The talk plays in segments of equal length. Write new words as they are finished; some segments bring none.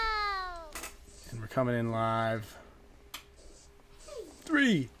We're coming in live.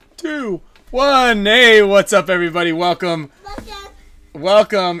 3, 2, 1. Hey, what's up, everybody? Welcome.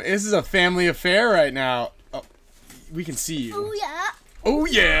 Welcome. This is a family affair right now. Oh, we can see you. Oh yeah. Oh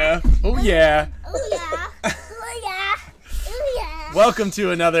yeah. Oh yeah. Oh yeah. Oh yeah. Oh yeah. Welcome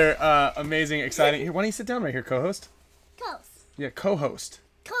to another amazing, exciting. Here, why don't you sit down right here, co-host? Co-host. Yeah, co-host.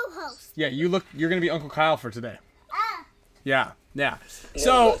 Co-host. Yeah, you're gonna be Uncle Kyle for today. Ah. Yeah. Yeah.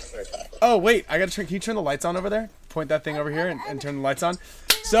 So, oh wait, I gotta turn. Can you turn the lights on over there? Point that thing over here and turn the lights on.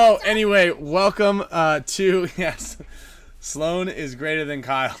 So anyway, welcome to yes, Sloan is greater than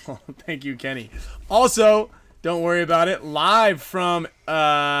Kyle. Thank you, Kenny. Also, don't worry about it. Live from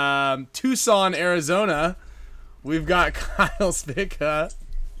Tucson, Arizona, we've got Kyle Spick. Hello,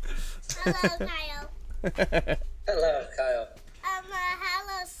 Kyle. Hello, Kyle.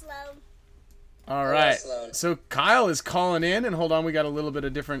 Hello, Sloan. All right. So Kyle is calling in, and hold on, we got a little bit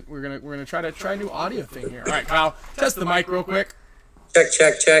of different. We're gonna try a new audio thing here. All right, Kyle, test the mic real quick.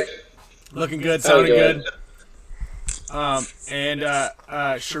 Check. Looking good, sounding good. And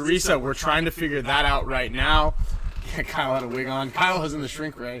Sharisa, we're trying to figure that out right now. Yeah, Kyle had a wig on. Kyle is in the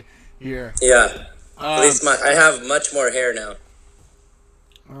shrink ray here. Yeah. At least I have much more hair now.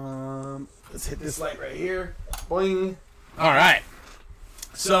 Let's hit this light right here. Boing. All right.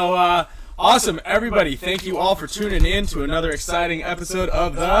 So, awesome, everybody. Thank you all for tuning in to another exciting episode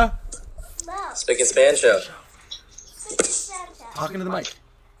of the Spick and Span Show. Talking to the mic.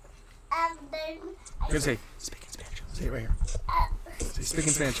 Then You're gonna say Spick and Span Show. Say it right here. Say Spick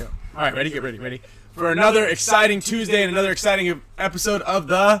and Span Show. All right, ready? Get ready. Ready for another exciting Tuesday and another exciting episode of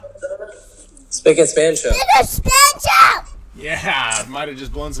the Spick and Span Show. Yeah, might have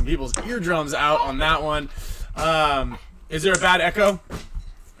just blown some people's eardrums out on that one. Is there a bad echo?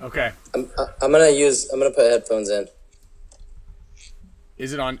 Okay. I'm gonna put headphones in.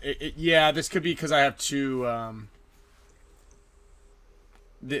 Is it on? Yeah, this could be because I have two.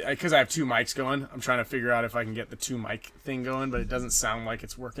 Because I have two mics going. I'm trying to figure out if I can get the two mic thing going, but it doesn't sound like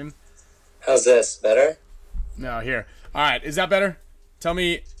it's working. How's this? Better? No, here. All right, is that better? Tell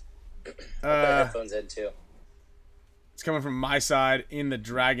me. I'll put headphones in too. It's coming from my side in the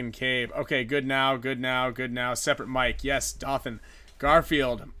Dragon Cave. Okay, good now, good now, good now. Separate mic. Yes, Dothan.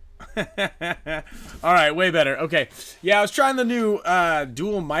 Garfield. All right, way better. Okay. Yeah, I was trying the new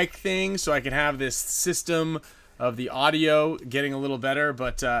dual mic thing so I could have this system of the audio getting a little better,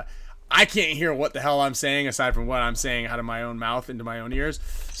 but I can't hear what the hell I'm saying aside from what I'm saying out of my own mouth into my own ears.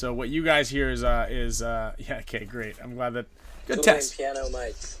 So what you guys hear is yeah, okay, great. I'm glad that good test. Piano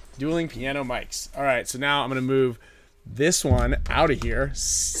mics. Dueling piano mics. All right, so now I'm going to move this one out of here.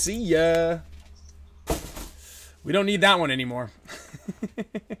 See ya. We don't need that one anymore.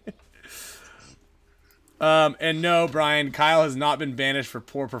 And no, Brian, Kyle has not been banished for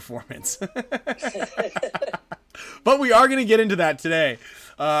poor performance. But we are going to get into that today.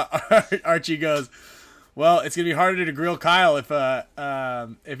 Archie goes, well, it's going to be harder to grill Kyle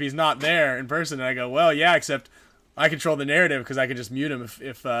if he's not there in person. And I go, well, yeah, except I control the narrative because I can just mute him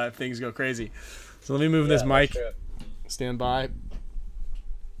if things go crazy. So let me move this mic. Stand by.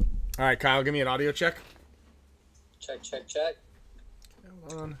 All right, Kyle, give me an audio check. Check.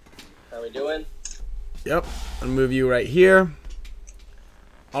 Hold on. How we doing? Yep. I'll move you right here.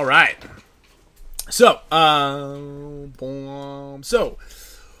 All right. So,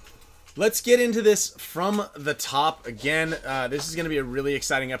 let's get into this from the top again. This is going to be a really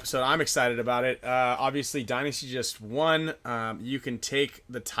exciting episode. I'm excited about it. Obviously, Dynasty just won. You can take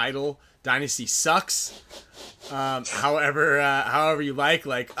the title. Dynasty sucks. However you like.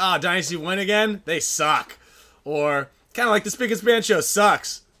 Like, Dynasty win again? They suck. Or kind of like the Spick and Span Show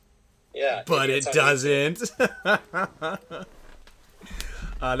sucks. Yeah. But it doesn't. That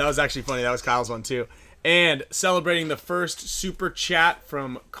was actually funny. That was Kyle's one too. And celebrating the first super chat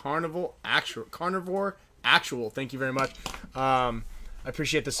from Carnivore Actual. Thank you very much. I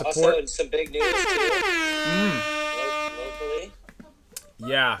appreciate the support. Also, some big news too. Locally.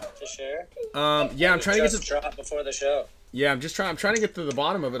 Yeah. To share. Yeah, I'm trying to get to drop before the show. Yeah, I'm trying to get to the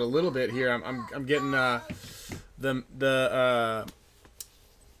bottom of it a little bit here. I'm getting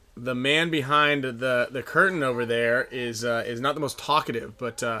the man behind the curtain over there is not the most talkative,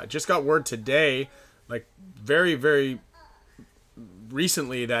 but just got word today, like very, very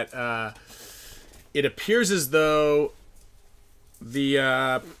recently, that it appears as though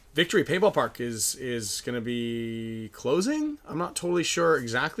the Victory Paintball Park is going to be closing. I'm not totally sure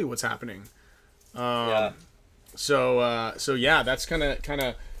exactly what's happening. Yeah. So yeah, that's kind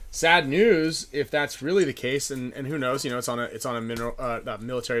of sad news if that's really the case, and who knows? You know, it's on a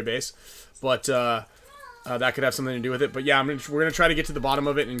military base, but that could have something to do with it. But yeah, we're gonna try to get to the bottom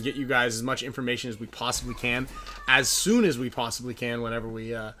of it and get you guys as much information as we possibly can, as soon as we possibly can, whenever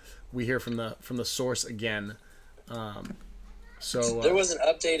we hear from the source again. There was an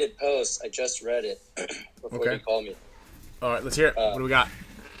updated post. I just read it before you called me. All right, let's hear it. What do we got?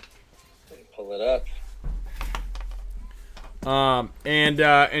 Pull it up.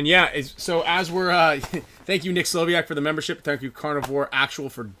 And yeah, so as we're thank you Nick Sloviak for the membership. Thank you Carnivore Actual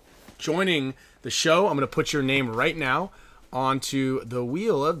for joining the show. I'm gonna put your name right now onto the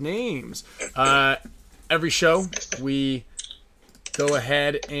wheel of names. Every show we go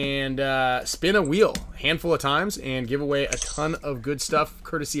ahead and spin a wheel a handful of times and give away a ton of good stuff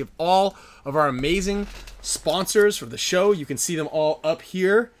courtesy of all of our amazing sponsors for the show. You can see them all up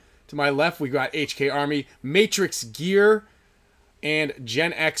here to my left. We got HK Army, Matrix Gear, and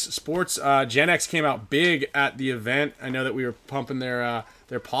Gen X Sports. Gen X came out big at the event. I know that we were pumping their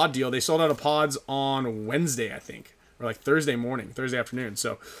pod deal. They sold out of pods on Wednesday, I think, or like Thursday afternoon.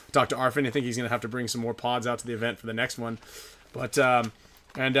 So I talked to Arfin. I think he's going to have to bring some more pods out to the event for the next one. But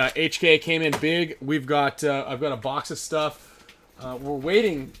HK came in big. I've got a box of stuff. We're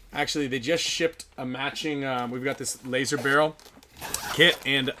waiting. Actually, they just shipped a matching. We've got this laser barrel kit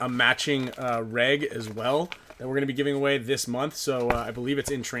and a matching reg as well that we're going to be giving away this month. So I believe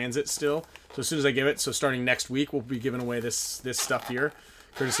it's in transit still. So as soon as I give it, so starting next week, we'll be giving away this stuff here,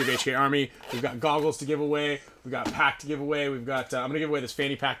 courtesy of HK Army. We've got goggles to give away. We've got pack to give away. We've got I'm going to give away this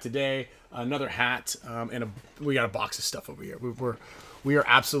fanny pack today, another hat, and we got a box of stuff over here. We are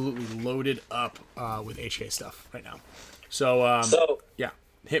absolutely loaded up with HK stuff right now. So yeah,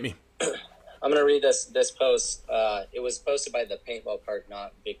 hit me. I'm going to read this post. It was posted by the Paintball Park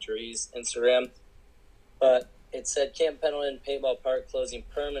Not Victories Instagram. But it said, Camp Pendleton Paintball Park closing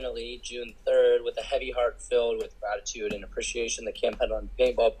permanently June 3rd with a heavy heart filled with gratitude and appreciation. The Camp Pendleton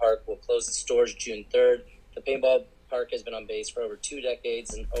Paintball Park will close its doors June 3rd. The paintball park has been on base for over 2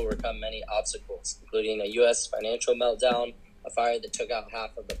 decades and overcome many obstacles, including a U.S. financial meltdown, a fire that took out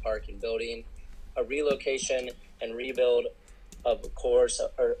half of the park and building, a relocation and rebuild of course,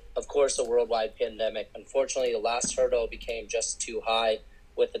 a worldwide pandemic. Unfortunately, the last hurdle became just too high.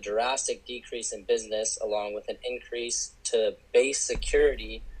 With a drastic decrease in business, along with an increase to base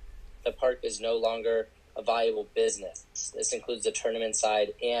security, the park is no longer a viable business. This includes the tournament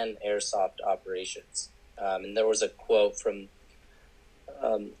side and airsoft operations. And there was a quote from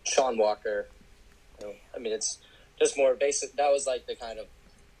Sean Walker. I mean, it's just more basic. That was like the kind of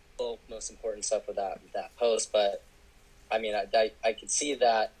most important stuff with that post. But I mean, I could see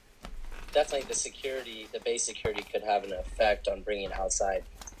that. Definitely the base security could have an effect on bringing outside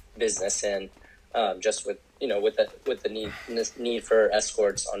business in, just with the need for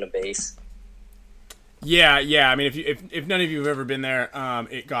escorts on the base. Yeah. I mean, if none of you have ever been there,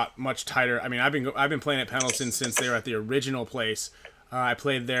 it got much tighter. I mean, I've been playing at Pendleton since they were at the original place. I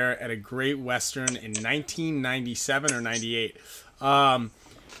played there at a Great Western in 1997 or 98.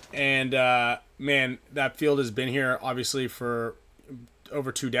 Man, that field has been here obviously for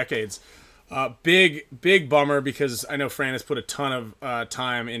over 2 decades. Big bummer, because I know Fran has put a ton of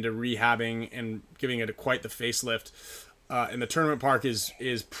time into rehabbing and giving it quite the facelift. And the tournament park is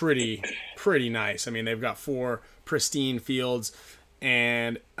pretty nice. I mean, they've got 4 pristine fields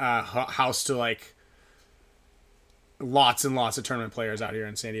and house to like lots and lots of tournament players out here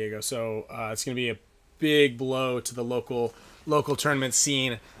in San Diego. So it's going to be a big blow to the local tournament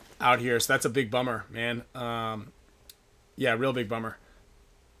scene out here. So that's a big bummer, man. Yeah, real big bummer.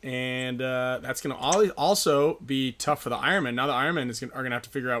 And that's going to also be tough for the Ironmen. Now the Ironmen are going to have to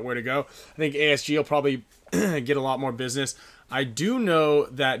figure out where to go. I think ASG will probably get a lot more business. I do know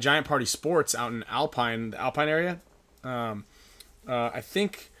that Giant Party Sports out in the Alpine area. I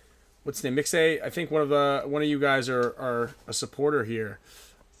think, what's the name? Mix-A? I think one of you guys are a supporter here.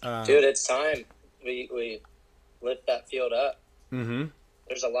 Dude, it's time. We lift that field up. Mm-hmm.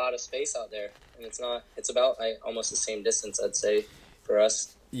 There's a lot of space out there, and it's about almost the same distance, I'd say, for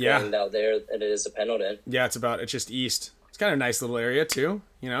us. Yeah, and out there, it is a Pendleton. Yeah, it's just east. It's kind of a nice little area too.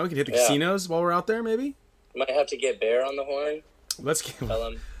 You know, we could hit the casinos while we're out there, maybe. Might have to get Bear on the horn. Tell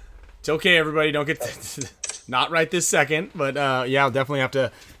him. It's okay, everybody. Don't get not right this second, but yeah, I'll definitely have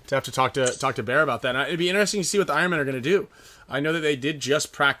to talk to Bear about that. It'd be interesting to see what the Ironmen are going to do. I know that they did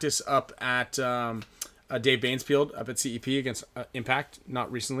just practice up at Dave Bainsfield up at CEP against Impact,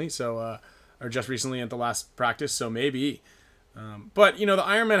 not recently, so or just recently at the last practice. So maybe. But, the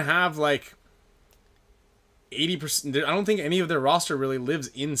Ironmen have, like, 80%. I don't think any of their roster really lives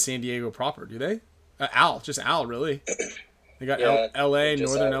in San Diego proper, do they? Just Al, really. They got L.A.,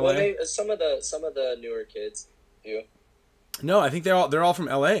 Northern L.A. Well, some of the newer kids do. No, I think they're all from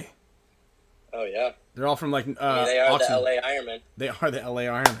L.A. Oh, yeah. They're all from like they are Oxnard. the LA Ironman. They are the LA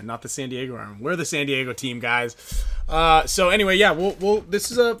Ironmen, not the San Diego Ironmen. We're the San Diego team, guys. So anyway, yeah, we'll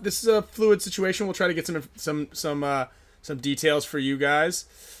this is a fluid situation. We'll try to get some details for you guys,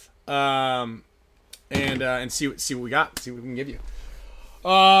 and see what we got, see what we can give you.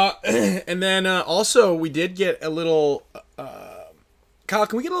 And then also we did get a little. Kyle,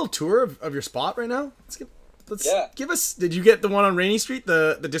 can we get a little tour of your spot right now? Let's give us. Did you get the one on Rainy Street,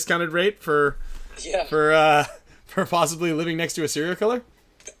 the discounted rate for possibly living next to a serial killer?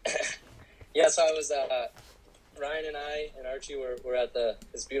 Yeah, so I was Ryan and I and Archie were at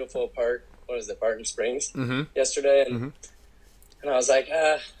this beautiful park. What is it, Barton Springs? Yesterday, and I was like,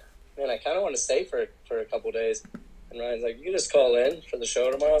 man, I kind of want to stay for a couple days. And Ryan's like, you can just call in for the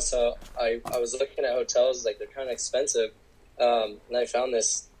show tomorrow. So I was looking at hotels, like they're kind of expensive, and I found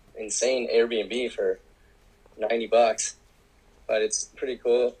this insane Airbnb for $90, but it's pretty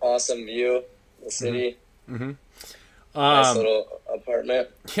cool. Awesome view of the city. Nice little apartment.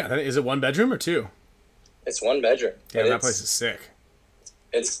 Yeah, is it 1 bedroom or 2? It's 1 bedroom. Yeah, that place is sick.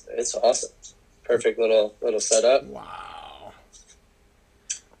 It's awesome. Perfect little setup. Wow.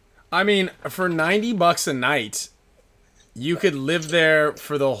 I mean, for $90 a night, you could live there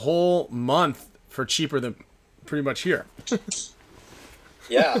for the whole month for cheaper than pretty much here.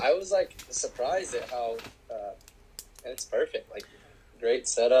 Yeah, I was like surprised at how and it's perfect. Like, great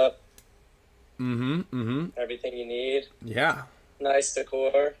setup. Everything you need. Yeah. Nice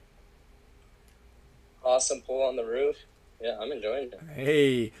decor. Awesome pool on the roof. Yeah, I'm enjoying it.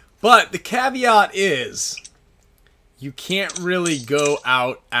 Hey, but the caveat is you can't really go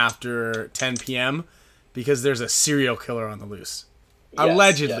out after 10 p.m. because there's a serial killer on the loose.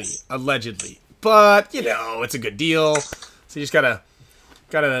 Yes, Allegedly. But, you know, it's a good deal. So you just gotta,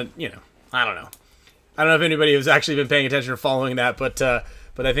 you know, I don't know. I don't know if anybody has actually been paying attention or following that, but I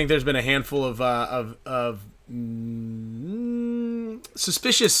think there's been a handful of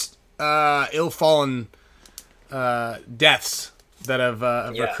suspicious, ill-fallen deaths that have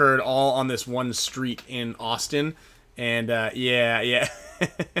occurred all on this one street in Austin, and yeah.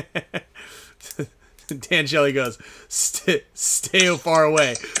 Dan Shelley goes, stay far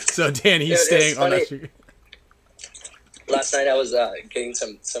away. So Dan, he's staying on that street. Last night I was getting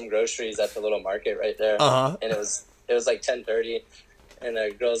some groceries at the little market right there, and it was like 10:30, and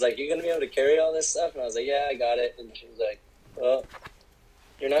the girl's like, "You gonna be able to carry all this stuff?" And I was like, "Yeah, I got it." And she was like, "Well,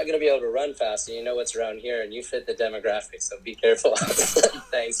 you're not gonna be able to run fast, and you know what's around here, and you fit the demographic, so be careful." I was like,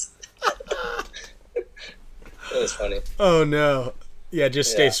 "Thanks." It was funny. Oh no! Yeah,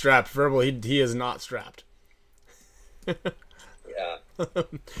 just stay strapped. Verbal, he is not strapped. Yeah.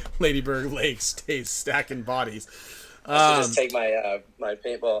 Ladybird Lake stays stacking bodies. I should just take my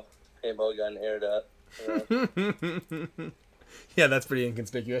paintball gun aired up. Yeah, that's pretty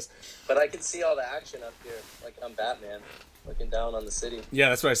inconspicuous. But I can see all the action up here, like I'm Batman, looking down on the city. Yeah,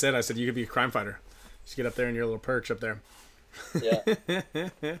 that's what I said. I said you could be a crime fighter. Just get up there in your little perch up there. Yeah.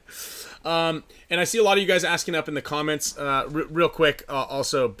 And I see a lot of you guys asking up in the comments. Real quick,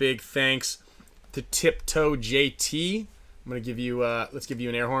 also big thanks to Tiptoe JT. I'm gonna give you let's give you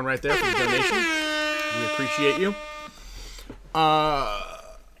an air horn right there for the donation. We appreciate you.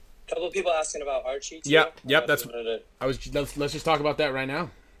 Couple of people asking about Archie too. Yep. That's let's just talk about that right now.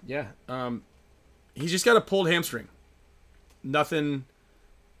 Yeah. He's just got a pulled hamstring. Nothing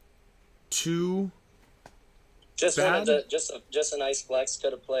too just bad. Wanted to just a nice flex,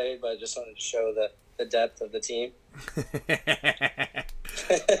 could have played, but I just wanted to show the depth of the team.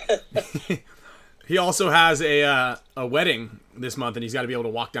 He also has a wedding this month, and he's got to be able to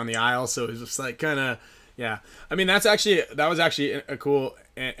walk down the aisle. So he's just like kind of, yeah. I mean, that was actually a cool,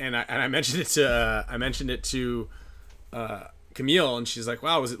 and I mentioned it to Camille, and she's like,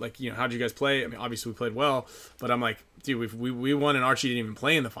 "Wow, was it like, you know, how'd you guys play?" I mean, obviously we played well, but I'm like, dude, we won, and Archie didn't even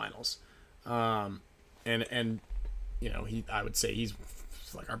play in the finals, and you know, I would say he's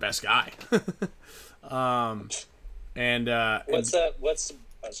like our best guy.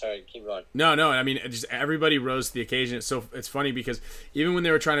 Oh, sorry, keep going. No. I mean, just everybody rose to the occasion. So it's funny because even when they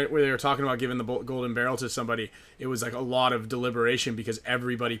were talking about giving the golden barrel to somebody, it was like a lot of deliberation because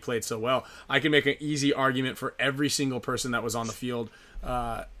everybody played so well. I can make an easy argument for every single person that was on the field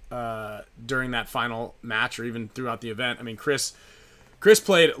during that final match or even throughout the event. I mean, Chris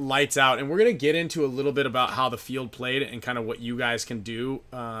played lights out, and we're gonna get into a little bit about how the field played and kind of what you guys can do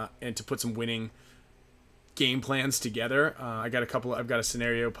and to put some winning game plans together. I've got a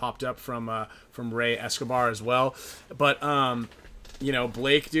scenario popped up from Ray Escobar as well. But you know,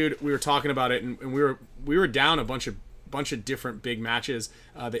 Blake, dude, we were talking about it, and we were down a bunch of different big matches.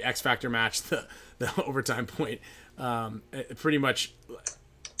 The X Factor match, the overtime point, pretty much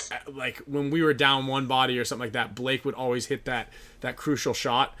like when we were down one body or something like that, Blake would always hit that crucial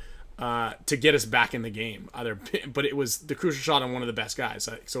shot to get us back in the game. But it was the crucial shot on one of the best guys.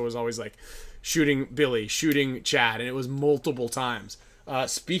 So it was always like shooting Billy, shooting Chad, and it was multiple times.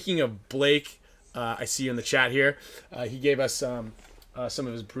 Speaking of Blake, I see you in the chat here. He gave us some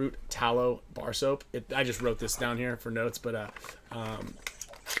of his Brute tallow bar soap. I just wrote this down here for notes, but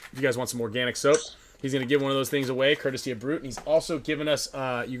if you guys want some organic soap, he's going to give one of those things away, courtesy of Brute. And he's also given us,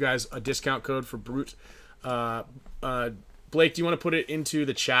 you guys, a discount code for Brute. Blake, do you want to put it into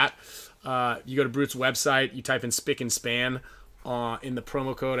the chat? You go to Brute's website, you type in Spick and Span in the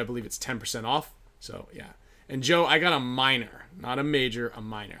promo code. I believe it's 10% off. So, yeah. And, Joe, I got a minor. Not a major, a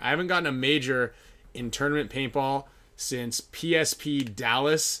minor. I haven't gotten a major in tournament paintball since PSP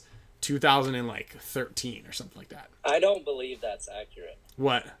Dallas 2013 or something like that. I don't believe that's accurate.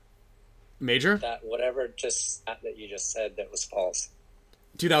 What? Major? That whatever that you just said that was false.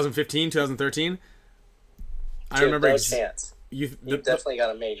 2015, 2013? I remember remember... no chance. You've definitely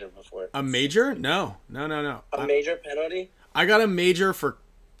got a major before. A major? No. A major penalty? I got a major for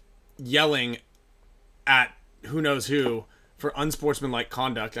yelling at who knows who for unsportsmanlike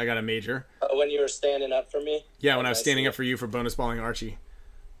conduct. I got a major. When you were standing up for me? Yeah, when I was standing up for you for bonus balling Archie.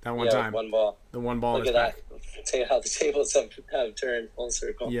 That one time. One ball. The one ball. Look at that. See how the tables have turned full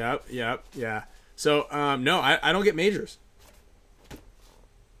circle. Yep. Yeah. So, no, I don't get majors.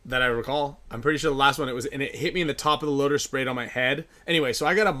 That I recall. I'm pretty sure the last one and it hit me in the top of the loader, sprayed on my head. Anyway, so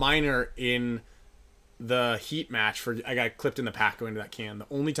I got a minor in the heat match I got clipped in the pack going to that can. The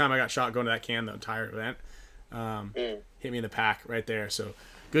only time I got shot going to that can the entire event. Hit me in the pack right there. So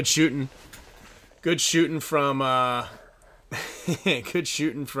good shooting. Good shooting from I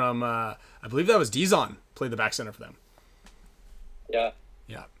believe that was Dizon played the back center for them. Yeah.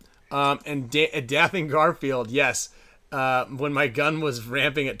 And Death and Garfield, yes. When my gun was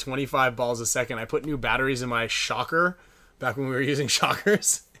ramping at 25 balls a second, I put new batteries in my shocker back when we were using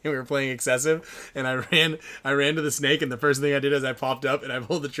shockers and we were playing excessive. And I ran to the snake, and the first thing I did is I popped up and I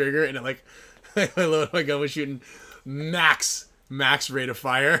pulled the trigger, and it my gun was shooting max rate of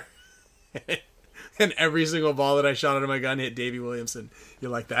fire. And every single ball that I shot out of my gun hit Davey Williamson. You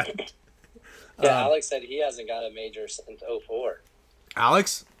like that? Yeah, Alex said he hasn't got a major since 04.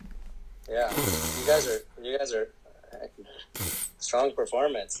 Alex? Yeah, you guys are strong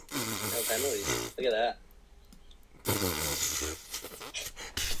performance. No penalties. Look at that.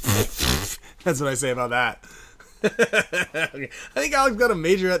 That's what I say about that. Okay. I think Alex got a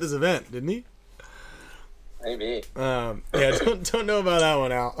major at this event, didn't he? Maybe. Yeah, don't know about that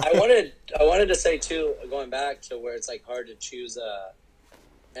one, Al. I wanted to say too, going back to where it's like hard to choose a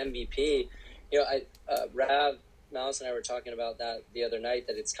MVP. You know, Rav, Malice, and I were talking about that the other night.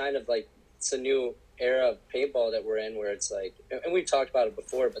 That it's kind of like it's a new era of paintball that we're in, where it's like, and we've talked about it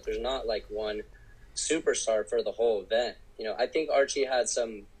before, but there's not like one superstar for the whole event. You know, I think Archie had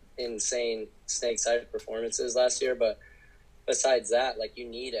some insane snake-sided performances last year, but besides that, like, you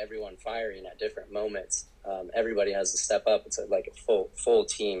need everyone firing at different moments. Everybody has to step up. It's like a full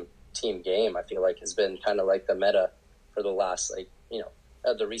team game. I feel like has been kind of like the meta for the last, like, you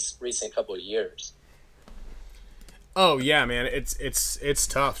know, the recent couple of years. Oh yeah, man, it's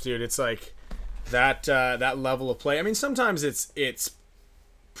tough, dude. It's like that level of play. I mean, sometimes it's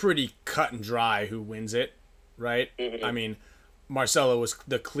pretty cut and dry who wins it, right? Mm-hmm. I mean, Marcelo was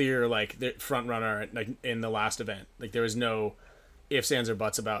the clear the front runner in the last event. Like, there was no ifs, ands, or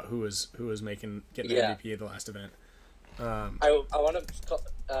buts about who was getting the MVP of the last event. I want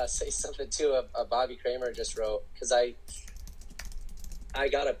to say something too. Bobby Kramer just wrote, because I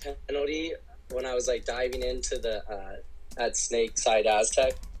got a penalty when I was like diving into the at Snake Side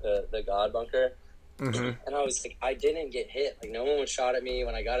Aztec, the God bunker. Mm-hmm. And I was like, I didn't get hit. Like, no one shot at me.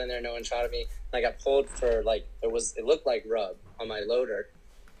 When I got in there, no one shot at me. And I got pulled for, like, it looked like rub on my loader,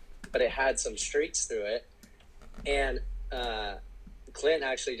 but it had some streaks through it. And Clint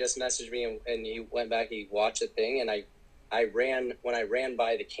actually just messaged me, and he went back, he watched the thing, and when I ran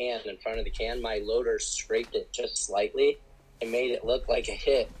by the can, in front of the can, my loader scraped it just slightly and made it look like a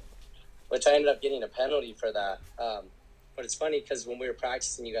hit, which I ended up getting a penalty for that. But it's funny because when we were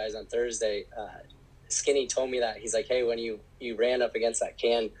practicing, you guys, on Thursday, Skinny told me that. He's like, hey, when you ran up against that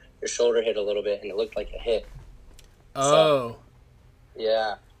can, your shoulder hit a little bit and it looked like a hit. Oh. So,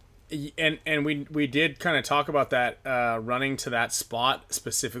 yeah. And we did kind of talk about that, running to that spot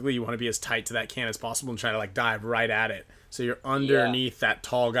specifically. You want to be as tight to that can as possible and try to, like, dive right at it. So you're underneath that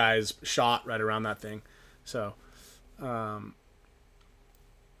tall guy's shot right around that thing. So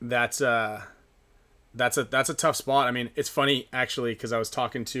that's that's a tough spot. I mean, it's funny actually because I was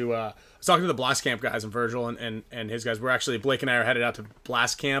talking to the Blast Camp guys and Virgil and his guys. We're actually, Blake and I are headed out to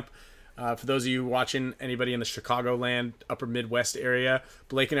Blast Camp. For those of you watching, anybody in the Chicagoland, Upper Midwest area,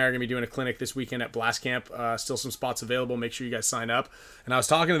 Blake and I are going to be doing a clinic this weekend at Blast Camp. Still some spots available. Make sure you guys sign up. And I was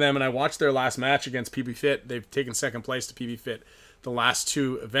talking to them, and I watched their last match against PB Fit. They've taken second place to PB Fit the last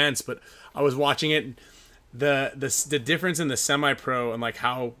 2 events, but I was watching it. The difference in the semi-pro and like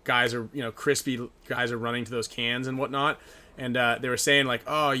how guys are, crispy guys are running to those cans and whatnot. And they were saying like,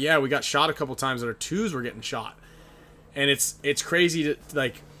 oh yeah, we got shot a couple times, that our 2s were getting shot. And it's crazy to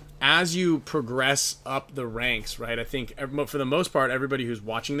like, as you progress up the ranks, right? I think for the most part, everybody who's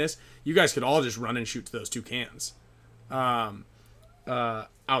watching this, you guys could all just run and shoot to those 2 cans, outside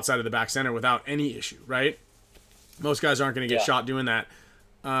of the back center without any issue, right? Most guys aren't going to get shot doing that.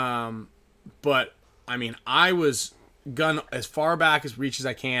 But I mean, I was gun as far back as reach as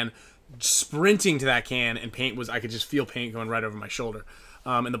I can, sprinting to that can, and I could just feel paint going right over my shoulder.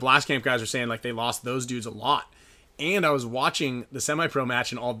 And the Blast Camp guys are saying like they lost those dudes a lot. And I was watching the semi-pro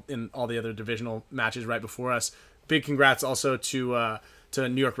match and all the other divisional matches right before us. Big congrats also to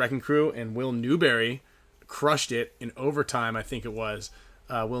New York Wrecking Crew, and Will Newberry crushed it in overtime. I think it was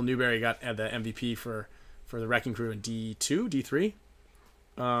Will Newberry got the MVP for the Wrecking Crew in D2, D3.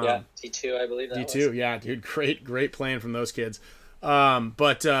 Yeah, D2, I believe that D2, was. yeah, dude, great playing from those kids.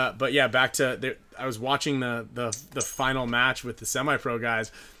 But yeah, back to I was watching the final match with the semi-pro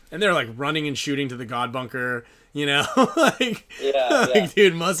guys, and they're like running and shooting to the God Bunker. Like,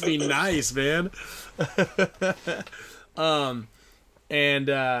 dude, must be nice, man. And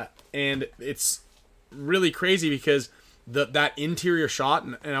it's really crazy because that interior shot,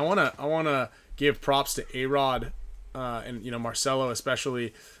 and I wanna give props to A-Rod, and Marcelo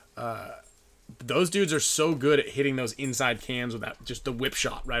especially. Those dudes are so good at hitting those inside cans with that, just the whip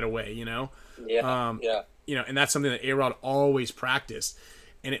shot right away. And that's something that A-Rod always practiced.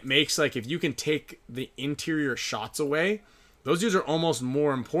 And it makes, like, if you can take the interior shots away, those dudes are almost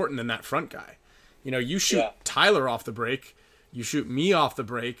more important than that front guy. You shoot Tyler off the break, you shoot me off the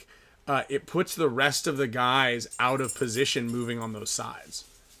break, it puts the rest of the guys out of position moving on those sides.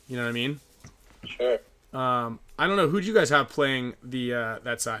 You know what I mean? Sure. I don't know, who'd you guys have playing the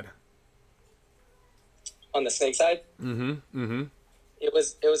that side? On the snake side? Mm-hmm. It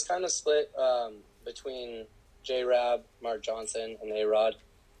was kind of split between J-Rab, Mark Johnson, and A-Rod.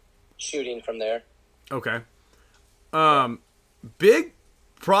 Shooting from there. Okay. Big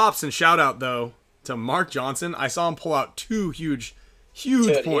props and shout out though to Mark Johnson. I saw him pull out 2 huge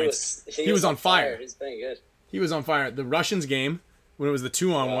dude, points. He was on fire. He's playing good. He was on fire. The Russians game, when it was the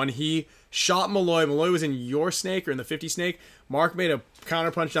 2-on-1, he shot Malloy. Malloy was in your snake or in the 50 snake. Mark made a counter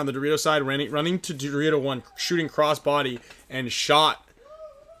punch down the Dorito side, running to Dorito 1, shooting cross body, and shot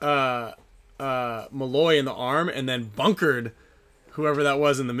Malloy in the arm, and then bunkered whoever that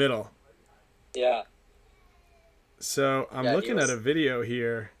was in the middle. Yeah. So I'm looking at a video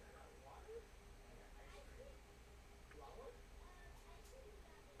here.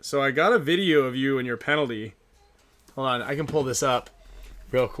 So I got a video of you and your penalty. Hold on, I can pull this up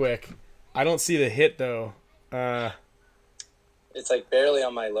real quick. I don't see the hit though. It's like barely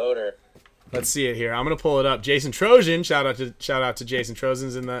on my loader. Let's see it here. I'm gonna pull it up. Jason Trojan, shout out to Jason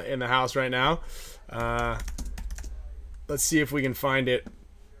Trojan's in the house right now. Let's see if we can find it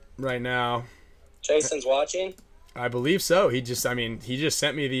right now. Jason's watching? I believe so. He just sent me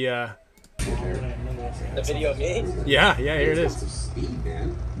the video of me? Yeah, here it is.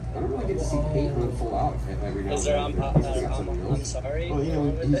 I don't really get to see Peyton run full out every now and then. I'm sorry. Well, you feel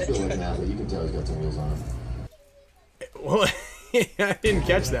like an athlete. You can tell he's got some wheels on him. Well, I didn't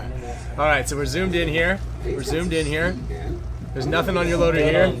catch that. All right, so we're zoomed in here. There's nothing on your loader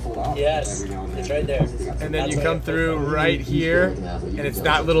here. Yes, it's right there. And then you come through right here, and it's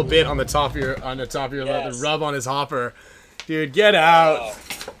that little bit on the top of your loader, the rub on his hopper. Dude, get out.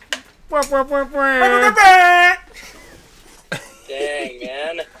 Dang,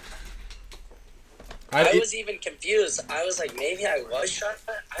 man. I was even confused. I was like, maybe I was shot.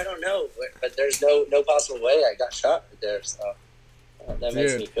 I don't know, but there's no possible way I got shot right there. So that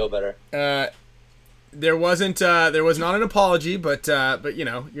makes me feel better. There was not an apology, but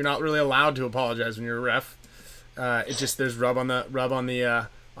you're not really allowed to apologize when you're a ref. It's just there's rub on the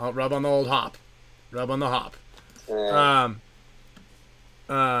old hop, rub on the hop.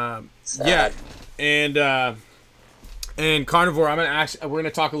 Yeah, and Carnivore, we're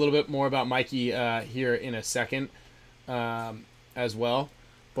gonna talk a little bit more about Mikey here in a second, as well.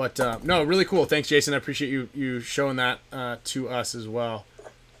 But no, really cool. Thanks, Jason. I appreciate you showing that to us as well.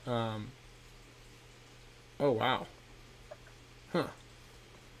 Oh wow. Huh.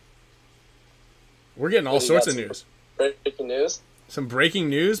 We're getting all What do you sorts got, of some news. Breaking news. Some breaking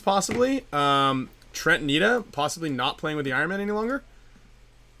news, possibly. Trent Nita possibly not playing with the Ironman any longer.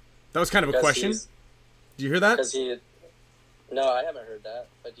 That was kind of a question. Did you hear that? No, I haven't heard that.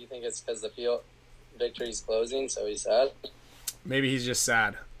 But do you think it's because the field victory's closing, so he's sad? Maybe he's just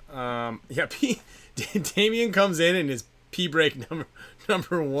sad. Yeah, Damien comes in and his pee break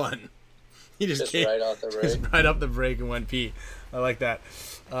number 1. He just came, right off the break. Just right up the break and went pee. I like that.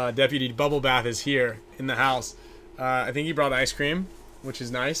 Deputy Bubble Bath is here in the house. I think he brought ice cream, which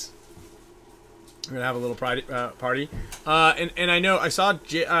is nice. We're gonna have a little party. And I know I saw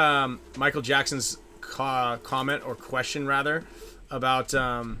Michael Jackson's comment or question rather about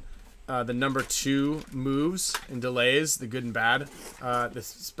the number 2 moves and delays, the good and bad.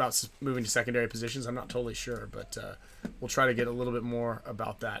 This is about moving to secondary positions. I'm not totally sure, but we'll try to get a little bit more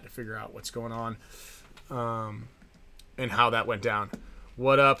about that to figure out what's going on and how that went down.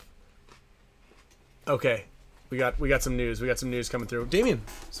 What up? Okay, we got some news. We got some news coming through. Damien,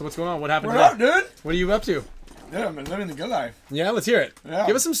 so what's going on? What happened? What up, dude? What are you up to? Dude, I've been living the good life. Yeah, let's hear it. Yeah.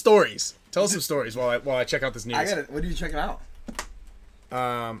 Give us some stories. Tell us some stories while I check out this news. I got it. What are you checking out?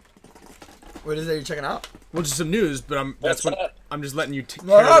 What is it you're checking out? Well, just some news, but I'm just letting you.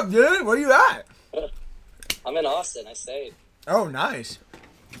 What up, dude? Where you at? I'm in Austin. I stayed. Oh, nice.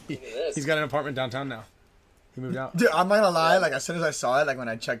 He's got an apartment downtown now. He moved out. Dude, I'm not gonna lie. Like as soon as I saw it, like when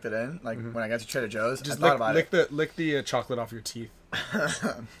I checked it in, like when I got to Trader Joe's, Just I thought about it. lick the chocolate off your teeth.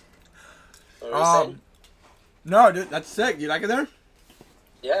 No, dude, that's sick. You like it there?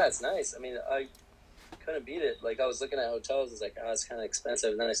 Yeah, it's nice. I mean, I couldn't beat it. Like I was looking at hotels. I was like, oh, it's kind of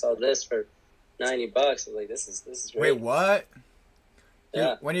expensive. And then I saw this for $90. I was like, this is great. Wait, what? Yeah.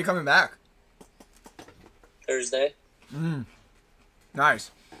 Dude, when are you coming back? Thursday. Nice.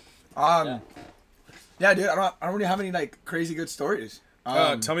 Yeah, dude. I don't really have any like crazy good stories.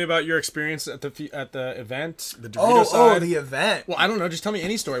 Tell me about your experience at the event, the Dorito side. Oh, the event. Well, I don't know. Just tell me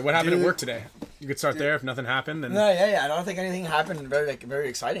any story. What happened at work today? You could start there if nothing happened. Then Yeah. I don't think anything happened very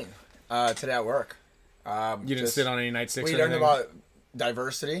exciting today at work. You didn't sit on any nightsticks. We or learned anything? about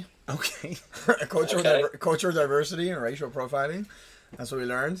diversity, Okay. cultural diversity, and racial profiling. That's what we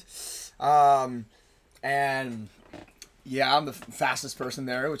learned. And yeah, I'm the fastest person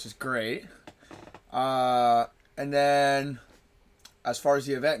there, which is great. And then, as far as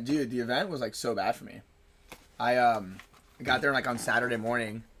the event, dude, the event was like so bad for me. I got there like on Saturday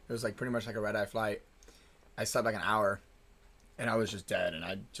morning. It was like pretty much like a red-eye flight. I slept like an hour, and I was just dead, and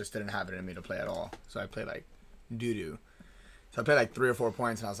I just didn't have it in me to play at all. So I played like doo-doo. So I played like 3 or 4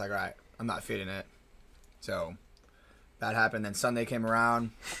 points, and I was like, all right, I'm not feeding it. So that happened. Then Sunday came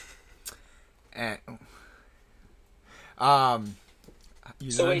around, and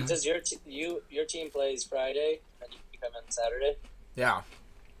So wait, does your team plays Friday and you come in Saturday? Yeah.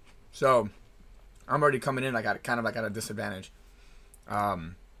 So I'm already coming in like at a disadvantage.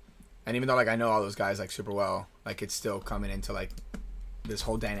 And even though like I know all those guys like super well, like it's still coming into like this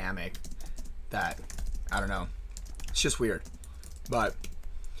whole dynamic that I don't know. It's just weird. But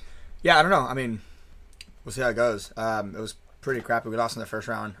yeah, I don't know. I mean, we'll see how it goes. It was pretty crappy. We lost in the first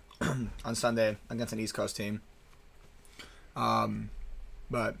round on Sunday against an East Coast team.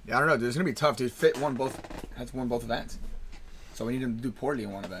 But yeah, I don't know, dude. It's gonna be tough, dude. Has won both events, so we need him to do poorly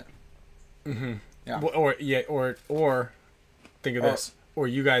in one event. Mm-hmm. Yeah. Or think of this. Or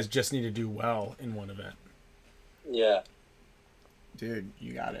you guys just need to do well in one event. Yeah. Dude,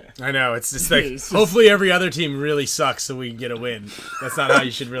 you got it. I know. It's just like hopefully every other team really sucks so we can get a win. That's not how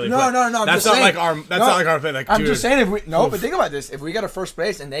you should really play. No. That's not like our. That's not like our play. Like, I'm just saying but think about this. If we get a first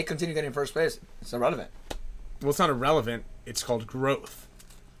place and they continue getting first place, it's irrelevant. Well, it's not irrelevant. It's called growth.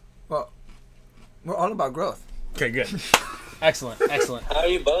 Well, we're all about growth. Okay, good. Excellent. How are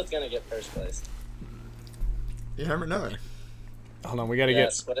you both gonna get first place? You never know. Hold on, we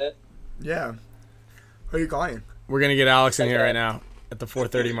gotta Split it. Yeah. Who are you calling? We're gonna get Alex in here right now at the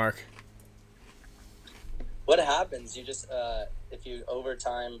 4:30 mark. What happens? You just if you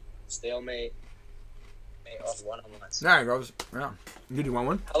overtime stalemate one-on-ones. Nah, bros. Yeah. You do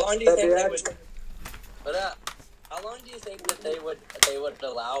one. How long do you think they would? How long do you think that they would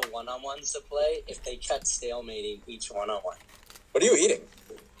allow one-on-ones to play if they kept stalemating each one-on-one? What are you eating?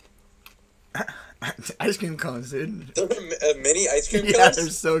 Ice cream cones, dude. Mini ice cream cones? Yeah, they're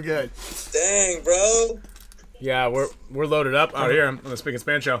so good. Dang, bro. Yeah, we're loaded up out here on the Spick and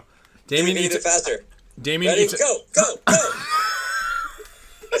Span show. Damien eat eats it faster. Damien Ready? eats Go.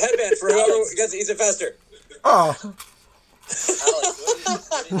 Headband for whoever gets eats it faster. Oh. Alex,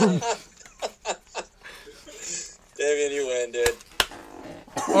 what do you think? Damien, you win, dude.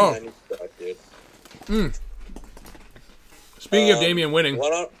 Oh. Man, you suck, dude. Speaking of Damien winning,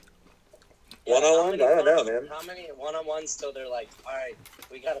 One-on-ones? I don't know, man. How many one-on-ones till they're like, all right,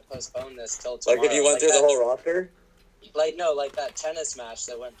 we got to postpone this till Like tomorrow? if you went through the whole roster? Like, no, like that tennis match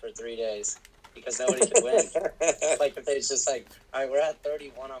that went for 3 days because nobody could win. Like, if it's just like, all right, we're at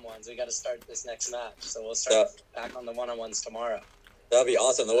 30 one-on-ones. We got to start this next match. So we'll start back on the one-on-ones tomorrow. That'd be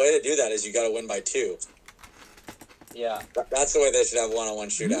awesome. The way to do that is you got to win by 2. Yeah. That's the way they should have one-on-one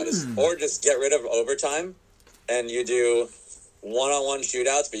shootout. Or just get rid of overtime and you do one-on-one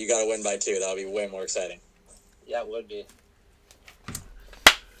shootouts, but you got to win by 2. That'll be way more exciting. Yeah, it would be.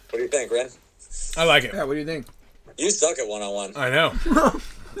 What do you think, Ren? I like it. Yeah, what do you think? You suck at one-on-one. I know.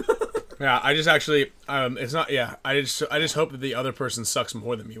 Yeah, I just actually, it's not. Yeah, I just hope that the other person sucks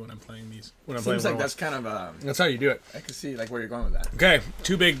more than me when I'm playing these. When I'm Seems playing like that's kind of that's how you do it. I can see like where you're going with that. Okay,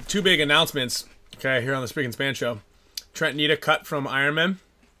 two big announcements. Okay, here on the Spick and Span show, Trent Nita cut from Iron Man,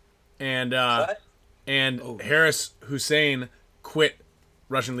 and Harris Hussein quit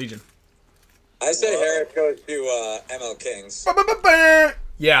Russian Legion. I say Harris goes to ML Kings.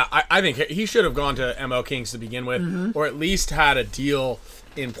 Yeah, I think he should have gone to ML Kings to begin with, or at least had a deal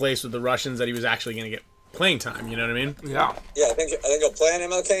in place with the Russians that he was actually going to get playing time. You know what I mean? Yeah. Yeah, I think he'll play on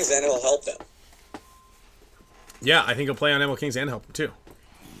ML Kings and he'll help them. Yeah, I think he'll play on ML Kings and help them too.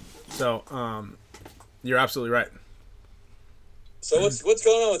 So, you're absolutely right. So what's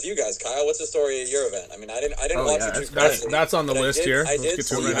going on with you guys, Kyle? What's the story of your event? I mean, I didn't watch it too closely. That's on the but list here. I Let's did get to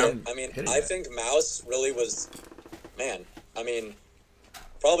see it right it. now. I mean, I think Mouse really was, man. I mean,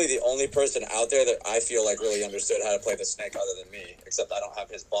 probably the only person out there that I feel like really understood how to play the snake other than me. Except I don't have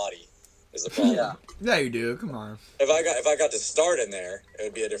his body. Is the problem? Yeah. Yeah, you do. Come on. If I got to start in there, it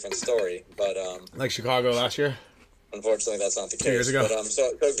would be a different story. But Like Chicago last year. unfortunately, that's not the case. 2 years ago. But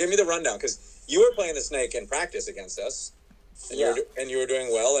so give me the rundown because you were playing the snake in practice against us. And you were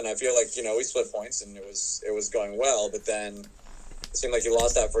doing well, and I feel like we split points, and it was going well. But then it seemed like you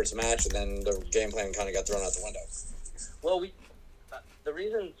lost that first match, and then the game plan kind of got thrown out the window. Well, the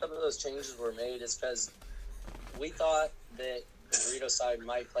reason some of those changes were made is because we thought that the Dorito side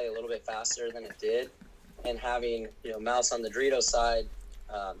might play a little bit faster than it did, and having Mouse on the Dorito side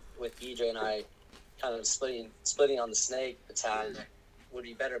with EJ and I kind of splitting on the snake attack would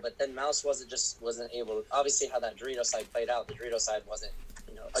be better. But then Mouse wasn't able to, obviously how that Dorito side played out, the Dorito side wasn't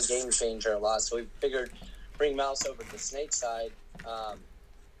a game changer a lot, so we figured bring Mouse over to the snake side.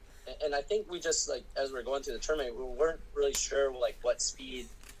 And I think we just, like, as we're going through the tournament, we weren't really sure like what speed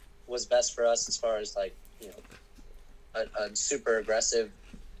was best for us as far as like a super aggressive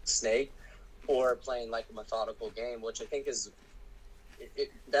snake or playing like a methodical game, which I think is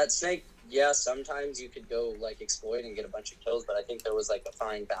that snake. Yeah, sometimes you could go like exploit and get a bunch of kills, but I think there was like a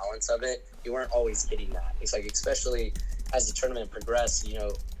fine balance of it. You weren't always hitting that. It's like, especially as the tournament progressed,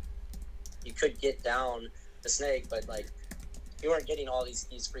 you could get down the snake, but like you weren't getting all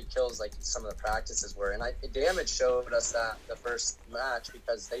these free kills like some of the practices were. And Damage showed us that the first match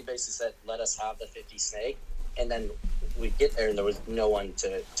because they basically said, let us have the 50 snake, and then we'd get there and there was no one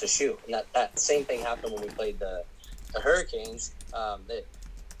to shoot. And that same thing happened when we played the Hurricanes. That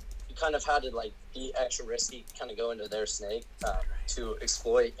you kind of had to like be extra risky, kind of go into their snake to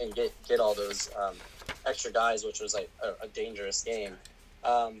exploit and get all those extra guys, which was like a dangerous game.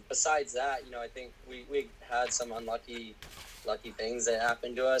 Besides that, I think we had some unlucky things that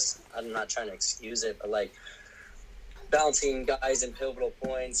happened to us. I'm not trying to excuse it, but like bouncing guys in pivotal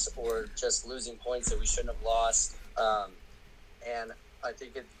points or just losing points that we shouldn't have lost. And I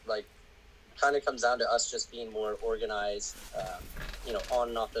think it like kind of comes down to us just being more organized, on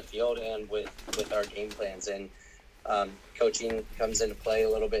and off the field and with our game plans. And coaching comes into play a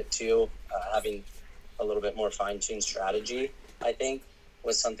little bit too. Having a little bit more fine-tuned strategy, I think,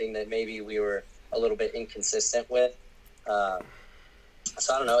 was something that maybe we were a little bit inconsistent with. So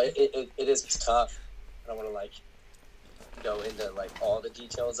I don't know. It is tough. I don't want to like go into like all the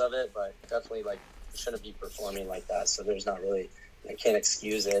details of it, but definitely like shouldn't be performing like that. So there's not really, I can't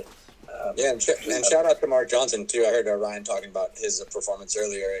excuse it. And shout out to Mark Johnson too. I heard Ryan talking about his performance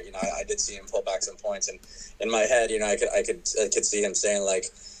earlier. I did see him pull back some points, and in my head, I could see him saying like,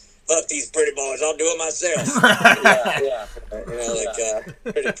 "Fuck these pretty boys, I'll do it myself."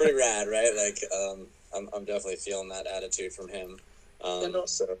 Pretty rad, right? Like, I'm definitely feeling that attitude from him.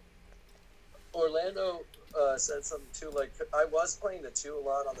 So Orlando said something too. Like, I was playing the 2 a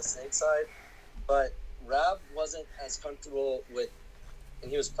lot on the snake side, but Rav wasn't as comfortable with. And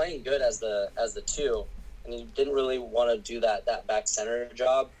he was playing good as the 2, and he didn't really want to do that back center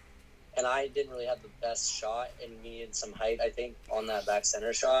job. And I didn't really have the best shot and needed some height, I think, on that back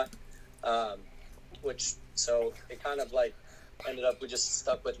center shot. So it kind of like ended up we just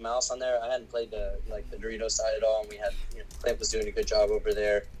stuck with Mouse on there. I hadn't played the Dorito side at all, and we had Clint was doing a good job over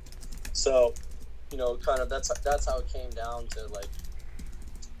there. So, kind of that's how it came down to like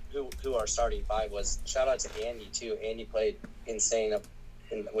who our starting five was. Shout out to Andy too. Andy played insane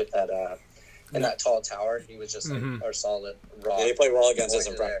with that in that tall tower. He was just like our solid rock. Yeah, he played well against us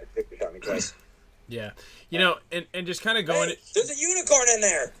in practice. Yeah, and just kind of going. Hey, there's a unicorn in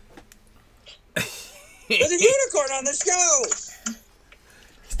there. There's a unicorn on the show.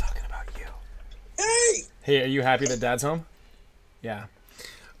 He's talking about you. Hey, are you happy that Dad's home? Yeah.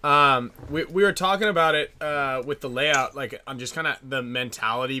 We were talking about it with the layout, like on just kind of the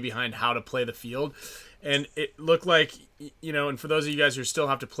mentality behind how to play the field, and it looked like and for those of you guys who still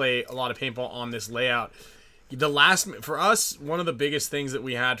have to play a lot of paintball on this layout, for us, one of the biggest things that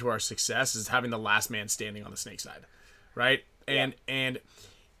we had to our success is having the last man standing on the snake side, right? And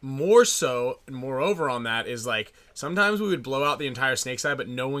more so, and moreover on that is like sometimes we would blow out the entire snake side, but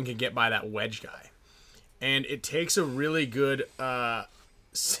no one could get by that wedge guy, and it takes a really good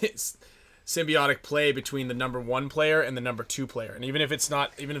symbiotic play between the number 1 player and the number 2 player. And even if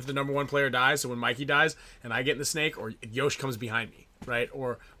the number 1 player dies, so when Mikey dies and I get in the snake, or Yosh comes behind me, right?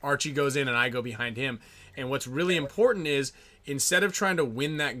 Or Archie goes in and I go behind him. And what's really important is instead of trying to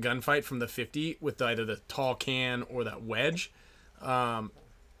win that gunfight from the 50 with either the tall can or that wedge,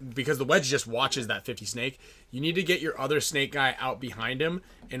 because the wedge just watches that 50 snake, you need to get your other snake guy out behind him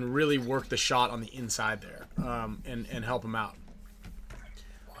and really work the shot on the inside there, and help him out.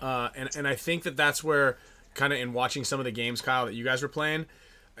 And I think that's where, kind of in watching some of the games, Kyle, that you guys were playing,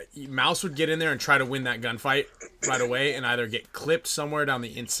 Mouse would get in there and try to win that gunfight right away and either get clipped somewhere down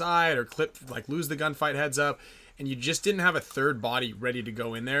the inside or lose the gunfight heads up, and you just didn't have a third body ready to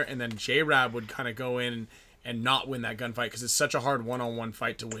go in there. And then J-Rab would kind of go in and not win that gunfight because it's such a hard one-on-one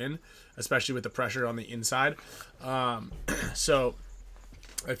fight to win, especially with the pressure on the inside. So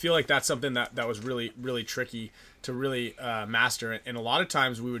I feel like that's something that was really, really tricky to really master. And a lot of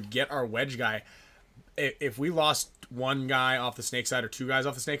times we would get our wedge guy. If we lost one guy off the snake side or 2 guys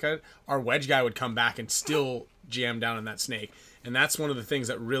off the snake side, our wedge guy would come back and still jam down in that snake. And that's one of the things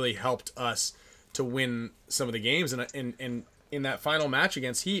that really helped us to win some of the games. And in that final match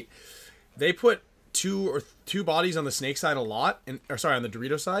against Heat, they put two bodies on the snake side a lot, on the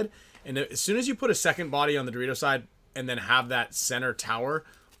Dorito side. And as soon as you put a second body on the Dorito side and then have that center tower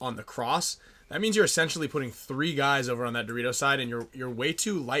on the cross, that means you're essentially putting 3 guys over on that Dorito side, and you're way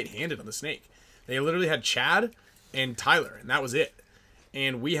too light-handed on the snake. They literally had Chad and Tyler, and that was it.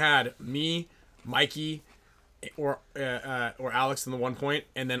 And we had me, Mikey, or Alex in the 1 point,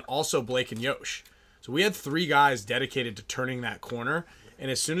 and then also Blake and Yosh. So we had 3 guys dedicated to turning that corner. And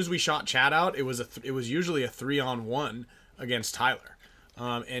as soon as we shot Chad out, it was usually a 3-on-1 against Tyler.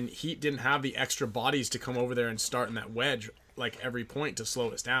 And Heat didn't have the extra bodies to come over there and start in that wedge like every point to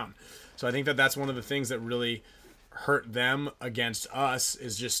slow us down. So I think that's one of the things that really hurt them against us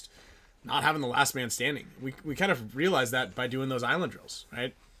is just not having the last man standing. We kind of realized that by doing those island drills,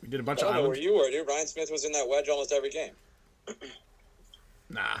 right? We did a bunch of island. Where you were, dude. Ryan Smith was in that wedge almost every game.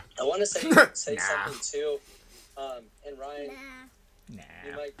 Nah. I want to say something too, and Ryan,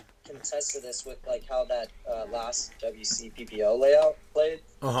 you might contest to this with like how that last WC PPO layout played.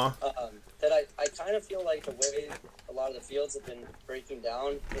 That I kind of feel like the way a lot of the fields have been breaking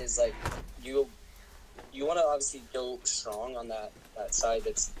down is like you want to obviously go strong on that side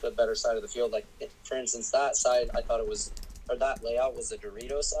that's the better side of the field. Like, for instance, that side, I thought that layout was the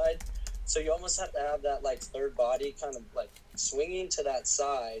Dorito side. So you almost have to have that, like, third body kind of, like, swinging to that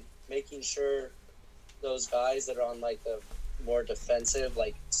side, making sure those guys that are on, like, the more defensive,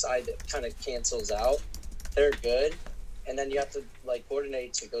 like, side that kind of cancels out, they're good. And then you have to, like,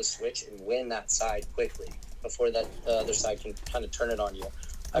 coordinate to go switch and win that side quickly before the other side can kind of turn it on you.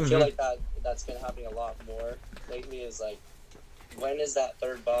 I feel like that's been happening a lot more lately is, like, when is that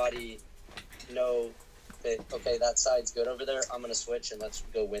third body know that, okay, that side's good over there, I'm going to switch and let's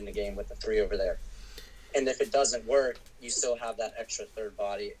go win the game with the 3 over there. And if it doesn't work, you still have that extra third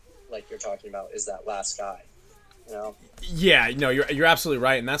body, like you're talking about, is that last guy, you know? Yeah, no, you're absolutely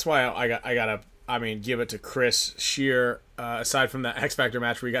right. And that's why I gotta give it to Chris Shear, aside from that X Factor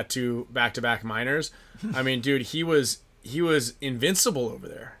match where we got 2 back-to-back minors. I mean, dude, he was invincible over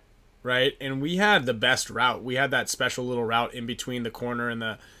there, right? And we had the best route. We had that special little route in between the corner and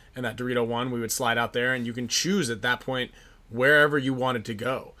that Dorito 1. We would slide out there, and you can choose at that point wherever you wanted to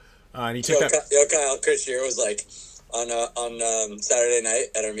go. And he took that. Kyle, Chris here was like on Saturday night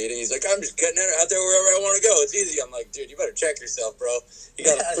at our meeting. He's like, I'm just getting out there wherever I want to go. It's easy. I'm like, dude, you better check yourself, bro. You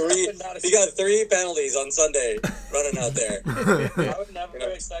got three penalties on Sunday running out there. I would never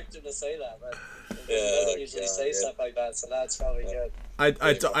expect him to say that, but he doesn't usually say stuff like that, so that's probably good. I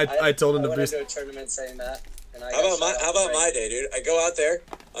told him to boost. I went into a tournament saying that. And how about my day, dude? I go out there,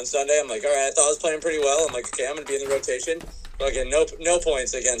 on Sunday. I'm like, all right, I thought I was playing pretty well. I'm like, okay, I'm gonna be in the rotation. Fucking no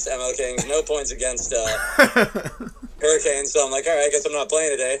points against ML Kings, no points against Hurricanes. So I'm like, all right, I guess I'm not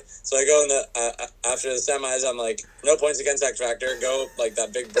playing today. So I go in the after the semis. I'm like, no points against X Factor. Go like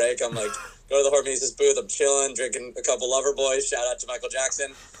that big break. I'm like, go to the Hormesis booth. I'm chilling, drinking a couple Lover Boys. Shout out to Michael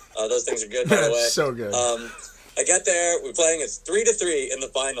Jackson. Those things are good, by the way. So good. I get there. We're playing. It's 3-3 in the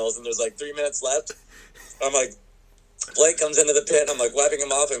finals, and there's like 3 minutes left. I'm like, Blake comes into the pit, and I'm like wiping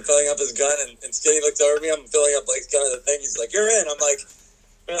him off and filling up his gun, and Skinny looks over me. I'm filling up Blake's gun of the thing. He's like, "You're in." I'm like,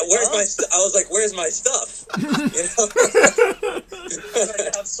 "Where's my?" I was like, "Where's my stuff?" You know. I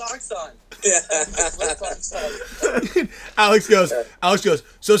have socks on. Yeah. Alex goes,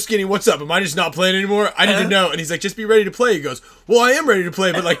 so Skinny, what's up? Am I just not playing anymore? I need to know. And he's like, just be ready to play. He goes, well, I am ready to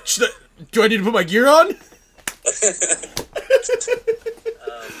play, but like, do I need to put my gear on?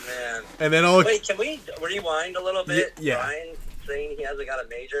 Oh man. And then wait, can we rewind a little bit? Yeah. Ryan saying he hasn't got a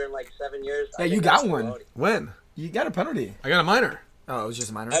major in like 7 years. Yeah, you got one. Baloney. when? You got a penalty. I got a minor. Oh, it was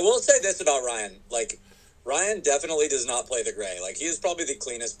just a minor. I will say this about Ryan. Like, Ryan definitely does not play the gray. Like, he is probably the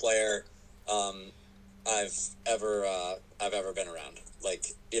cleanest player I've ever been around. Like,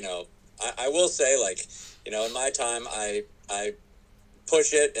 you know, I will say, like, you know, in my time, I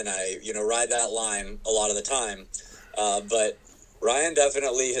push it and I, you know, ride that line a lot of the time. But Ryan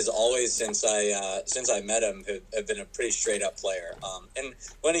definitely has always, since I met him, have been a pretty straight up player. And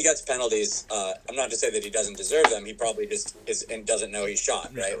when he gets penalties, I'm not to say that he doesn't deserve them. He probably just is and doesn't know he's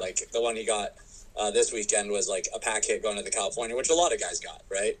shot, right? Like the one he got this weekend was like a pack hit going to the California, which a lot of guys got,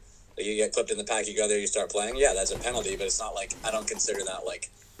 right? Like you get clipped in the pack, you go there, you start playing. Yeah, that's a penalty, but it's not like, I don't consider that like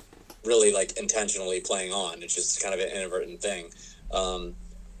really like intentionally playing on. It's just kind of an inadvertent thing. Who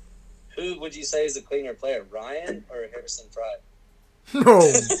would you say is the cleaner player, Ryan or Harrison Fry? No.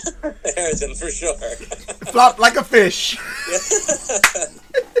 Harrison, for sure. Flop like a fish.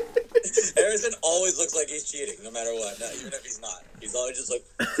 Harrison always looks like he's cheating, no matter what. No, even if he's not. He's always just like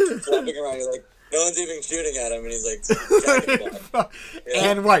flopping around. You're like, no one's even shooting at him, and he's like,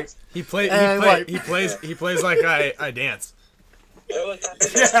 yeah. And white. He plays like I dance. Yeah,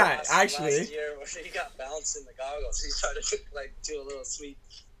 actually. Last year where he got bounced in the goggles. He tried to like do a little sweep.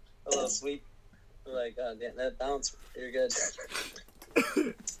 We're like, oh, damn, that bounce. You're good.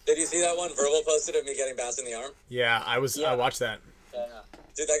 Did you see that one verbal posted of me getting bounced in the arm? Yeah, I watched that. Yeah.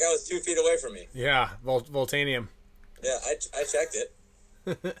 Dude, that guy was 2 feet away from me. Yeah, Voltanium. Yeah, I checked it.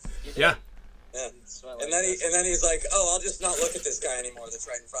 Yeah. Yeah. And then he's like, oh, I'll just not look at this guy anymore that's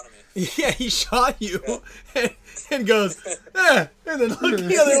right in front of me. Yeah, he shot you and goes, and then look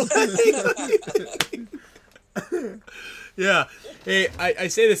the other way. Yeah. Hey, I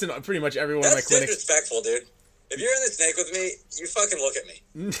say this in pretty much every one of my clinics. That's disrespectful, dude. If you're in the snake with me, you fucking look at me.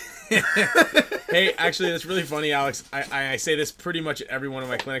 Hey, actually, that's really funny, Alex. I say this pretty much at every one of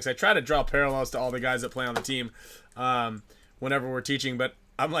my clinics. I try to draw parallels to all the guys that play on the team whenever we're teaching. But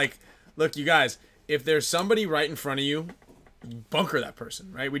I'm like, look, you guys, if there's somebody right in front of you, bunker that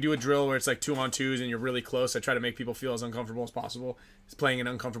person, right? We do a drill where it's like 2-on-2s and you're really close. I try to make people feel as uncomfortable as possible. It's playing in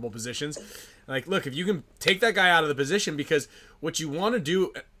uncomfortable positions. Like, look, if you can take that guy out of the position, because what you want to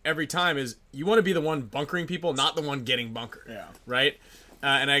do every time is you want to be the one bunkering people, not the one getting bunkered. Yeah. Right?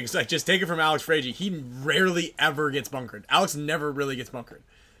 And I just take it from Alex Fragy. He rarely ever gets bunkered. Alex never really gets bunkered.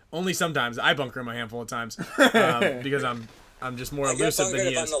 Only sometimes. I bunker him a handful of times because I'm just more elusive than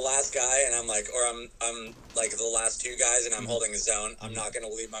he if I'm is. the last guy and I'm like, or I'm like the last 2 guys and I'm holding a zone, I'm not going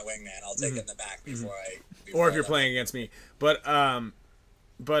to leave my wingman. I'll take it in the back before Or if you're playing against me. But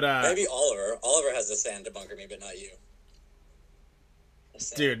maybe Oliver. Oliver has the sand to bunker me, but not you.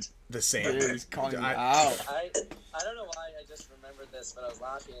 Dude, the sand. Dude, he's calling you out. I don't know why I just remembered this, but I was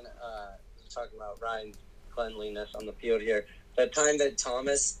laughing talking about Ryan cleanliness on the field here. The time that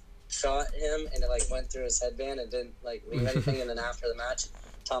Thomas shot him and it like went through his headband and didn't like leave anything, and then after the match,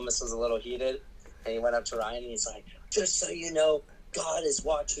 Thomas was a little heated and he went up to Ryan and he's like, "Just so you know, God is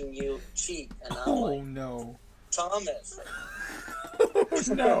watching you cheat." And I'm like, no. Thomas.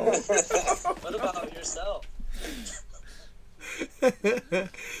 No. What about yourself?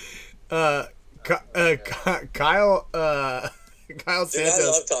 Kyle Santos. Dude, I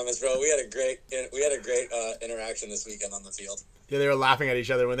love Thomas, bro. We had a great interaction this weekend on the field. Yeah, they were laughing at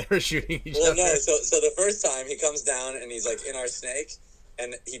each other when they were shooting each other. Well, no, so the first time he comes down and he's like in our snake,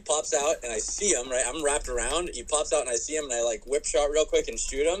 and he pops out and I see him, right? I'm wrapped around. He pops out and I see him and I like whip shot real quick and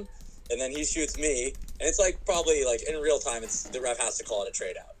shoot him, and then he shoots me, and it's like probably like in real time, it's the ref has to call it a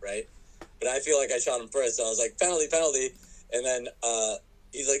trade out, right? But I feel like I shot him first, so I was like penalty, and then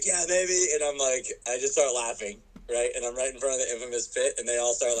he's like, yeah, baby, and I'm like, I just start laughing, right? And I'm right in front of the infamous pit, and they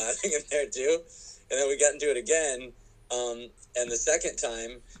all start laughing in there too. And then we get into it again, And the second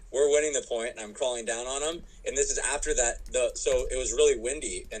time, we're winning the point, and I'm crawling down on him. And this is after that. So it was really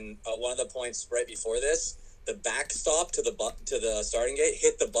windy, and one of the points right before this, the backstop to the starting gate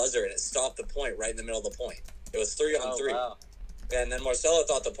hit the buzzer, and it stopped the point right in the middle of the point. It was 3-on-3. Wow. And then Marcelo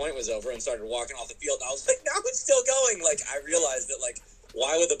thought the point was over and started walking off the field. And I was like, no, it's still going. Like, I realized that, like,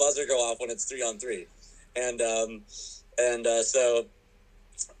 why would the buzzer go off when it's 3-on-3?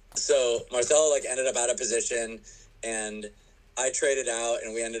 So Marcelo, like, ended up out of position, and I traded out,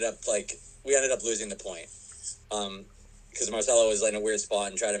 and we ended up losing the point. Because Marcelo was in a weird spot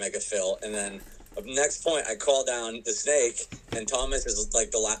and tried to make a fill. And then next point, I call down the snake, and Thomas is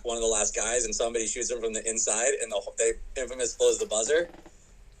like one of the last guys, and somebody shoots him from the inside, and they infamous blows the buzzer.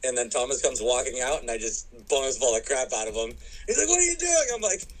 And then Thomas comes walking out, and I just bonus ball the crap out of him. He's like, "What are you doing?" I'm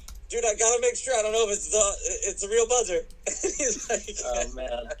like, "Dude, I gotta make sure. I don't know if it's a real buzzer." He's like, "Oh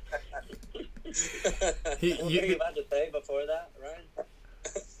man." What were you about to say before that,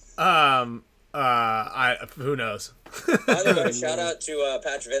 Ryan? Who knows? By the way, shout out to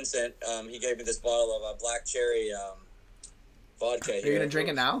Patch Vincent. He gave me this bottle of black cherry vodka. Are you gonna drink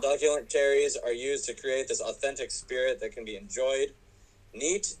it now? Succulent cherries are used to create this authentic spirit that can be enjoyed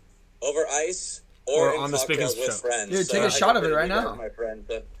neat over ice or in on the cocktails Spick with friends. Dude, take a shot of it right now. My friend,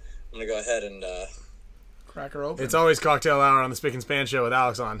 so I'm gonna go ahead and crack her open. It's always cocktail hour on the Spick and Span show with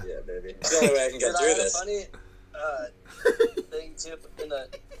Alex on. Yeah, baby. It's the only way I can get through this. Funny thing too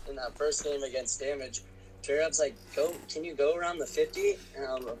in that first game against Damage, Jared's like, can you go around the 50? And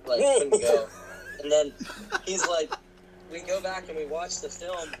I'm like, couldn't go. And then he's like, we go back and we watch the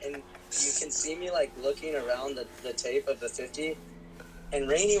film, and you can see me like looking around the tape of the 50. And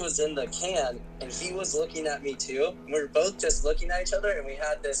Rainey was in the can, and he was looking at me too. We were both just looking at each other, and we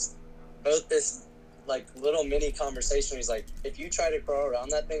had this like little mini conversation. He's like, "If you try to crawl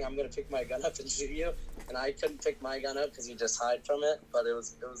around that thing, I'm gonna pick my gun up and shoot you." And I couldn't pick my gun up because he just hide from it. But it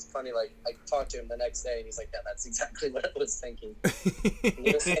was funny. Like, I talked to him the next day, and he's like, "Yeah, that's exactly what I was thinking."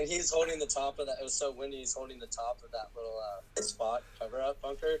 And he's holding the top of that. It was so windy. He's holding the top of that little spot cover up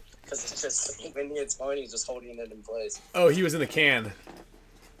bunker because it's just so windy. It's going. He's just holding it in place. Oh, he was in the can.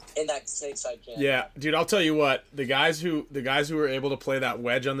 In that snake side can. Yeah, dude, I'll tell you what, the guys who were able to play that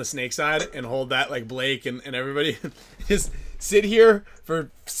wedge on the snake side and hold that, like Blake and everybody, just sit here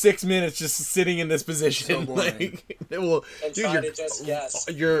for 6 minutes just sitting in this position. So like, it will, and dude, try to just guess.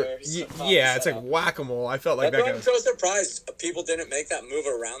 Yeah, it's like whack-a-mole. I felt like That's that why I'm so surprised people didn't make that move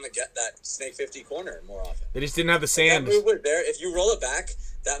around that snake 50 corner more often. They just didn't have the sand. That move was there. If you roll it back,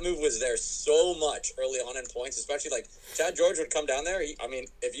 that move was there so much early on in points, especially like Chad George would come down there.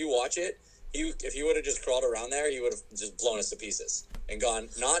 If you watch it, if he would have just crawled around there, he would have just blown us to pieces and gone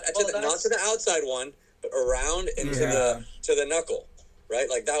not to the outside one, but around into the knuckle, right?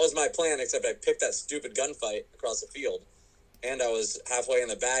 Like that was my plan, except I picked that stupid gunfight across the field, and I was halfway in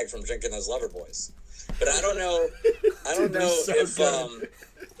the bag from drinking those Lover Boys. But I don't know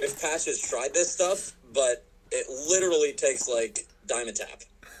if Patch has tried this stuff, but it literally takes like Dimetap.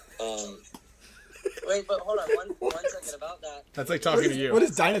 Wait, but hold on one second about that. That's like talking to you. What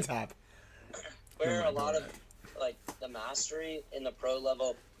is Dynatap? Where a lot of like the mastery in the pro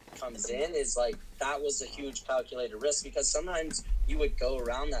level comes in is like that was a huge calculated risk because sometimes you would go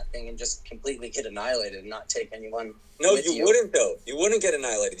around that thing and just completely get annihilated and not take anyone. No, you wouldn't though. You wouldn't get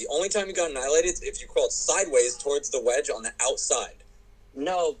annihilated. The only time you got annihilated is if you crawled sideways towards the wedge on the outside.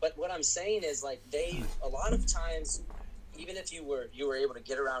 No, but what I'm saying is like a lot of times, even if you were able to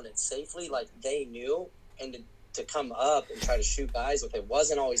get around it safely, like they knew and to come up and try to shoot guys, but it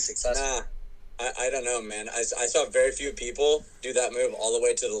wasn't always successful. Nah. I don't know, man. I saw very few people do that move all the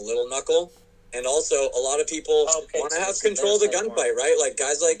way to the little knuckle. And also, a lot of people want to have control of the gunfight, right? Like,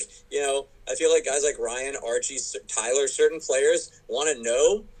 guys like, I feel like guys like Ryan, Archie, Tyler, certain players want to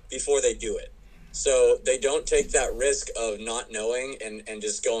know before they do it. So they don't take that risk of not knowing and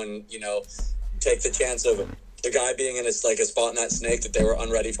just going, take the chance of the guy being in a spot in that snake that they were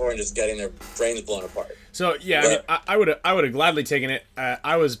unready for and just getting their brains blown apart. So yeah, I would have gladly taken it.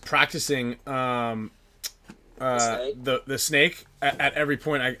 I was practicing the snake at every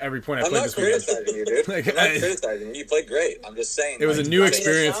point I played this weekend. I'm not criticizing you, dude. I'm not criticizing you. You played great. I'm just saying it was a new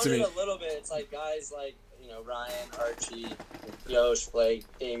experience to me. A little bit. It's like guys like Ryan, Archie, Yosh, Blake,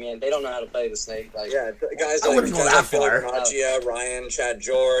 Damien. They don't know how to play the snake. Like guys like Ryan, Chad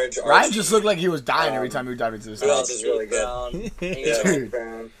George. Archie. Ryan just looked like he was dying every time he would dive into the snake. Who else is really good?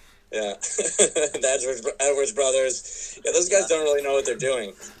 Brown. Yeah, the Edwards brothers. Yeah, those guys don't really know what they're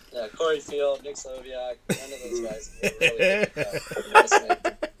doing. Yeah, Corey Field, Nick Sloviak, none of those guys are really good.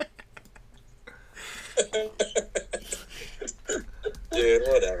 Dude,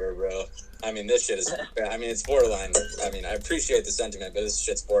 whatever, bro. I mean, this shit is. I mean, it's borderline. I mean, I appreciate the sentiment, but this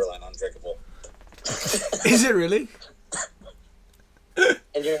shit's borderline undrinkable. Is it really?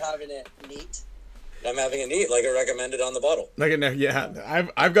 And you're having it neat? I'm having it neat, like I recommended on the bottle. Like yeah,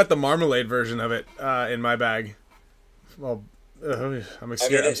 I've got the marmalade version of it in my bag. Well, I'm I mean,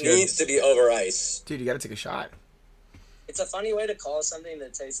 scared. it needs to be over ice. Dude, you gotta take a shot. It's a funny way to call something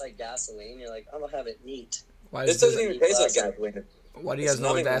that tastes like gasoline. You're like, I'm gonna have it neat. Why This doesn't even taste like gasoline. Why do you guys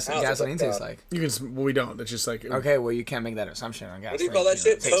know what gasoline tastes like? You can. Well, we don't. It's just like. Okay, well, you can't make that assumption on gasoline. What do you call that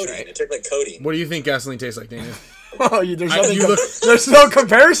shit? Tastes, Codeine. right? It tastes like codeine. What do you think gasoline tastes like, Daniel? Oh, there's no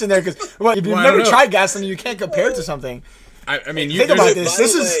comparison there because if you've Well, I never don't know. tried gasoline, you can't compare it to something. I mean, Think there's about a- this. by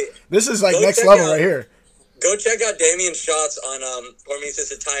the way, This is like go next check level out- right here. Go check out Damien's shots on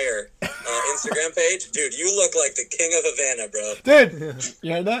Hormesis Attire Instagram page. Dude, you look like the king of Havana, bro. Dude,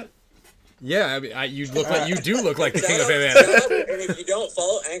 you heard that? Yeah, I mean, you do look like the king of Shout Havana. out, and if you don't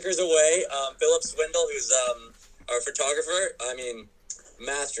follow Anchors Away, Philip Swindle, who's our photographer, I mean,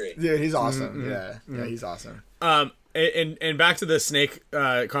 mastery. Dude, he's awesome. Yeah, he's awesome. And back to the snake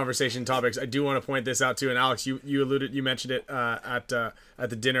conversation topics, I do want to point this out too. And Alex, you mentioned it at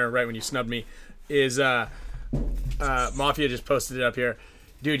the dinner right when you snubbed me. Is Mafia just posted it up here,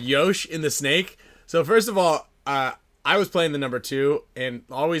 dude? Yosh in the snake. So first of all, I was playing the number 2, and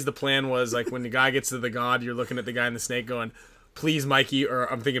always the plan was like when the guy gets to the god, you're looking at the guy in the snake going, please Mikey, or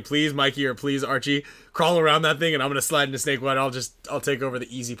I'm thinking please Mikey or please Archie, crawl around that thing and I'm gonna slide into snake blood. I'll take over the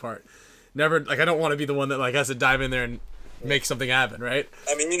easy part. Never, like, I don't want to be the one that like has to dive in there and make something happen, right?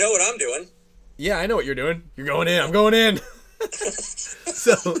 I mean, you know what I'm doing. Yeah, I know what you're doing. You're going in. I'm going in.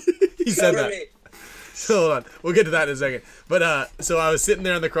 So he said Cover that. me. So hold on, we'll get to that in a second. But so I was sitting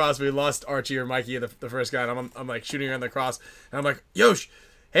there on the cross. We lost Archie or Mikey, the first guy, and I'm like shooting around the cross, and I'm like, Yosh,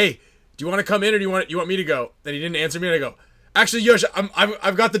 hey, do you want to come in or do you want me to go? And he didn't answer me, and I go, actually, Yosh,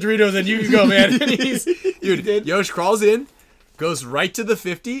 I've got the Doritos, and you can go, man. And dude, Yosh crawls in, goes right to the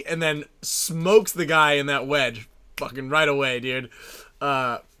 50, and then smokes the guy in that wedge, fucking right away, dude.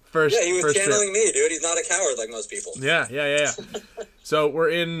 First, Yeah, he was first channeling trip. me, dude. He's not a coward like most people. Yeah. So we're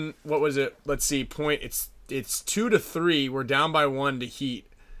in, what was it? Let's see, point. It's 2-3. We're down by 1 to Heat,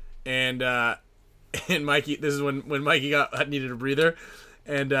 and Mikey. This is when Mikey needed a breather,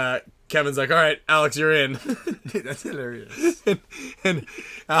 and Kevin's like, "All right, Alex, you're in." Dude, that's hilarious. and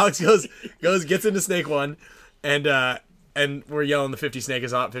Alex gets into snake 1, and we're yelling, "The 50 snake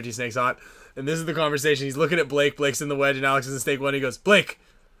is hot. 50 snake's hot." And this is the conversation. He's looking at Blake. Blake's in the wedge, and Alex is in snake 1. He goes, "Blake,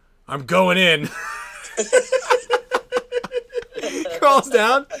 I'm going in." Crawls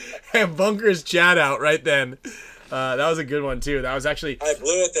down and bunkers Chad out right then. That was a good one too. That was actually. I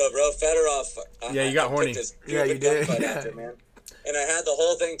blew it though, bro. Fedorov. Yeah, you got horny. Yeah, you did. Gunfight Yeah. after, man. And I had the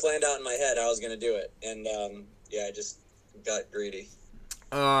whole thing planned out in my head. I was gonna do it, and yeah, I just got greedy.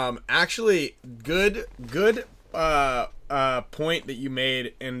 Actually, good point that you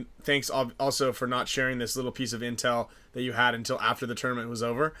made, and thanks also for not sharing this little piece of intel that you had until after the tournament was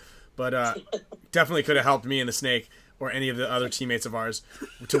over. But definitely could have helped me and the snake or any of the other teammates of ours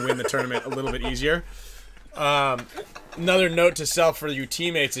to win the tournament a little bit easier. Another note to self for you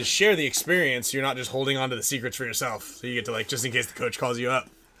teammates is share the experience. You're not just holding on to the secrets for yourself. So you get to, like, just in case the coach calls you up.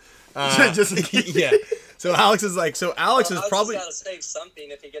 Just in case. Yeah. So Alex is like, Alex is probably. Got to save something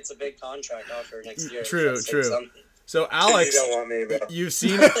if he gets a big contract offer next year. True, He's gotta true. save something. So Alex, You don't want me, bro. you've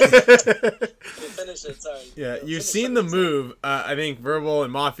seen. You finish it, sorry. Yeah, You you've finish seen it. the move. I think Verbal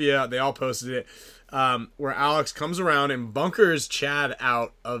and Mafia, they all posted it, where Alex comes around and bunkers Chad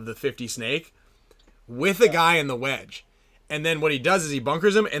out of the 50 snake with a guy in the wedge. And then what he does is he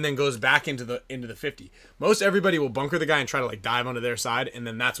bunkers him and then goes back into the 50. Most everybody will bunker the guy and try to like dive onto their side, and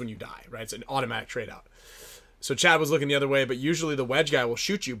then that's when you die, right? It's an automatic trade out. So Chad was looking the other way, but usually the wedge guy will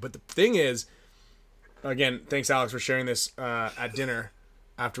shoot you. But the thing is, again, thanks Alex for sharing this at dinner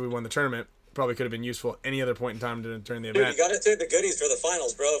after we won the tournament. Probably could have been useful at any other point in time during the Dude, event. you gotta take the goodies for the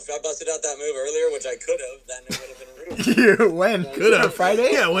finals, bro. If I busted out that move earlier, which I could have, then it would have been rude. You when? Could have. Friday?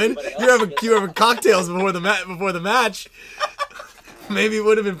 Yeah, when you have cocktails before the match. Maybe it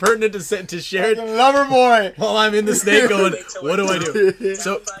would have been pertinent to share it Lover boy. while I'm in the snake going, Wait till what do I do?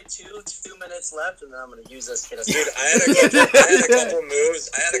 So Down by 2 minutes left, and then I'm gonna use this kid. Dude, I had a couple moves.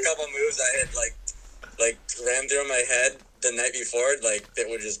 I had like rammed through my head the night before, like that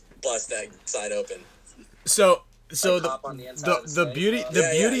would just bust that side open. So Like hop on the inside of the beauty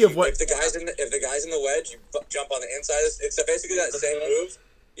snake, beauty of what If the guy's in the wedge, you jump on the inside. It's basically that same move.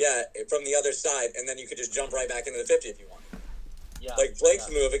 Yeah, from the other side, and then you could just jump right back into the 50 if you want. Yeah, Like Blake's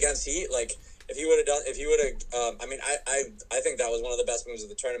move against Heat, like if he would have, I mean, I think that was one of the best moves of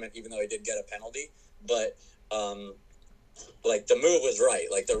the tournament, even though he did get a penalty. But like the move was right.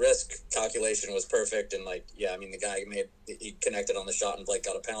 Like the risk calculation was perfect, and like I mean the guy he connected on the shot and Blake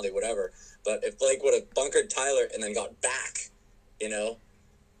got a penalty, whatever. But if Blake would have bunkered Tyler and then got back, you know,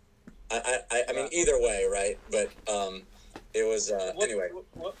 I mean either way, right? But it was anyway.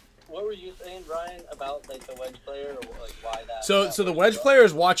 What were you saying, Ryan, about like the wedge player, or like why that? So the wedge player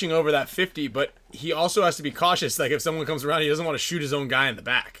is watching over that 50, but he also has to be cautious. Like if someone comes around, he doesn't want to shoot his own guy in the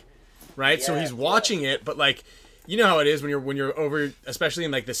back, right? Yeah, so he's watching it, but like. You know how it is when you're over, especially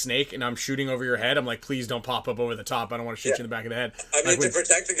in like the snake, and I'm shooting over your head. I'm like, please don't pop up over the top. I don't want to shoot you in the back of the head. I mean, like to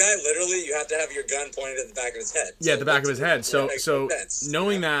protect the guy, literally, you have to have your gun pointed at the back of his head. Yeah, so the back of his head. So sense.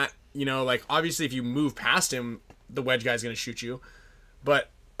 knowing that, you know, like obviously if you move past him, the wedge guy's gonna shoot you.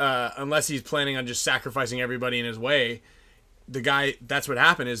 But unless he's planning on just sacrificing everybody in his way, the guy. That's what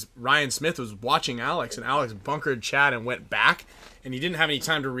happened. Is Ryan Smith was watching Alex, and Alex bunkered Chad and went back, and he didn't have any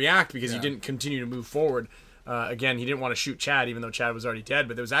time to react because he didn't continue to move forward. Again, he didn't want to shoot Chad, even though Chad was already dead.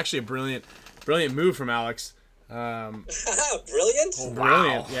 But there was actually a brilliant move from Alex. Brilliant?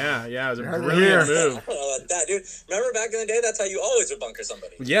 Brilliant. Yeah, it was a brilliant move. I don't know about that, dude. Remember back in the day, that's how you always would bunker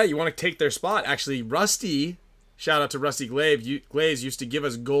somebody. Yeah, you want to take their spot. Actually, Rusty, shout out to Rusty Glaze, used to give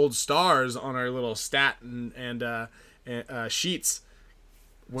us gold stars on our little stat and sheets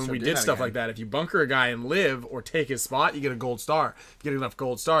when we did stuff like that. If you bunker a guy and live or take his spot, you get a gold star. If you get enough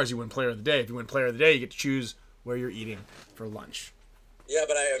gold stars, you win Player of the Day. If you win Player of the Day, you get to choose where you're eating for lunch. Yeah,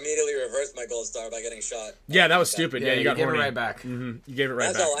 but I immediately reversed my gold star by getting shot. Yeah, that was stupid. Yeah, you got gave horny. it right back. Mm-hmm. You gave it right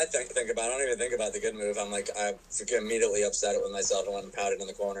That's back. all I think about. I don't even think about the good move. I'm like, I immediately upset it with myself and went and pouted in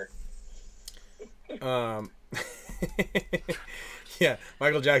the corner. Yeah,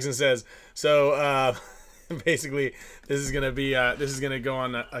 Michael Jackson says, so basically this is going to go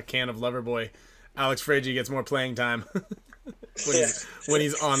on a can of Loverboy. Alex Frazier gets more playing time when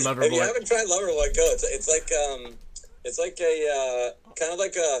he's on Loverboy. If you haven't tried Loverboy, go. It's like a kind of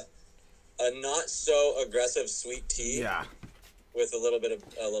like a not so aggressive sweet tea. Yeah. With a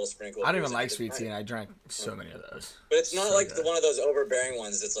little sprinkle. I don't even like sweet tea, and I drank so many of those. But it's not like one of those overbearing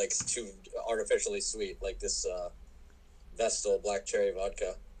ones that's like too artificially sweet, like this Vestal black cherry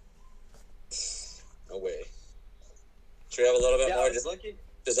vodka. No way. Should we have a little bit more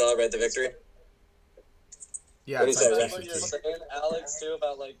to celebrate the victory? Yeah, What do you say, That's Ryan? what you're saying, Alex, too,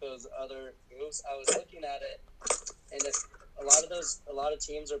 about like those other moves. I was looking at it, and it's a lot of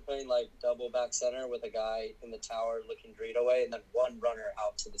teams are playing like double back center with a guy in the tower looking Dreed away, and then one runner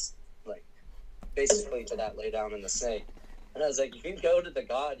out to this, like basically to that lay down in the snake. And I was like, you can go to the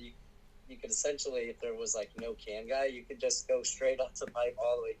god. You could essentially, if there was like no can guy, you could just go straight up the pipe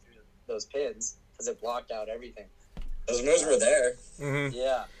all the way through those pins because it blocked out everything. Those moves were there. Mm-hmm.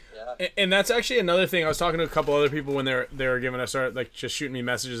 Yeah. And that's actually another thing. I was talking to a couple other people when they were giving us like just shooting me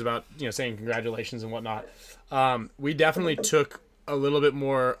messages about, you know, saying congratulations and whatnot. We definitely took a little bit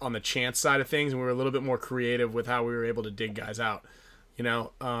more on the chance side of things, and we were a little bit more creative with how we were able to dig guys out. You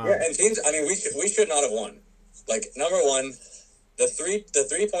know. Yeah, and teams. I mean, we should not have won. Like number one, the three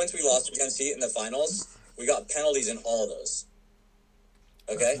points we lost against Heat in the finals, we got penalties in all of those.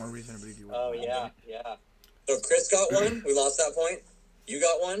 Okay. More reason to believe you. Oh yeah. So Chris got one. We lost that point. You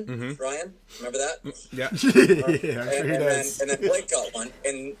got one, Ryan. Remember that? Yeah. And then Blake got one.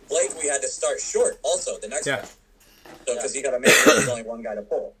 And Blake, we had to start short. Also, the next one. So because he got to make sure there's only one guy to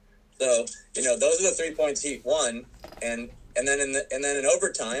pull. So you know those are the 3 points Heat won. And then in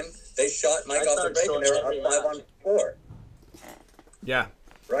overtime they shot Mike off the break and they were up 5-on-4. Yeah.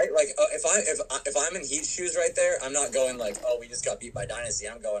 Right? Like if I'm in Heat's shoes right there, I'm not going like, oh, we just got beat by Dynasty.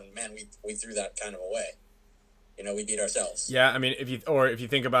 I'm going, man, we threw that kind of away. You know, we beat ourselves. Yeah, I mean, if you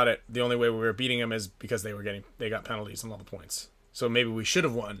think about it, the only way we were beating them is because they got penalties and all the points. So maybe we should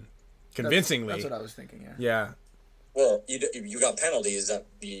have won convincingly. That's what I was thinking. Yeah. Yeah. Well, you got penalties that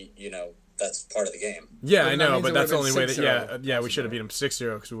that's part of the game. Yeah, But I that know, means but it that's the would've only been way that 6-0. we should have beat them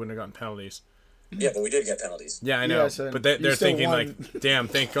 6-0 because we wouldn't have gotten penalties. Yeah, but we did get penalties. Yeah, I know, Yeah, so but you they're still thinking won. like, damn,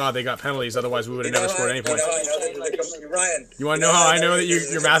 thank God they got penalties, otherwise we would have never scored any points. Ryan. You want to know how I know that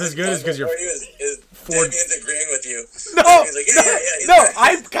your math is good? Is because you're Damien's agreeing with you. No, He's like, yeah, he's no, right.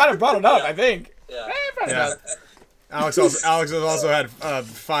 I kind of brought it up. I think. Yeah. Alex has also had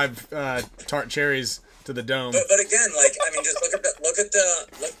 5 tart cherries to the dome. But again, like I mean, just look at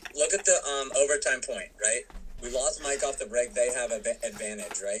the overtime point, right? We lost Mike off the break. They have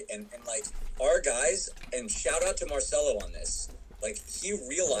advantage, right? And like our guys, and shout out to Marcelo on this. Like he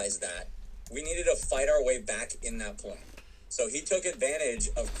realized that we needed to fight our way back in that point. So he took advantage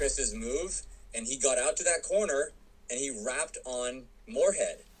of Chris's move, and he got out to that corner, and he wrapped on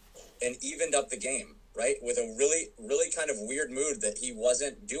Moorhead, and evened up the game, right? With a really, really kind of weird move that he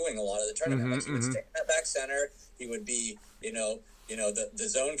wasn't doing a lot of the tournament. Like he would stay in that back center. He would be, the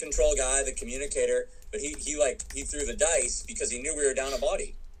zone control guy, the communicator. But he threw the dice because he knew we were down a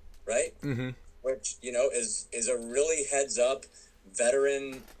body, right? Mm-hmm. Which is a really heads up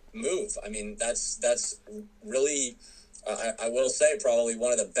veteran move. I mean, that's really. I will say probably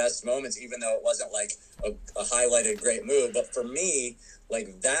one of the best moments, even though it wasn't like a highlighted great move. But for me,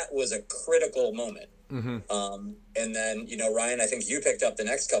 like that was a critical moment. Mm-hmm. And then, Ryan, I think you picked up the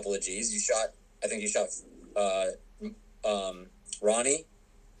next couple of G's. You shot Ronnie,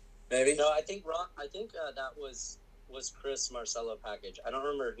 maybe? No, I think that was Chris Marcelo package. I don't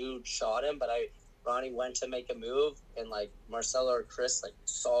remember who shot him, but Ronnie went to make a move, and like Marcelo or Chris like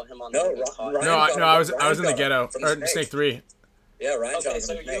saw him on the I was in the ghetto or Snake 3. Yeah, Ryan. Okay,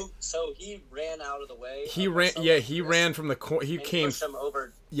 so he ran out of the way. He ran. Yeah, he ran from the corner. He came. Pushed him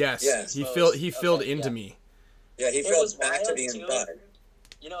over. Yes. He filled into me. Yeah, he filled back to the inside.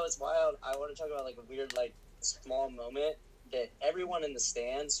 It's wild. I want to talk about like a weird like small moment that everyone in the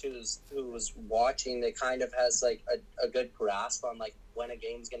stands who was watching, they kind of has like a good grasp on like when a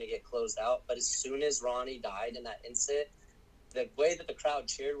game's going to get closed out. But as soon as Ronnie died in that instant, the way that the crowd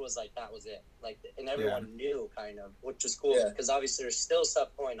cheered was like that was it. Like, and everyone knew kind of, which was cool because obviously there's still stuff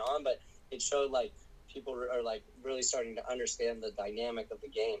going on, but it showed like people are like really starting to understand the dynamic of the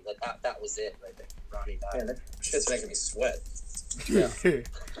game. That was it right there. Ronnie died. Man, that shit's making me sweat.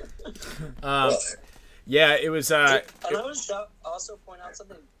 Yeah, it was. And I was also point out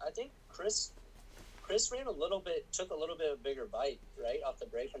something. I think Chris ran took a little bit of a bigger bite, right, off the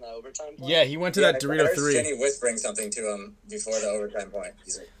break in that overtime point. Yeah, he went to that Dorito 3. Jenny whispering something to him before the overtime point.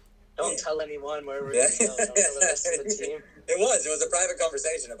 He's like, don't tell anyone where we're going to go. Don't tell the rest of the team. It was a private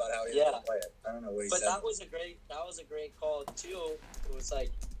conversation about how he was going to play it. I don't know what he said. But that was a great call, too. It was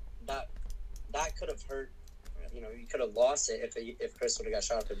like, that could have hurt, you could have lost it if Chris would have got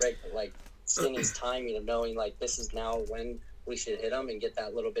shot off the break. But, like, seeing his timing of knowing, like, this is now when we should hit him and get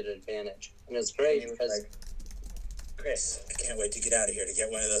that little bit of advantage. And it was great because... Like, Chris, I can't wait to get out of here to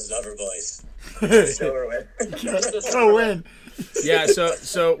get one of those lover boys. It's over with. So win. Yeah,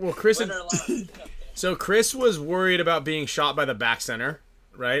 well, Chris was worried about being shot by the back center,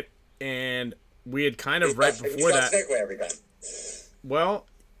 right? And we had kind of before that. Snake way every time. Well,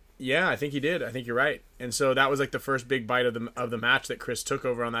 yeah, I think he did. I think you're right. And so that was like the first big bite of the match that Chris took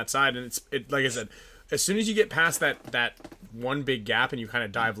over on that side. And it like I said, as soon as you get past that one big gap and you kind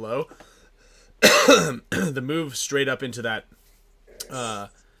of dive low, the move straight up into that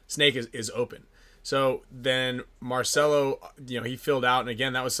snake is open. So then Marcelo, he filled out, and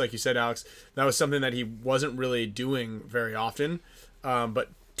again, that was like you said, Alex, that was something that he wasn't really doing very often, but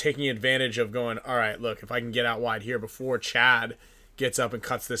taking advantage of going, all right, look, if I can get out wide here before Chad gets up and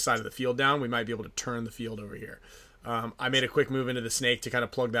cuts this side of the field down, we might be able to turn the field over here. I made a quick move into the snake to kind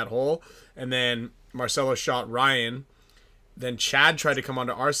of plug that hole, and then Marcelo shot Ryan. Then Chad tried to come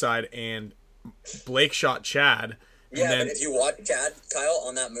onto our side, and Blake shot Chad. Yeah, but if you watch Chad, Kyle,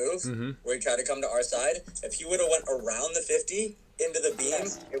 on that move, where he tried to come to our side, if he would have went around the 50 into the beam,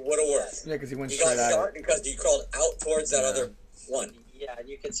 it would have worked. Yeah, because he went he straight got out. shot because he crawled out towards that other one. Yeah, and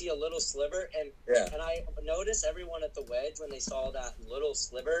you could see a little sliver, and I noticed everyone at the wedge, when they saw that little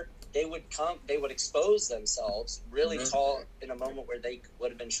sliver, they would expose themselves really tall in a moment where they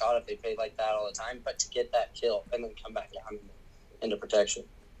would have been shot if they played like that all the time, but to get that kill and then come back down into protection.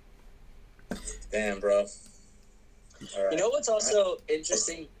 Damn, bro. All right. You know what's also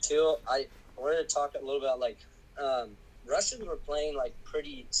interesting too? I wanted to talk a little about like Russians were playing like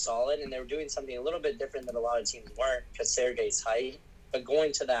pretty solid, and they were doing something a little bit different that a lot of teams weren't because Sergey's height. But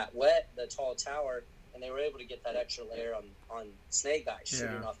going to that the tall tower, and they were able to get that extra layer on Snake Guy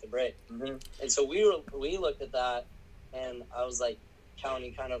shooting off the break. And so we looked at that, and I was like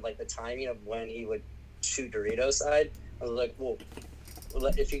counting kind of like the timing of when he would shoot Dorito side. I was like, well,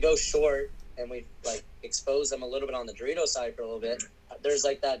 if you go short and we like expose them a little bit on the Dorito side for a little bit, there's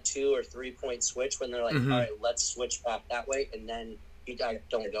like that 2 or 3 point switch when they're like, all right, let's switch back that way, and then you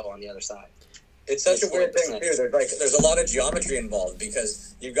don't go on the other side. It's such a weird thing too. There's a lot of geometry involved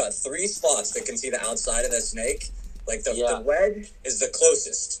because you've got 3 spots that can see the outside of the snake. Like the wedge is the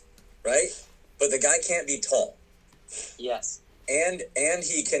closest, right? But the guy can't be tall. Yes. And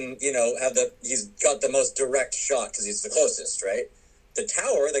he can, he's got the most direct shot because he's the closest, right? The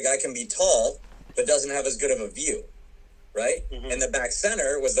tower, the guy can be tall, but doesn't have as good of a view, right? And the back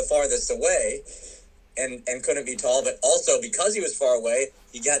center was the farthest away and couldn't be tall, but also because he was far away,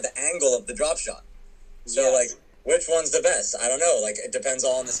 he got the angle of the drop shot. So, like, which one's the best? I don't know. Like, it depends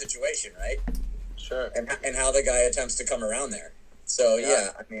all on the situation, right? Sure. And how the guy attempts to come around there. So,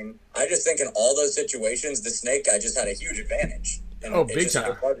 I mean, I just think in all those situations, the snake guy just had a huge advantage. And Oh, it big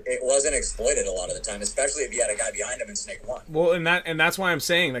time. It wasn't exploited a lot of the time, especially if you had a guy behind him in Snake 1. Well, and that's why I'm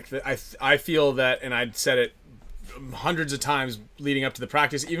saying, like, I feel that, and I'd said it hundreds of times leading up to the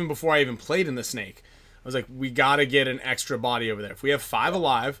practice, even before I even played in the Snake. I was like, we got to get an extra body over there. If we have 5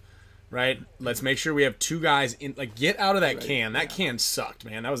 alive, right, let's make sure we have 2 guys in. Like, get out of that can. That can sucked,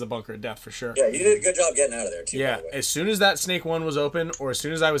 man. That was a bunker of death for sure. Yeah, you did a good job getting out of there too. Yeah, by the way. as soon as that Snake 1 was open, or as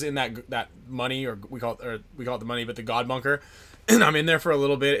soon as I was in that money, or we call it the money, but the God bunker, and I'm in there for a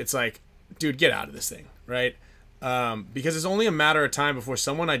little bit, it's like, dude, get out of this thing, right? Because it's only a matter of time before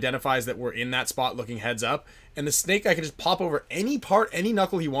someone identifies that we're in that spot looking heads up, and the Snake guy can just pop over any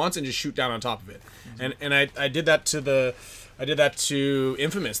knuckle he wants and just shoot down on top of it. And I did that to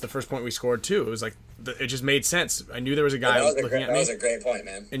Infamous, the first point we scored too. It was like, it just made sense. I knew there was a guy looking at me. That was a great point,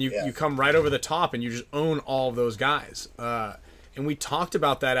 man. And you come right over the top and you just own all of those guys. And we talked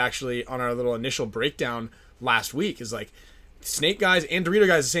about that actually on our little initial breakdown last week, is like, Snake guys and Dorito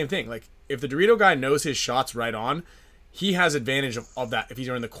guys, the same thing. Like, if the Dorito guy knows his shots right on, he has advantage of that. If he's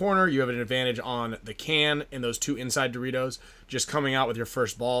in the corner, you have an advantage on the can and those 2 inside Doritos just coming out with your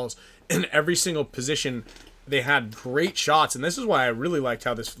first balls. In every single position, they had great shots. And this is why I really liked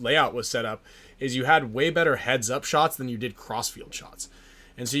how this layout was set up, is you had way better heads-up shots than you did crossfield shots.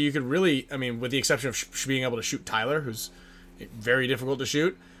 And so you could really, I mean, with the exception of being able to shoot Tyler, who's very difficult to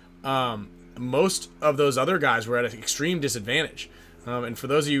shoot, most of those other guys were at an extreme disadvantage. And for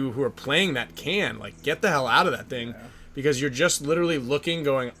those of you who are playing that can, like, get the hell out of that thing, because you're just literally looking,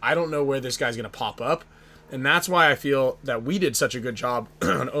 going, I don't know where this guy's going to pop up. And that's why I feel that we did such a good job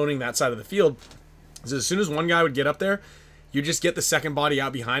on owning that side of the field. Is as soon as one guy would get up there, you just get the second body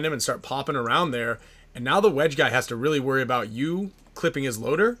out behind him and start popping around there. And now the wedge guy has to really worry about you clipping his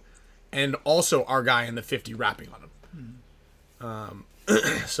loader and also our guy in the 50 wrapping on him.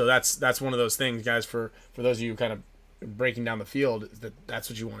 So that's one of those things, guys, for those of you kind of breaking down the field, that's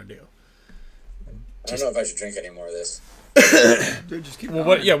what you want to do. I don't know if I should drink any more of this. Dude, just keep Well,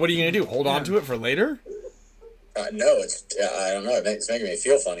 going. what are you going to do? Hold on to it for later? No, it's I don't know. It's making me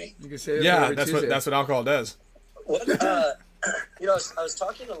feel funny. You can say it Yeah, every that's Tuesday. what alcohol does. What I was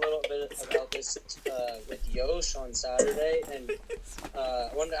talking a little bit about this with Yosh on Saturday, and I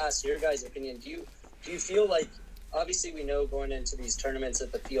wanted to ask your guys' opinion. Do you feel like, obviously we know going into these tournaments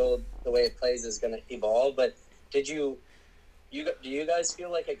that the field, the way it plays, is going to evolve, but do you guys feel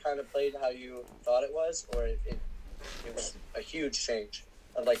like it kind of played how you thought it was, or it was a huge change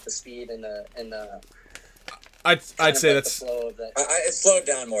of like the speed and the I'd say like that's the flow of that? It slowed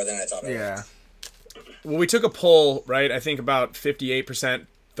down more than I thought it Yeah. well. We took a poll, right? I think about 58%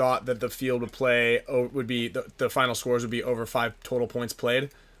 thought that the field would be the final scores would be over 5 total points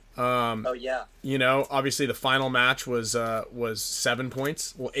played. Oh yeah. You know, obviously the final match was 7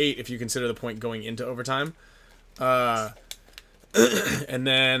 points. Well, 8 if you consider the point going into overtime. And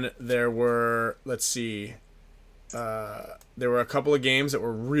then there were, let's see, there were a couple of games that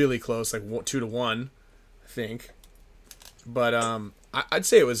were really close, like 2-1, I think. But I'd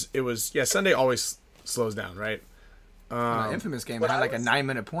say it was yeah. Sunday always slows down, right? The Infamous game But had I like a was-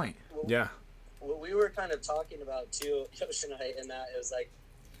 9-minute point. Yeah. What we were kind of talking about too, Yosh and I, in that it was like,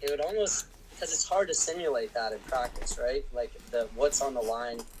 it would almost, because it's hard to simulate that in practice, right? Like the what's on the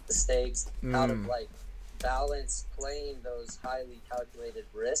line, the stakes, how to like balance playing those highly calculated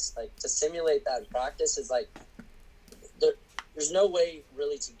risks. Like to simulate that in practice is like, there's no way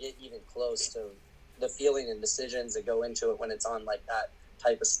really to get even close to the feeling and decisions that go into it when it's on like that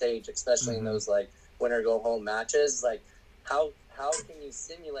type of stage, especially in those like winner go home matches. Like how can you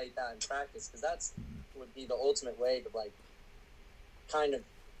simulate that in practice? Because that's would be the ultimate way to like kind of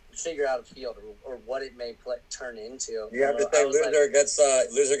figure out a field or what it may turn into. You have to say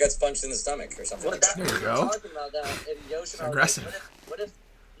loser gets punched in the stomach or something. Well, Like that. There you we were go. talking about that, and Yosh and I was Aggressive. like, what if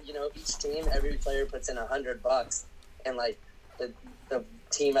each team, every player puts in $100, and like the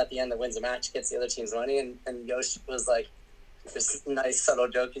team at the end that wins the match gets the other team's money, and Yosh was like, this nice subtle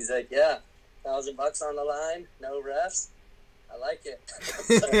joke. He's like, yeah, $1,000 on the line, no refs. I like it.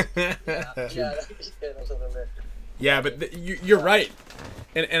 yeah, that'd be good a little bit. Yeah, but you're right.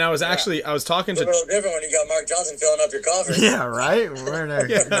 And I was actually I was talking It's a to little different when you got Mark Johnson filling up your coffers. Yeah, right? We're in there.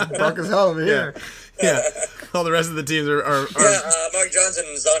 Broke as hell over here. yeah. All the rest of the teams are Mark Johnson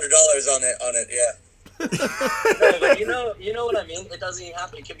is $100 on it. Yeah. No, but you know what I mean? It doesn't even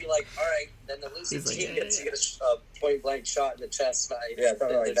have to. It could be like, all right, then the losing team gets to get a point blank shot in the chest by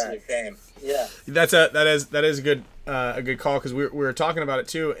Something like that. Shame. Yeah. that is a good call, because we were talking about it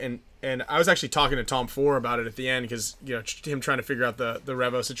too, and and I was actually talking to Tom Four about it at the end because him trying to figure out the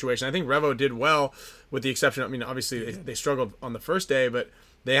Revo situation. I think Revo did well, with the exception. I mean, obviously they struggled on the first day, but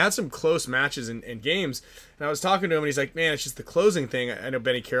they had some close matches and games. And I was talking to him, and he's like, "Man, it's just the closing thing." I know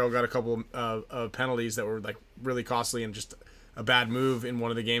Benny Carroll got a couple of penalties that were like really costly and just a bad move in one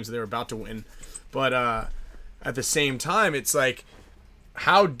of the games that they were about to win. But at the same time, it's like,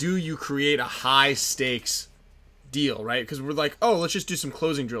 how do you create a high stakes deal, right? Because we're like, oh, let's just do some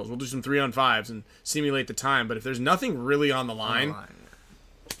closing drills. We'll do some 3-on-5s and simulate the time. But if there's nothing really on the line,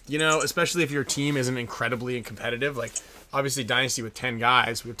 especially if your team isn't incredibly competitive, like obviously Dynasty with 10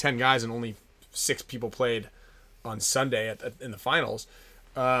 guys, we have 10 guys and only 6 people played on Sunday in the finals.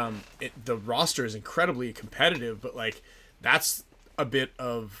 The roster is incredibly competitive, but like that's a bit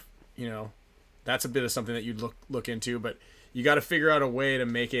of something that you'd look into, but you got to figure out a way to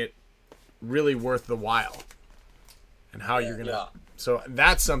make it really worth the while. And how you're gonna, so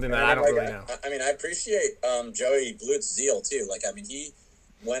that's something that I don't really know. I mean, I appreciate Joey Blut's zeal too. Like, I mean, he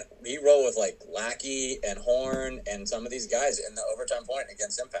rolled with like Lackey and Horn and some of these guys in the overtime point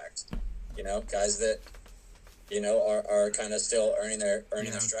against Impact. Guys that are kind of still earning their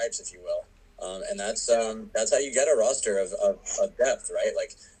stripes, if you will. And that's how you get a roster of depth, right?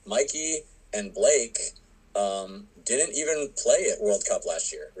 Like Mikey and Blake didn't even play at World Cup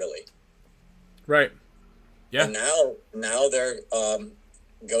last year, really. Right. Yeah. And now they're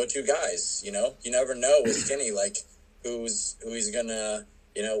go-to guys. You never know with Skinny, like who he's gonna,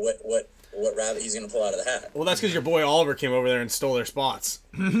 what rabbit he's gonna pull out of the hat. Well, that's because your boy Oliver came over there and stole their spots.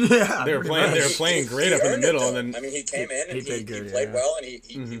 Yeah, they were playing great up in the middle, and then I mean, he came in and he played well, and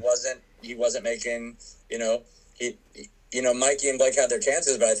he wasn't making, Mikey and Blake had their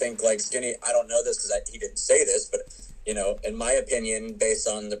chances, but I think like Skinny, I don't know this because he didn't say this, but in my opinion, based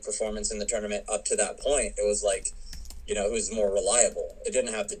on the performance in the tournament up to that point, it was like, who's more reliable. It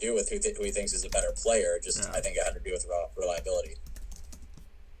didn't have to do with who he thinks is a better player. I think it had to do with reliability.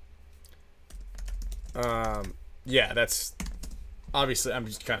 Yeah, that's obviously. I'm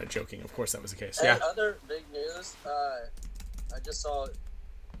just kind of joking. Of course, that was the case. And other big news. I just saw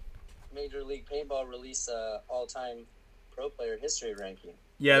Major League Paintball release all-time pro player history ranking.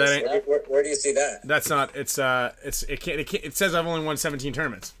 Yeah, that ain't. Where do you see that? That's not. It can't. It says I've only won 17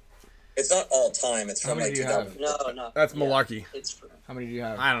 tournaments. It's not all time. It's from like 2000. No. That's malarkey. How many do you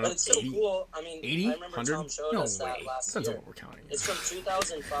have? I don't know. But it's so 80? cool. I mean, 80? I remember 100? Tom showed us that last Depends year. on what we're counting. It's from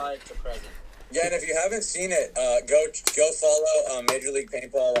 2005 to present. Yeah, and if you haven't seen it, go follow Major League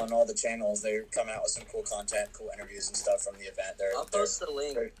Paintball on all the channels. They're coming out with some cool content, cool interviews and stuff from the event. I'll post the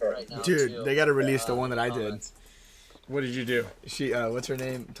link right now. Dude, too. they got to release the one that I did. What did you do? She, what's her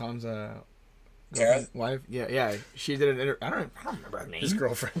name? Tom's Kara? wife? Yeah. She did an I don't remember her name. His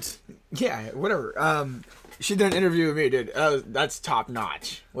girlfriend. Yeah, whatever. She did an interview with me, dude. That's top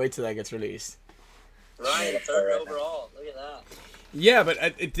notch. Wait till that gets released. Ryan, third overall. Look at that. Yeah, but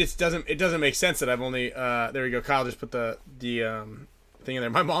it just doesn't make sense that I've only there we go. Kyle just put the thing in there.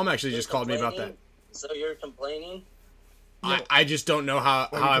 My mom actually just called me about that. So you're complaining? I just don't know how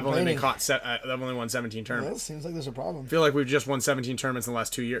I've only been complaining? I've only won 17 tournaments. seems like there's a problem. I feel like we've just won 17 tournaments in the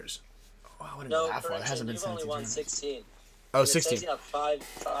last 2 years. Wow, what No, that for? It hasn't been you've only 17 won tournaments. 16. Oh, It 16. says you have five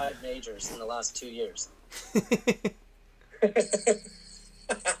majors in the last 2 years.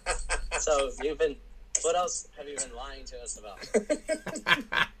 So you've been. What else have you been lying to us about?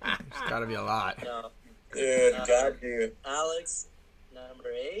 It's got to be a lot. No. Dude, God, dude. Alex,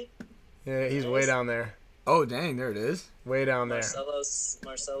 number 8. Yeah, he's way down there. Oh, dang, there it is. Way down there.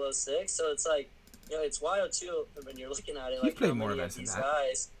 Marcelo 6. So it's like, it's wild too when you're looking at it. He Like played how more many of events than these that.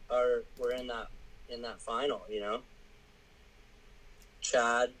 guys were in that final.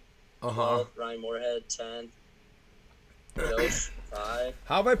 Chad, 12th, Ryan Moorhead 10th, Yosh 5.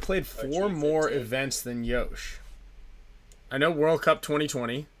 How have I played 4 more 15. events than Yosh? I know World Cup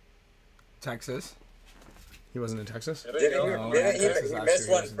 2020. Texas. He wasn't in Texas. There we Didn't go. you, Texas you last missed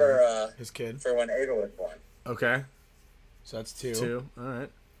year, one wasn't for His kid. when Ada was born. Okay. So that's 2. 2. All right.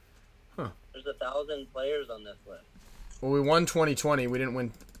 There's 1,000 players on this list. Well, we won 2020. We didn't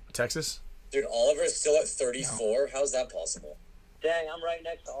win Texas. Dude, Oliver's still at 34. How's that possible? Dang, I'm right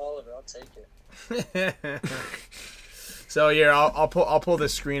next to Oliver. I'll take it. So here, I'll pull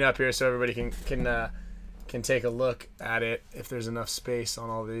this screen up here so everybody can take a look at it if there's enough space on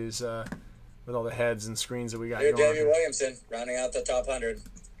all these with all the heads and screens that we got Dude, going. Davey Williamson rounding out the top 100.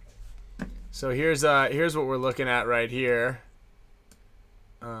 So here's what we're looking at right here.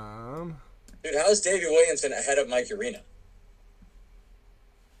 Dude, how is Davey Williamson ahead of Mike Arena?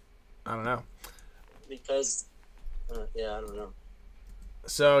 I don't know. Because, I don't know.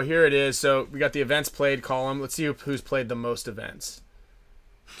 So here it is. So we got the events played column. Let's see who's played the most events.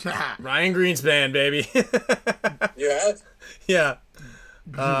 Ryan Greenspan, baby. You have? Yeah.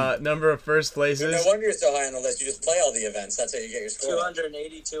 Number of first places. No wonder you're so high on the list. You just play all the events. That's how you get your score.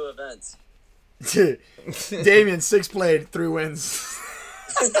 282 events. Damien, 6 played, 3 wins.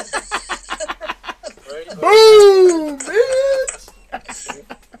 Boom, bitch!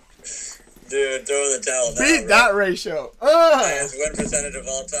 Dude, throw the towel down. Beat that ratio. Highest win percentage of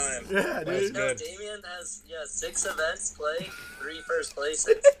all time. Yeah, dude. No, Damien has 6 events played, 3 first places.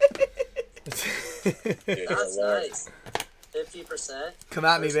 Dude, That's nice. 50%. Come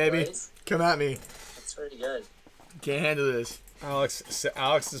at me, first baby. place. Come at me. That's pretty good. Can't handle this. Alex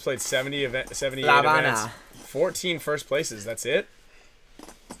has played 78 La events. Habana. 14 first places. That's it.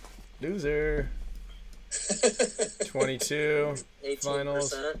 Loser. 22 18%.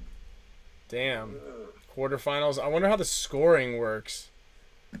 finals. Damn. Quarterfinals. I wonder how the scoring works.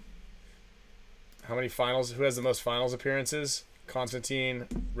 How many finals? Who has the most finals appearances? Constantine,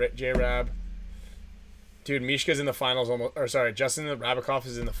 J-Rab. Dude, Mishka's in the finals almost. Or sorry, Justin Rabikoff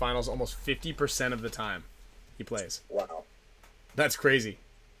is in the finals almost 50% of the time he plays. Wow. That's crazy.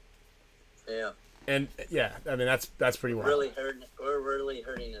 Yeah. And yeah, I mean that's pretty wild. We're really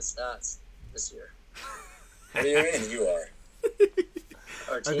hurting his stats this year. What do you mean you are?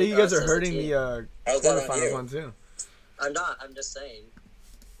 I think you guys are hurting the How's that on quarterfinals you? one too. I'm not. I'm just saying.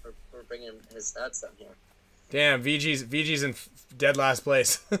 We're bringing his stats down here. Damn, VG's in dead last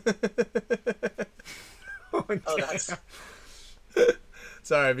place. Oh, that's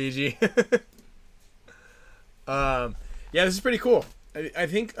Sorry, VG. Yeah, this is pretty cool. I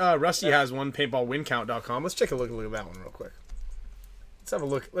think Rusty has one paintballwincount.com. Let's take a look at that one real quick. Let's have a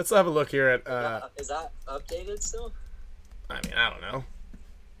look. Let's have a look here at. Is that updated still? I mean, I don't know.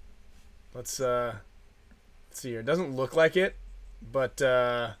 Let's see here. It doesn't look like it, but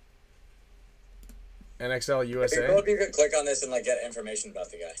NXL USA. If you could click on this and like get information about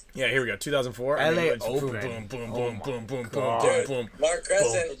the guy. Yeah, here we go. 2004. LA it's Open. Boom, boom, boom, Oh boom, my boom, boom, God. boom, Dude, boom. Mark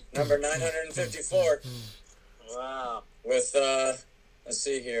Crescent, number 954. Wow. With let's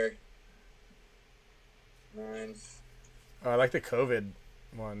see here. 9 Oh, I like the COVID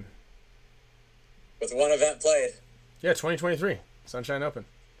one. with 1 event played. Yeah, 2023 Sunshine Open.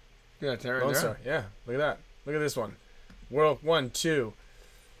 Yeah, Terry. Lone Star. Yeah, look at that. Look at this one. World 1, 2,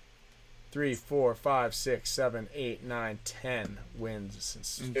 3, 4, 5, 6, 7, 8, 9, 10 wins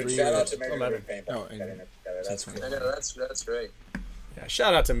since Dude, 3 shout out years. to Major 11. League Paintball. Oh, and- That's cool. I know that's great. Yeah,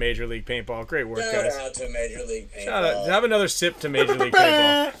 shout out to Major League Paintball. Great work, Shout guys. out to Major League Paintball. Shout out. Have another sip to Major League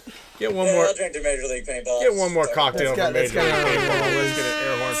Paintball. Get one Yeah, more. I'll drink to Major League Paintball. Get one more cocktail Let's from go- Major let's League go. Paintball. Let's get an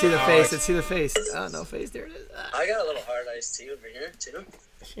air horn. See the for face. Alex. Let's see the face. Oh, no face. There it is. I got a little hard iced tea over here too.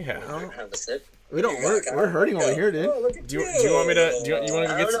 Yeah. Have a sip. We don't. We're hurting over here, dude. Oh, look at Do you want me to? Do you want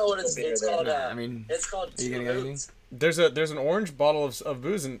to I get? don't know what it's called. I mean, It's called are you Two gonna get anything? Boots. There's an orange bottle of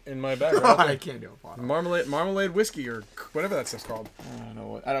booze in my bag. Right I there. can't do a bottle. Marmalade whiskey or whatever that stuff's called. I don't know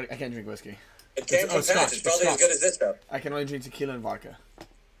what. I can't drink whiskey. It came from Scotch. Patch. It's probably It's as good as this stuff. I can only drink tequila and vodka.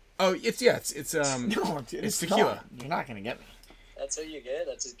 Oh, it's No, dude, It's not. tequila. You're not gonna get me. That's what you get.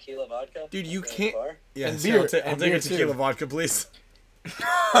 That's tequila vodka. Dude, you That's can't- what bar. Yeah, And so beer. I'll take And a beer, tequila too. vodka, please.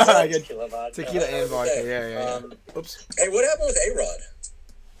 I get Tequila vodka. tequila and vodka. Yeah. Oops. Hey, what happened with A-Rod?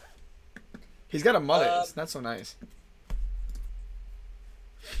 He's got a mullet. It's not so nice.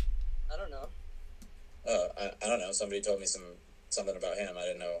 I don't know. I don't know. Somebody told me something about him. I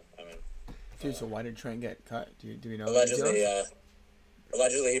didn't know. I mean, Dude, so why did Trent get cut? Do we know? the allegedly, details?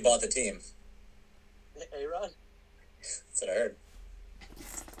 allegedly he bought the team. A-Rod? That's what I heard.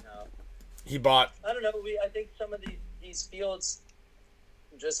 No. He bought. I don't know. I think some of these fields,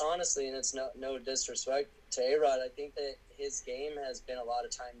 just honestly, and it's no disrespect to A-Rod, I think that his game has been a lot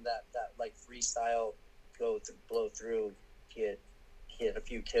of time that like freestyle blow through. He had a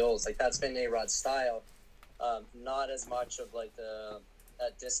few kills. Like that's been A-Rod's style. Not as much of like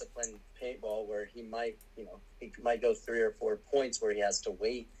that disciplined paintball where he might go 3 or 4 points where he has to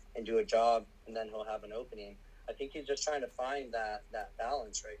wait and do a job and then he'll have an opening. I think he's just trying to find that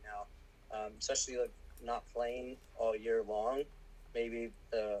balance right now, especially like not playing all year long. Maybe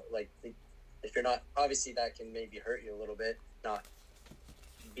if you're not, obviously that can maybe hurt you a little bit. Not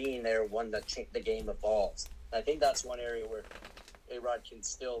being there when the game evolves. And I think that's one area where A-Rod can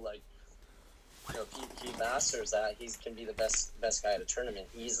still if he masters that, he can be the best guy at a tournament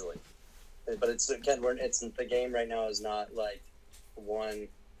easily. But it's again, the game right now is not like you're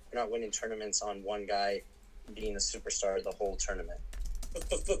not winning tournaments on one guy being a superstar the whole tournament.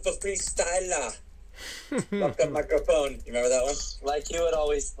 Freestyler. Lock up microphone. You remember that one? Like you would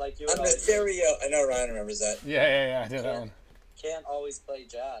always I'm the stereo. I know Ryan remembers that. Yeah, I did that one. can't always play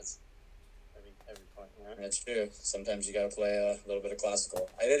jazz every point. You know? That's true. Sometimes you got to play a little bit of classical.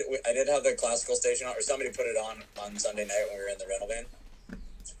 I did have the classical station on, or somebody put it on Sunday night when we were in the rental van,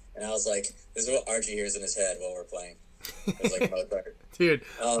 and I was like, "This is what Archie hears in his head while we're playing." It was like Mozart. Dude,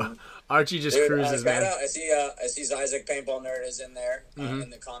 Archie just cruises, man. I see Isaac Paintball Nerd is in there in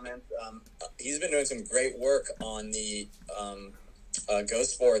the comments. He's been doing some great work on the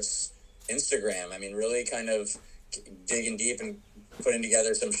Ghost Sports Instagram. I mean, really kind of digging deep and putting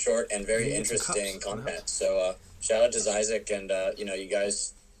together some short and very interesting content. So shout out to Isaac, and you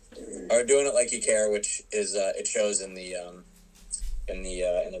guys are doing it like you care, which is it shows in the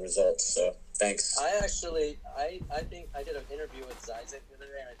results. So thanks. I think I did an interview with Isaac the other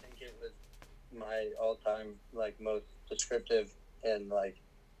day, and I think it was my all-time most descriptive and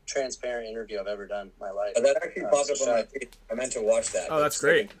transparent interview I've ever done in my life. That actually popped up on my feed. I meant to watch that. Oh, that's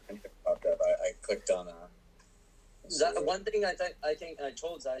great. Popped up. I clicked on. One thing I think I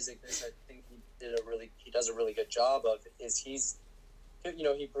told Isaac this. I think he does a really good job of is he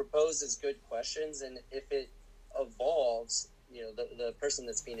proposes good questions, and if it evolves, the person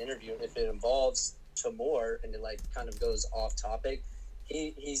that's being interviewed, if it evolves to more and it kind of goes off topic,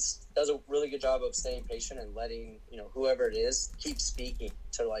 he does a really good job of staying patient and letting whoever it is keep speaking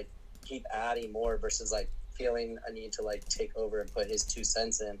to keep adding more versus feeling a need to take over and put his 2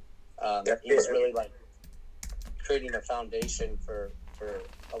 cents in. He's really creating a foundation for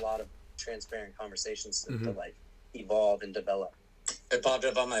a lot of transparent conversations to evolve and develop. It popped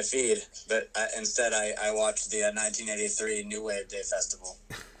up on my feed, but instead I watched the 1983 New Wave Day Festival.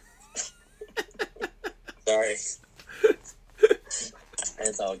 Sorry.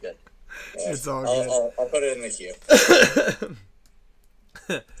 It's all good. It's all good. I'll put it in the queue.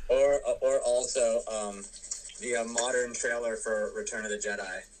 or also the modern trailer for Return of the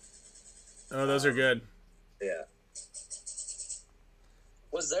Jedi. Oh, those are good. Yeah.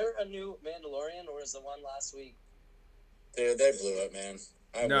 Was there a new Mandalorian, or is the one last week? Dude, they blew it, man.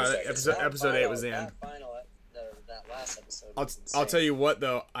 Episode 8 was the end. That last episode. I'll tell you what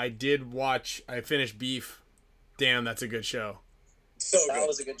though, I finished Beef. Damn, that's a good show. So that good.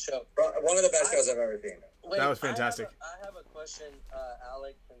 was a good show. One of the best shows I've ever seen. Wait, that was fantastic. I have a question,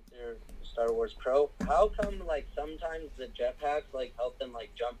 Alex, since you're a Star Wars pro. How come sometimes the jetpacks help them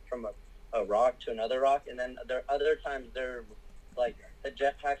jump from a rock to another rock, and then other times they're the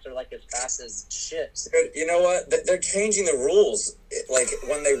jetpacks are as fast as ships? You know what? They're changing the rules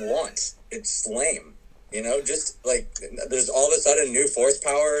when they want. It's lame. Just there's all of a sudden new force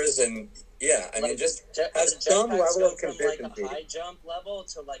powers, and I mean just have some level of consistency. From a high jump level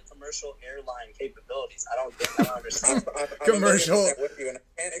to commercial airline capabilities. I don't understand. I'm Commercial. with you, and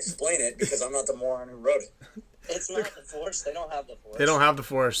I can't explain it because I'm not the moron who wrote it. It's not the Force. They don't have the Force. They don't have the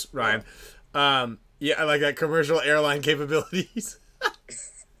Force, Ryan. Yeah, I like that commercial airline capabilities.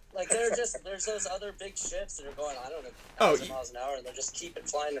 There's those other big ships that are going, I don't know, 1,000 miles an hour, and they're just keeping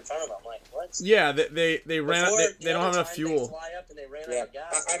flying in front of them. I'm like, what? Yeah, they ran out. They don't have enough fuel. They fly up and they ran out of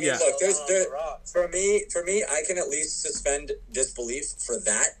gas. I mean, look, for me, I can at least suspend disbelief for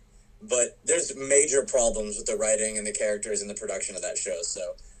that. But there's major problems with the writing and the characters and the production of that show.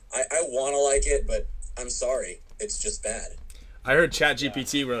 So I want to like it, but I'm sorry, it's just bad. I heard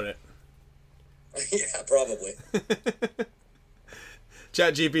ChatGPT wrote it. Yeah, probably.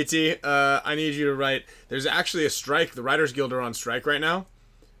 ChatGPT, I need you to write. There's actually a strike. The Writers Guild are on strike right now,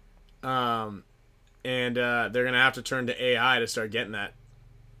 and they're gonna have to turn to AI to start getting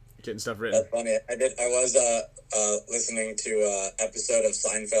stuff written. That's funny. I was listening to an episode of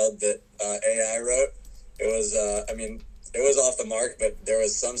Seinfeld that AI wrote. It was it was off the mark, but there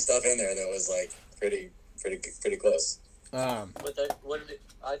was some stuff in there that was pretty close.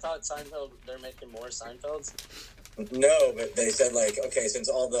 I thought Seinfeld, they're making more Seinfelds. No, but they said okay, since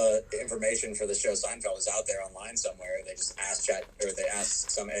all the information for the show Seinfeld is out there online somewhere, they just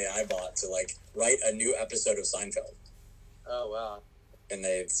asked some AI bot to write a new episode of Seinfeld. Oh wow! And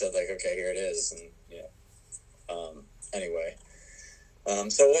they said okay, here it is, and yeah. Anyway,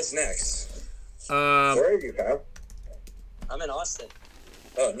 so what's next? Where are you, Kyle? I'm in Austin.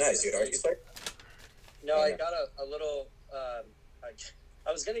 Oh, nice, dude. Are you sorry? No, I got a little.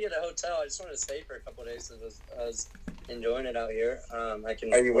 I was gonna get a hotel. I just wanted to stay for a couple of days. I was enjoying it out here. Are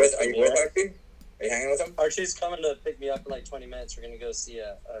you with Archie? Are you hanging with him? Archie's coming to pick me up in 20 minutes. We're gonna go see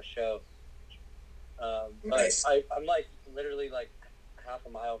a show. Nice. I'm literally half a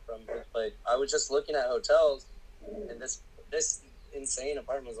mile from his place. I was just looking at hotels, and this insane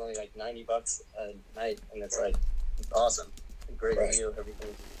apartment was only $90 a night, and it's awesome, great view,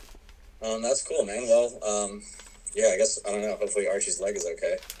 everything. That's cool, man. Well, yeah, I guess I don't know. Hopefully Archie's leg is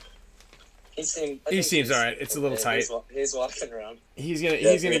okay. He seems all right. It's a little tight. He's walking around. He's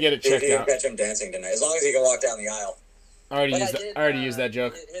gonna get it checked out. Catch him dancing tonight, as long as he can walk down the aisle. I already used that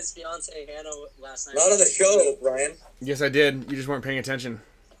joke. His fiance Hannah last night. Not on the show, Ryan. Yes, I did. You just weren't paying attention.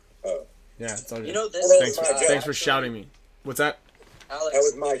 Oh. Yeah, it's all good. You know this. Thanks for shouting me. What's that? Alex. That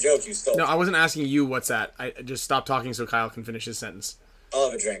was my joke. You stole. No, I wasn't asking you what's that. I just stopped talking so Kyle can finish his sentence. I'll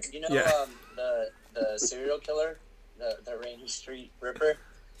have a drink. You know Yeah. the serial killer, the Rainy Street Ripper.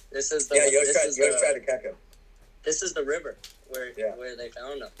 This is the Yosh tried to catch him. This is the river where they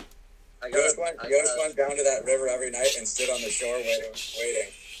found him. Yosh went down to that river every night and stood on the shore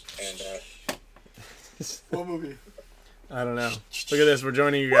waiting. And What movie? I don't know. Look at this. We're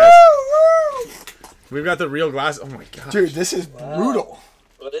joining you guys. We've got the real glass. Oh my god, dude, this is brutal.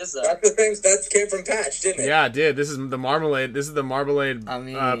 What is that? that's the things that came from Patch, didn't it? Yeah, it did. This is the marmalade. This is the marmalade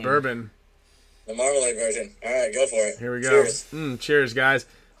bourbon. The marmalade version. All right, go for it. Here we go. Cheers. Cheers, guys.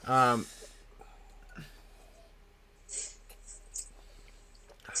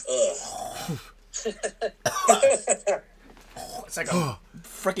 It's like a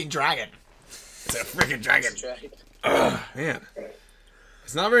freaking dragon. It's a freaking dragon. Right. Man,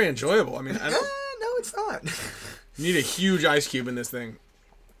 it's not very enjoyable. I mean, No, it's not. you need a huge ice cube in this thing.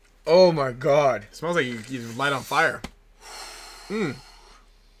 Oh my god. It smells like you light on fire.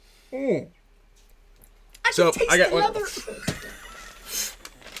 So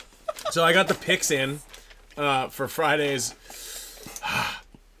I got the picks in for Fridays. All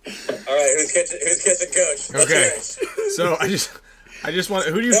right, who's kissing Coach? Let's Okay. hear it. So I just want.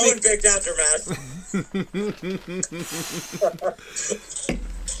 Who do you No think? one picked Aftermath.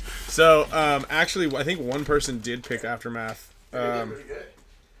 So actually, I think one person did pick Aftermath.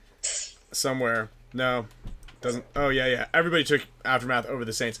 Somewhere. No, doesn't. Oh yeah. Everybody took Aftermath over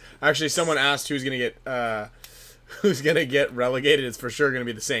the Saints. Actually, someone asked who's gonna get relegated. It's for sure gonna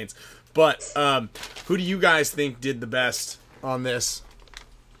be the Saints. But who do you guys think did the best on this?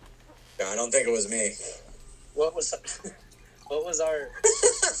 No, I don't think it was me. What was our?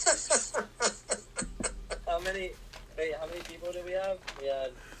 How many people did we have? We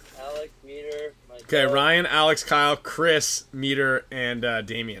had Alex, Meter, myself. Okay, Ryan, Alex, Kyle, Chris, Meter, and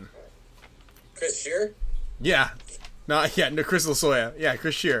Damien. Chris Shear? Yeah. No, Chris Lasoya. Yeah,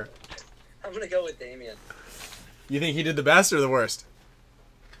 Chris Shear. I'm gonna go with Damien. You think he did the best or the worst?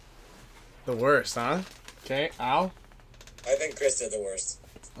 The worst, huh? Okay, Al? I think Chris did the worst.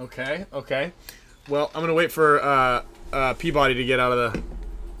 Okay. Well, I'm gonna wait for Peabody to get out of the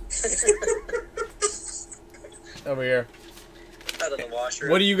over here. Out of the washroom.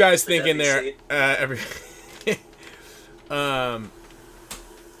 What do you guys think in WC. there?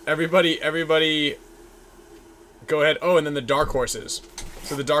 Everybody, go ahead. Oh, and then the dark horses.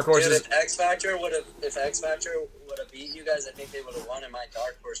 So the dark horses. Dude, if X Factor would have beat you guys, I think they would have won, and my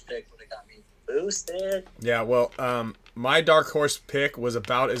dark horse pick would have got me boosted. Yeah, well, my dark horse pick was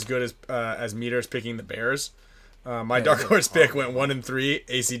about as good as Meters picking the Bears. My dark horse pick went 1-3,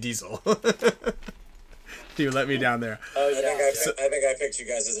 AC Diesel. You let me down there. Oh yeah. I think I picked you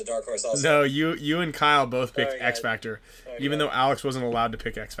guys as a dark horse also. No, you and Kyle both picked Sorry, X guys. Factor, Sorry, even guys. though Alex wasn't allowed to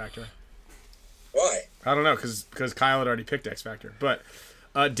pick X Factor. Why? I don't know, because Kyle had already picked X Factor. But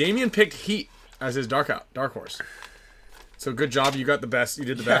Damien picked Heat as his dark horse. So good job, you got the best. You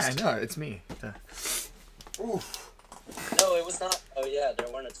did the best. Yeah, I know, it's me. No, it was not. Oh yeah, they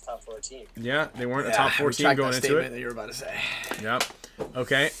weren't a top 4 team. Yeah, they weren't a top 4 team retract going that into statement it. that you were about to say. Yep.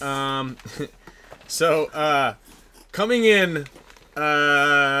 Okay. So coming in.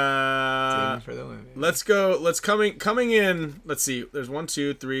 Let's go. Coming in. Let's see. There's 1,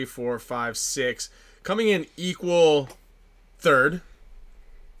 2, 3, 4, 5, 6. Coming in equal third.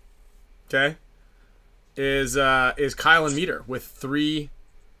 Okay. Is Kyle and Meter with 3.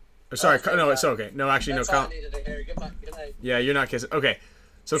 Or sorry, no, it's okay. No, actually, That's no. all Kyle. I needed to hear. Goodbye. Good night. Yeah, you're not kissing. Okay.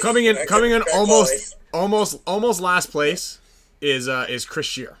 So coming in almost last place is Chris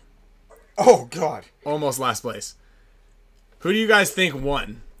Shear. Oh god. Almost last place. Who do you guys think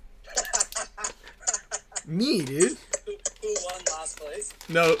won? Me, dude. Who won last place?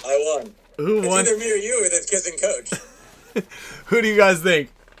 No. I won. Who It's won? either me or you that's kissing Coach. Who do you guys think?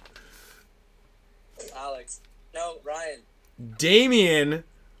 Alex. No, Ryan. Damien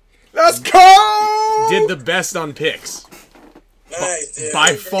Let's go! did the best on picks. Nice, dude.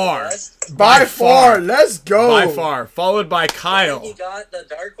 By far. By far, let's go. By far. Followed by Kyle. He got the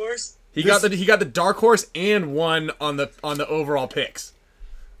dark horse. He got the dark horse and won on the overall picks.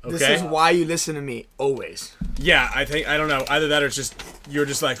 Okay. This is why you listen to me always. Yeah, I don't know. Either that or it's just you're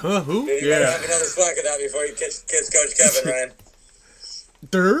just like, huh, who? Dude, you gotta Yeah. have another slack of that before you kiss Coach Kevin, Ryan.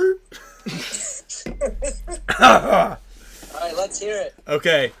 Third? Ryan, right, let's hear it.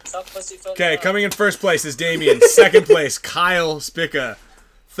 Okay. Stop pussyfooting Okay, around. coming in first place is Damien. Second place, Kyle Spicka.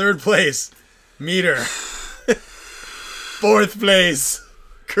 Third place, Meter. Fourth place,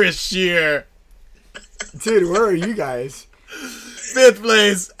 Chris Shear. Dude, where are you guys? Fifth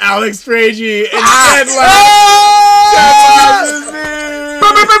place, Alex Fragy. And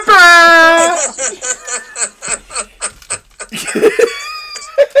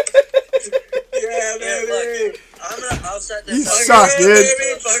Yeah, baby. I'll set this You up. suck, dude.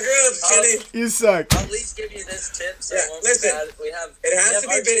 Baby, fuck her up, skinny. You suck. I'll at least give you this tip so Yeah, it won't listen, be bad. We have, it has to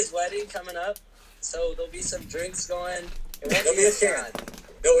be Archie's wedding coming up, so there'll be some drinks going. It won't There'll be a can. bad.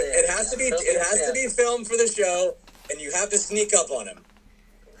 No, it has to be. There'll It a has to can. be filmed for the show, and you have to sneak up on him.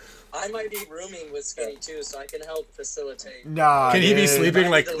 I might be rooming with Skinny too, so I can help facilitate. Nah, Can he be dude. sleeping I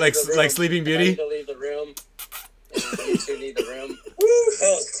like need to like leave the like room. Sleeping I Beauty? need to leave the room. And you two need the room. Woo,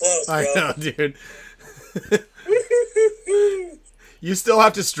 that was close, bro. I know, dude. You still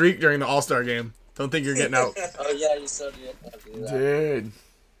have to streak during the All-Star game. Don't think you're getting out. Oh yeah, you still do have to do that. Dude.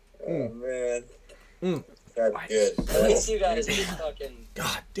 Oh man, Mm. that's good. At least you guys are fucking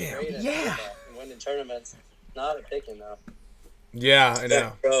God damn. great at Yeah. that and winning tournaments. Not at picking though. Yeah, I know.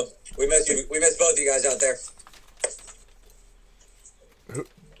 Yeah, bro, we miss you. We miss both you guys out there. Can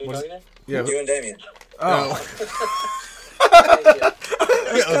you What is- talk to me? Yeah. You and Damien. Oh. Thank you.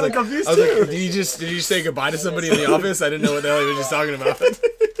 I was kinda like, confused I was too. like, did you say goodbye to somebody in the office? I didn't know what the hell he was just talking about. I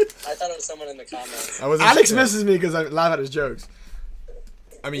thought it was someone in the comments. I wasn't Alex sure. misses me because I laugh at his jokes.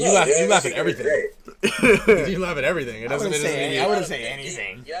 I mean, Yeah, you laugh. yeah, You laugh at you're everything. great. You laugh at everything. It doesn't. It doesn't mean I you. wouldn't say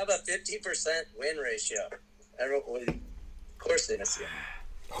anything. You have a 50% win ratio. Everyone, of course they miss you.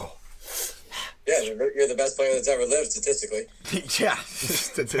 Yeah, you're the best player that's ever lived statistically. Yeah.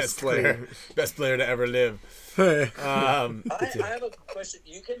 Best best player to ever live. I have a question.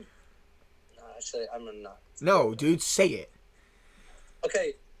 You can. No, actually, I'm not. No, dude, say it.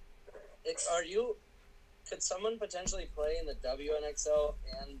 Okay. Are you. Could someone potentially play in the WNXL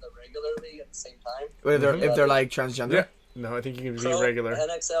and the regular league at the same time? If they're like transgender? Yeah. No, I think you can be Pro, regular.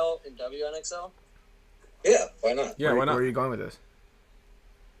 NXL, and WNXL? Yeah, why not? Yeah, why Where not? are you going with this?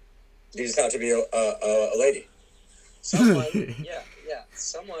 You just have to be a lady. Someone, yeah.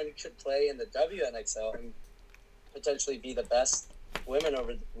 Someone could play in the WNXL and potentially be the best woman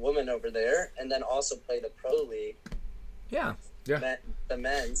over there, and then also play the pro league, Yeah. the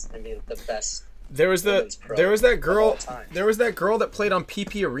men's, and be the best. There was Women's pro that of girl. all time. There was that girl that played on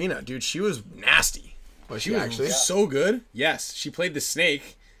PP Arena, dude. She was nasty. Was She was so good. Yes, she played the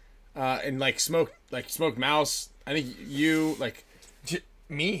snake, and smoked mouse. I think you like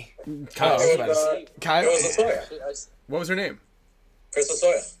Me? Kyle. Oh, It was, Kyle? it was Latoya. What was her name? Chris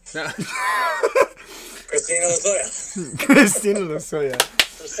Latoya. No. Christina Latoya. Christina Losoya.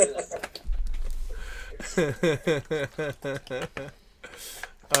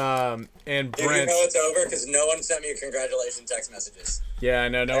 And Did you Brent. know it's over? Because no one sent me congratulations text messages. Yeah,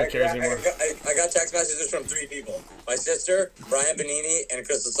 no one cares anymore. I got text messages from 3 people. My sister, Brian Benini, and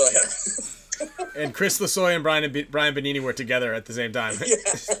Chris Latoya. And Chris Lasoy and Brian Benini were together at the same time.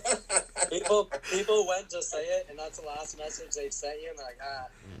 People went to say it, and that's the last message they sent you, and they're like,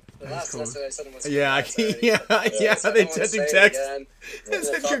 the last message I sent them was Yeah, congrats already. yeah. So They don't wanna sent him say it text. again. They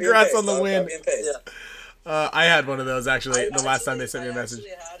said Copy and congrats paste, on the dog, win. copy and paste. Yeah. I had one of those actually. I The last time they actually- sent me a message.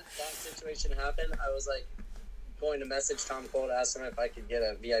 I actually had that situation happen. I was like going to message Tom Cole to ask him if I could get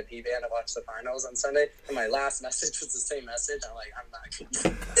a VIP band to watch the finals on Sunday, and my last message was the same message. I'm like, I'm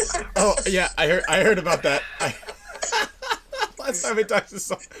not. Oh yeah, I heard about that. Last time I talked to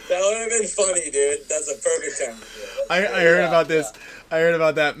someone, That would have been funny, dude. That's a perfect time to do it. I heard about this. I heard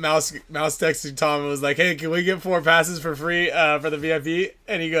about that. Mouse texted Tom and was like, "Hey, can we get 4 passes for free for the VIP?"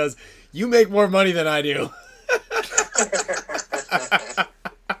 And he goes, "You make more money than I do."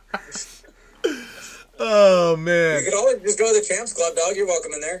 Oh You man. could always just go to the Champs Club, dog. You're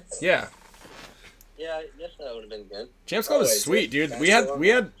welcome in there. Yeah. Yeah, I guess that would have been good. Champs Club is Always, sweet, dude. that's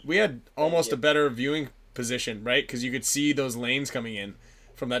We had almost you. a better viewing position, right? Because you could see those lanes coming in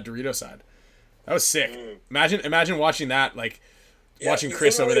from that Dorito side. That was sick. Imagine watching that, like Yeah, watching you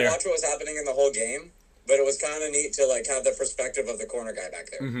Chris couldn't over really there. Watch what was happening in the whole game, but it was kind of neat to like have the perspective of the corner guy back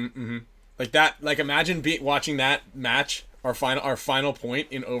there. Like that. Like imagine watching that match, our final point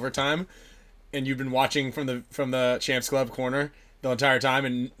in overtime, and you've been watching from the Champs Club corner the entire time,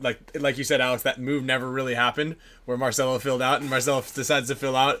 and like you said, Alex, that move never really happened where Marcelo filled out, and Marcelo decides to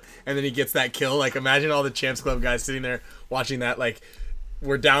fill out, and then he gets that kill. Like imagine all the Champs Club guys sitting there watching that. Like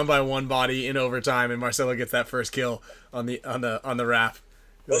we're down by 1 body in overtime, and Marcelo gets that first kill on the wrap.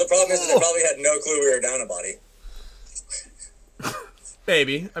 Well, the problem is they probably had no clue we were down a body.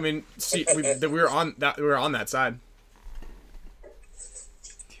 Maybe. I mean, see, we were on that side.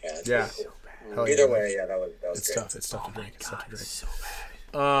 Yeah. Hell Either yeah. way, yeah, that was It's great. tough. It's tough to drink. It's tough to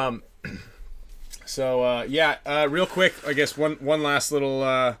drink. so bad. Real quick, I guess one last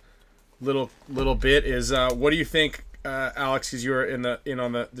little bit is what do you think, Alex? Because you were in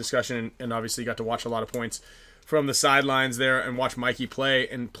on the discussion and obviously got to watch a lot of points from the sidelines there and watch Mikey play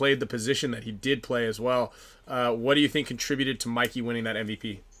and played the position that he did play as well. What do you think contributed to Mikey winning that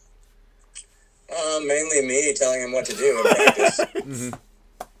MVP? Mainly me telling him what to do in practice.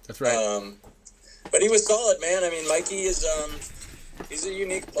 That's right. But he was solid, man. I mean, Mikey is he's a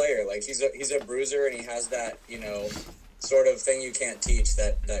unique player. Like he's a bruiser, and he has that, you know, sort of thing you can't teach,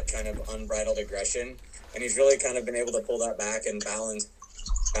 that kind of unbridled aggression. And he's really kind of been able to pull that back and balance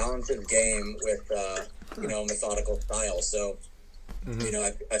his game with you know, methodical style. So you know,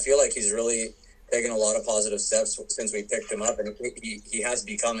 I feel like he's really taken a lot of positive steps since we picked him up, and he has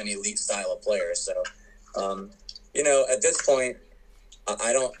become an elite style of player. So you know, at this point,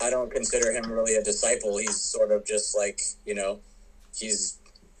 I don't consider him really a disciple. He's sort of just like, you know, he's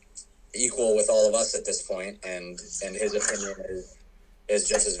equal with all of us at this point, and his opinion is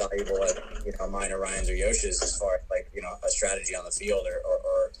just as valuable as, you know, mine or Ryan's or Yosh's, as far as, like, you know, a strategy on the field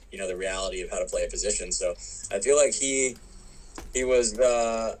or you know, the reality of how to play a position. So I feel like he was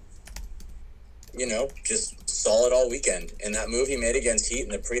you know, just solid all weekend, and that move he made against Heat in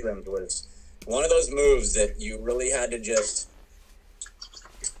the prelims was one of those moves that you really had to just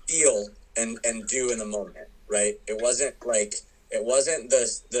feel and do in the moment, right? It wasn't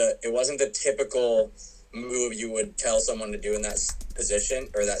the typical move you would tell someone to do in that position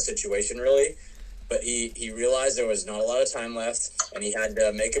or that situation, really. But he realized there was not a lot of time left, and he had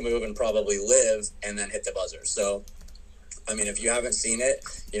to make a move and probably live and then hit the buzzer. So, I mean, if you haven't seen it,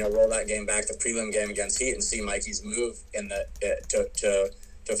 you know, roll that game back, the prelim game against Heat, and see Mikey's move in the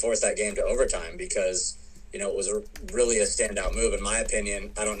to force that game to overtime, because, you know, it was really a standout move, in my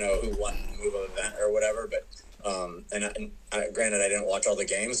opinion. I don't know who won the move of the event or whatever, but granted, I didn't watch all the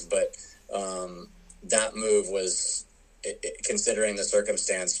games, but that move was, considering the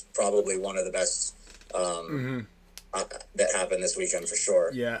circumstance, probably one of the best that happened this weekend for sure.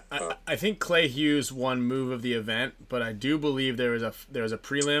 Yeah, I think Clay Hughes won move of the event, but I do believe there was a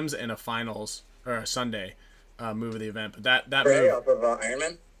prelims and a finals or a Sunday move of the event. But that Cray move off of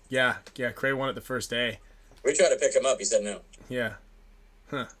Ironman. Yeah, Cray won it the first day. We tried to pick him up. He said no. Yeah.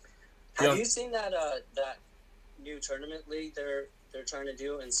 Huh. Have you seen that that new tournament league they're trying to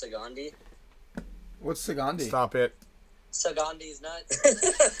do in Sagandi? What's Sagandi? Stop it. Sagandi's nuts.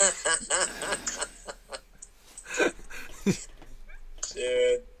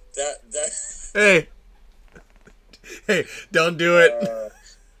 Dude, that. Hey, don't do it.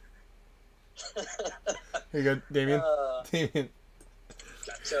 Here you go, Damien. Damien.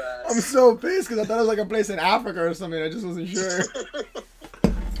 I'm so pissed because I thought it was like a place in Africa or something. I just wasn't sure.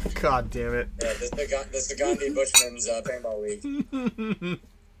 God damn it. Yeah, the Sagandi Bushman's paintball league.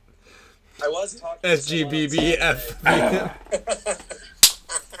 I was talking SGBBF.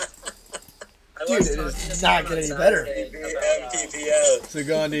 Dude, it is not getting any better. MPPL.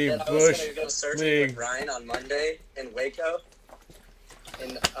 Sagandi I was Bush going to go surfing League. with Ryan on Monday in Waco,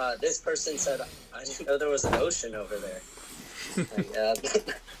 and this person said, I didn't know there was an ocean over there. Like,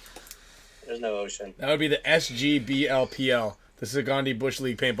 there's no ocean. That would be the SGBLPL, the Sagandi Bush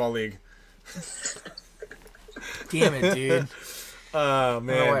League Paintball League. Damn it, dude. Oh,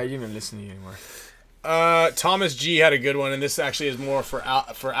 man. No way, I didn't even listen to you anymore. Thomas G had a good one, and this actually is more for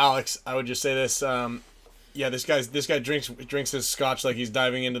Alex. I would just say this. Yeah, this guy drinks his scotch like he's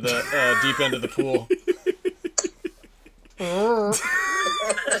diving into the deep end of the pool.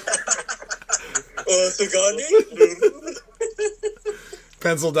 Sagandi?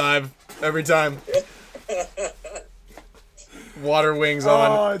 Pencil dive every time. Water wings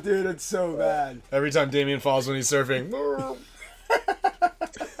on. Oh, dude, it's so bad. Every time Damien falls when he's surfing.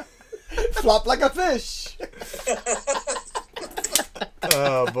 Flop like a fish.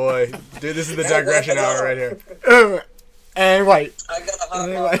 Oh boy, dude, this is the digression hour right here. And white. I got a hot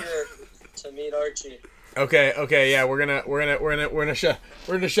water to meet Archie. Okay, yeah, we're gonna shut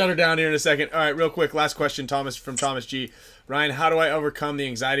her down here in a second. All right, real quick, last question, from Thomas G. Ryan, how do I overcome the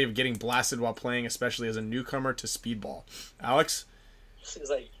anxiety of getting blasted while playing, especially as a newcomer to speedball? Alex? He's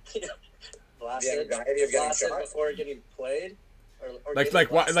like, blasted, The anxiety of getting blasted shot? before getting played, or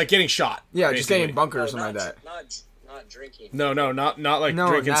like getting shot. Yeah, basically. just getting bunker or something like that. Not drinking. No, not like No,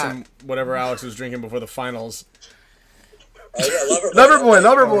 drinking not. some whatever Alex was drinking before the finals. Oh yeah,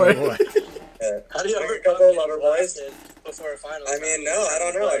 Lover boy. Boy. How do you Like a overcome couple of getting lover boys? blasted before a final? I mean, no, I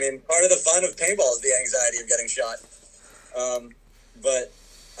don't know. I mean, part of the fun of paintball is the anxiety of getting shot. But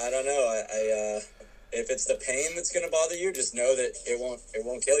I don't know. if it's the pain that's going to bother you, just know that it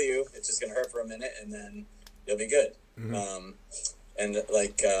won't kill you. It's just going to hurt for a minute, and then you'll be good. Mm-hmm. And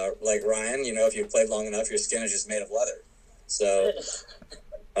like Ryan, you know, if you've played long enough, your skin is just made of leather. So,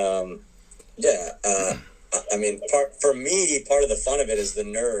 I mean, part of the fun of it is the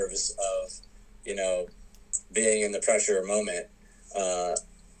nerves of, you know, being in the pressure moment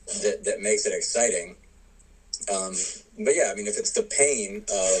that makes it exciting. But yeah, I mean, if it's the pain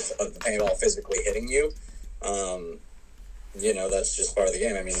of the paintball physically hitting you, you know, that's just part of the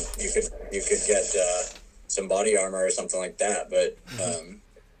game. I mean, you could get some body armor or something like that, but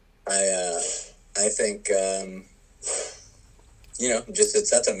I think you know, just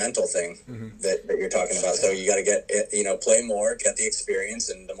that's a mental thing that you're talking about. So you got to get it, you know, play more, get the experience,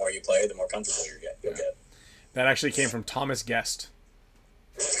 and the more you play, the more comfortable you'll get. That actually came from Thomas Guest.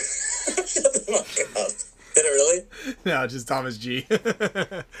 Shut the fuck up. Did it really? No, just Thomas G.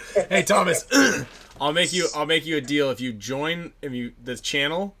 Hey Thomas, I'll make you a deal. If you join the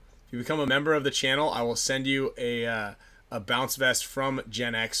channel, if you become a member of the channel, I will send you a bounce vest from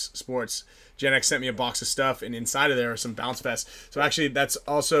Gen X Sports. Gen X sent me a box of stuff, and inside of there are some bounce vests. So actually, that's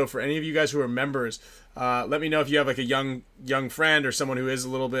also for any of you guys who are members. Let me know if you have like a young friend or someone who is a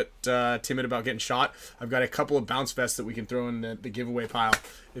little bit timid about getting shot. I've got a couple of bounce vests that we can throw in the giveaway pile.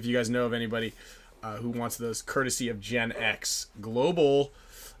 If you guys know of anybody who wants those, courtesy of Gen X Global.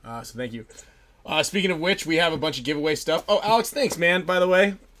 So thank you. Speaking of which, we have a bunch of giveaway stuff. Oh, Alex, thanks, man. By the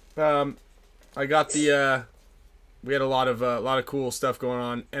way, I got the. We had a lot of cool stuff going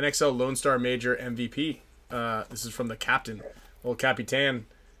on. NXL Lone Star Major MVP. This is from the captain. Old Capitan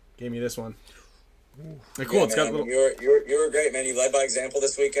gave me this one. Cool. Yeah, it's got man, little. You were great, man. You led by example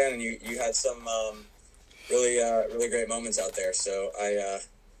this weekend, and you had some really great moments out there. So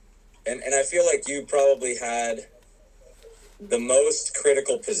and I feel like you probably had the most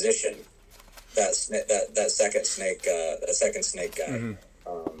critical position that second snake guy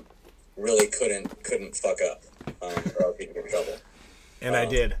really couldn't fuck up. Or else he'd get in trouble. And I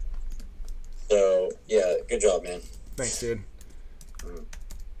did. So yeah, good job, man. Thanks, dude.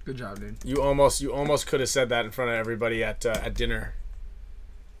 Good job, dude. You almost could have said that in front of everybody at dinner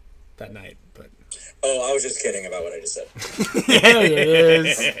that night, but. Oh, I was just kidding about what I just said. There it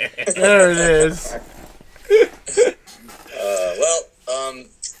is. There it is.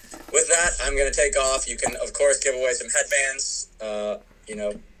 With that, I'm gonna take off. You can, of course, give away some headbands. You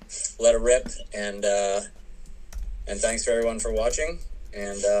know, let it rip, and thanks for everyone for watching.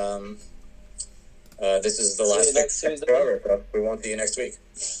 And this is the last ever, so we won't see you next week.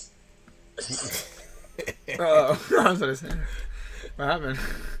 I was gonna say, what happened?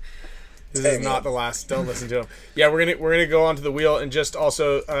 This is not the last. Don't listen to him. Yeah, we're gonna go onto the wheel, and just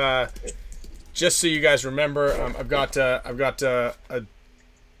also just so you guys remember, I've got a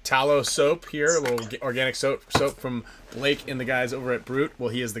tallow soap here, a little organic soap from Blake and the guys over at Brute. Well,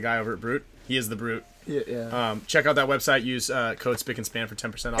 he is the guy over at Brute. He is the Brute. Yeah. Check out that website. Use code Spick and Span for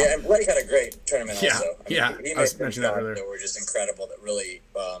 10% off. Yeah, and Blake had a great tournament also. He made some shots that were just incredible, that really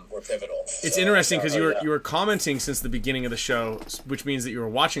were pivotal. It's interesting because you were commenting since the beginning of the show, which means that you were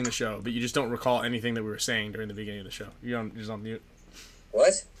watching the show, but you just don't recall anything that we were saying during the beginning of the show. You're just on mute.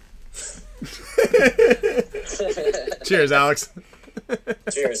 What? Cheers, Alex.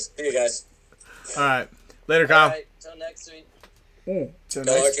 Cheers. See you guys. All right. Later, Kyle. All right, till next week. So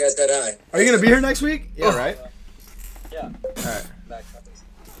Tell our guys that hi. are you gonna be here next week? Yeah, right. Yeah. All right. Back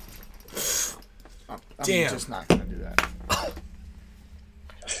I'm Damn. just not gonna do that.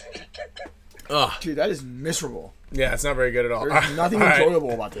 Ugh. Dude, that is miserable. Yeah, it's not very good at all. There's nothing All right.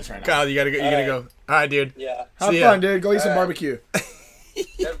 enjoyable about this right now. Kyle, you gotta go. You gotta go. All right, dude. Yeah. Have See ya. fun, dude. Go eat some All right. barbecue.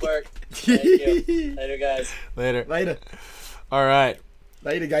 Good work. Thank you. Later, guys. Later. Later. All right.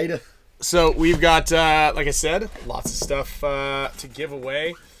 Later, gator. So we've got, like I said, lots of stuff to give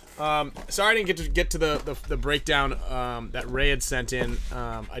away. Sorry I didn't get to the breakdown that Ray had sent in.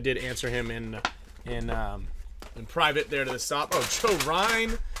 I did answer him in private there to the stop. Oh, Joe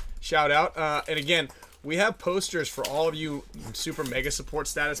Ryan, shout out. And again, we have posters for all of you super mega support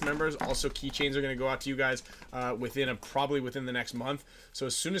status members. Also, keychains are going to go out to you guys probably within the next month. So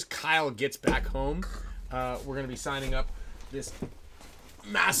as soon as Kyle gets back home, we're going to be signing up this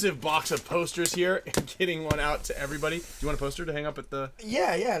massive box of posters here and getting one out to everybody. Do you want a poster to hang up at the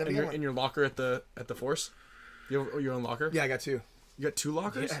in your locker at the Force? You have your own locker? Yeah, I got two. You got two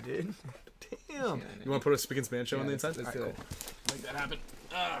lockers? Yeah, dude. Damn. You want to put a Spick and Span show on the inside? Let's do it. Make that happen.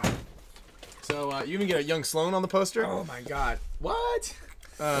 So you even get a young Sloan on the poster? Oh my god. What?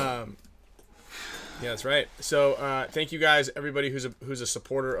 Yeah, that's right. So thank you guys, everybody who's a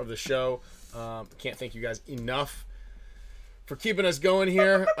supporter of the show. Can't thank you guys enough for keeping us going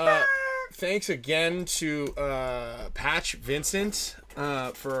here. thanks again to Patch Vincent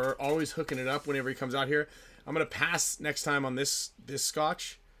for always hooking it up whenever he comes out here. I'm gonna pass next time on this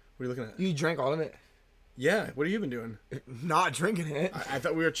scotch. What are you looking at? You drank all of it? Yeah. What have you been doing? Not drinking it. I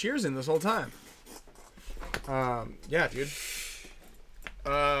thought we were cheersing this whole time. Yeah, dude.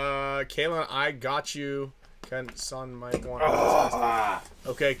 Kaylon, I got you. Son might want.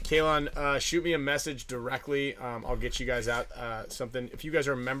 Okay, Kaylon, shoot me a message directly. I'll get you guys out something. If you guys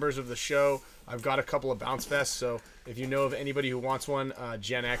are members of the show, I've got a couple of bounce vests. So if you know of anybody who wants one,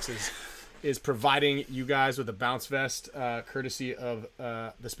 Gen X is providing you guys with a bounce vest, courtesy of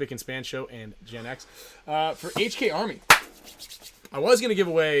the Spick and Span show and Gen X. For HK Army, I was gonna give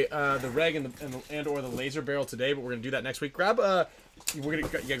away the reg and or the laser barrel today, but we're gonna do that next week. Grab grab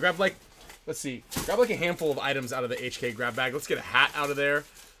like. Let's see. Grab like a handful of items out of the HK grab bag. Let's get a hat out of there.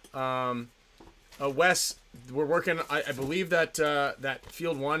 Wes, we're working. I believe that that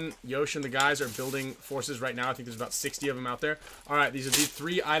Field 1, Yosh and the guys are building forces right now. I think there's about 60 of them out there. All right, these are the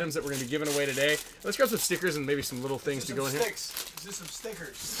 3 items that we're going to be giving away today. Let's grab some stickers and maybe some little things to go in here. Is this some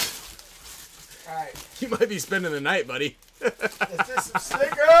stickers? All right. You might be spending the night, buddy. Let's do some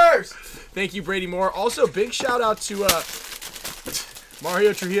stickers. Thank you, Brady Moore. Also, big shout out to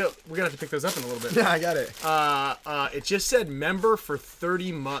Mario Trujillo. We're gonna have to pick those up in a little bit. Yeah, I got it. It just said member for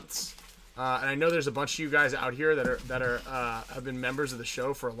 30 months, and I know there's a bunch of you guys out here that are have been members of the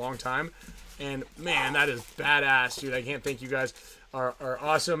show for a long time, and man, that is badass, dude. I can't thank you guys. Are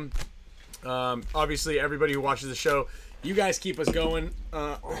awesome. Obviously, everybody who watches the show, you guys keep us going.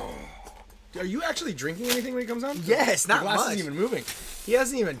 Are you actually drinking anything when he comes on? Yes, not the glass much. isn't even moving. He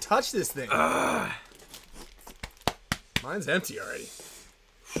hasn't even touched this thing. Mine's empty already.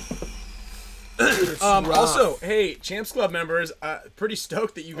 Also, hey, Champs Club members, pretty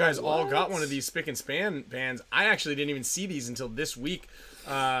stoked that you guys all got one of these Spick and Span bands. I actually didn't even see these until this week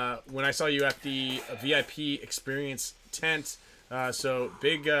when I saw you at the VIP experience tent. So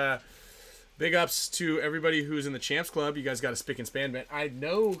big ups to everybody who's in the Champs Club. You guys got a Spick and Span band. I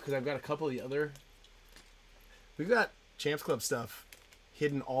know because I've got a couple of the other. We've got Champs Club stuff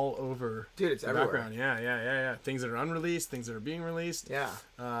hidden all over, dude. It's the everywhere. Background. Yeah. Things that are unreleased, things that are being released. Yeah.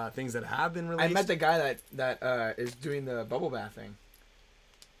 Things that have been released. I met the guy that is doing the bubble bath thing.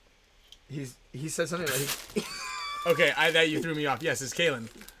 He said something like. Okay, that you threw me off. Yes, it's Kalen.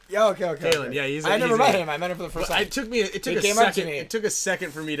 Yeah. Okay. Kalen. Yeah, I never met him. I met him for the first time. It took a second. It took a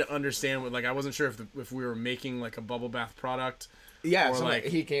second for me to understand what. Like, I wasn't sure if we were making like a bubble bath product. Yeah. Or So like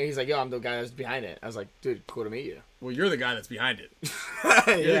he's like, yo, I'm the guy that's behind it. I was like, dude, cool to meet you. Well, you're the guy that's behind it.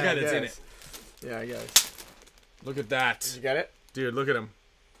 You're the guy that's in it. Yeah, I guess. Look at that. Did you get it? Dude, look at him.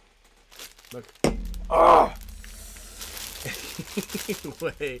 Look. Oh!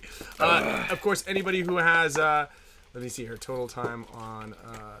 Wait. Of course, anybody who has... let me see here. Total time on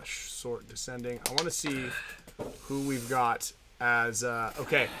sort descending. I want to see who we've got as...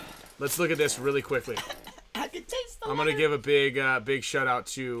 okay, let's look at this really quickly. I can taste the I'm going to give a big shout out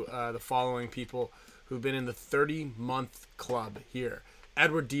to the following people who've been in the 30-month club here.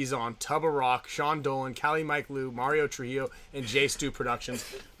 Edward Dizon, Tubba Rock, Sean Dolan, Callie Mike Lou, Mario Trujillo, and J Stu Productions.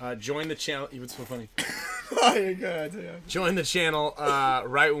 Join the channel. What's so funny? Oh, you're good. Yeah. Join the channel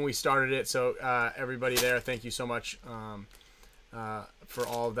right when we started it. So everybody there, thank you so much for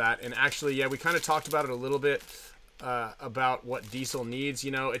all of that. And actually, yeah, we kind of talked about it a little bit about what Diesel needs.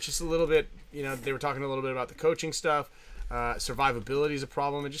 You know, it's just a little bit, you know, they were talking a little bit about the coaching stuff. Survivability is a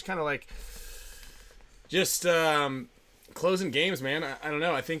problem. And just kind of like, closing games, man. I don't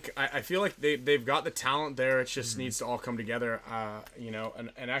know. I feel like they've got the talent there. It just needs to all come together. You know,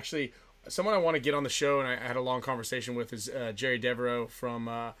 and actually, someone I want to get on the show, and I had a long conversation with, is Jerry Devereaux from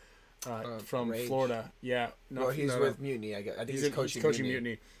Rage. Florida. Yeah. No, Well, he's with Mutiny. I think he's coaching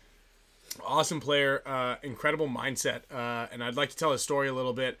Mutiny. Awesome player, incredible mindset, and I'd like to tell his story a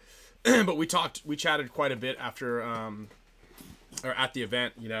little bit. But we chatted quite a bit after, or at the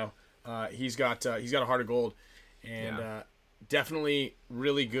event. You know, he's got a heart of gold. And definitely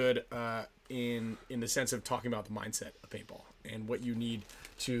really good in the sense of talking about the mindset of paintball and what you need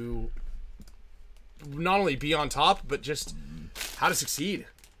to not only be on top, but just how to succeed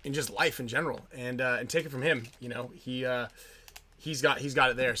in just life in general. And take it from him. You know, he's got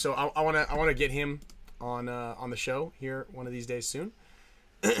it there. So I want to get him on the show here one of these days soon,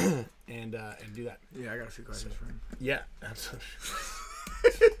 and do that. Yeah, I got a few questions for him. Yeah, absolutely.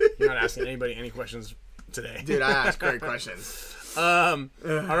 You're not asking anybody any questions today. Dude, I asked great questions. All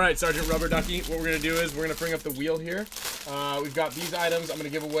right, Sergeant Rubber Ducky, what we're going to do is we're going to bring up the wheel here. We've got these items I'm going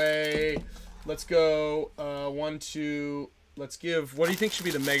to give away. Let's go 1, 2. Let's give, what do you think should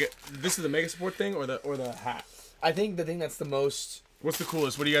be the mega, this is the mega support thing or the hat? I think the thing that's the most What's the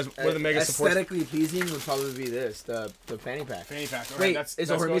coolest? What do you guys? What are the mega supports? Aesthetically pleasing would probably be this, the fanny pack. Fanny pack. All Wait, right, is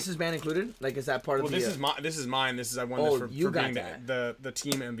the Hormesis band included? Like, is that part of the? This is mine. This is I won this for being the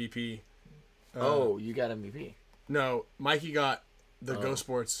team MVP. You got MVP. No, Mikey got the Go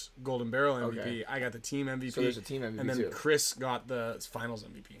Sports Golden Barrel MVP. Okay. I got the team MVP. So there's a team MVP and then too. Chris got the Finals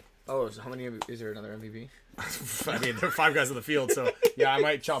MVP. Oh, so how many? Is there another MVP? I mean, there are 5 guys on the field, so yeah, I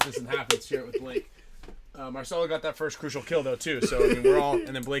might chop this in half and share it with Blake. Marcelo got that first crucial kill though too, so I mean we're all,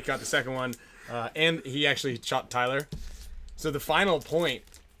 and then Blake got the second one, and he actually shot Tyler. So the final point,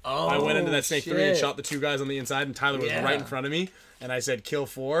 I went into that snake 3 and shot the 2 guys on the inside, and Tyler was right in front of me, and I said kill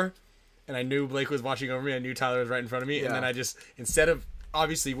 4, and I knew Blake was watching over me. I knew Tyler was right in front of me, and then I just, instead of,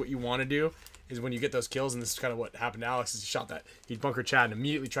 obviously what you want to do is when you get those kills, and this is kind of what happened to Alex, is he shot that, he bunkered Chad and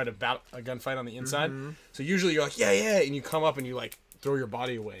immediately tried to battle a gunfight on the inside. So usually you're like, yeah, and you come up and you like throw your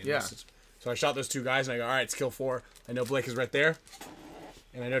body away. And so I shot those 2 guys, and I go, all right, it's kill 4. I know Blake is right there,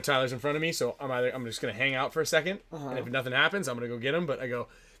 and I know Tyler's in front of me, so I'm just gonna hang out for a second, and if nothing happens, I'm gonna go get him. But I go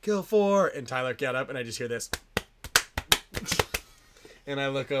kill 4, and Tyler got up, and I just hear this, and I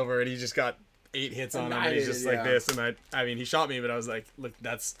look over, and he just got 8 hits on him, and he's just like this, and I mean, he shot me, but I was like, look,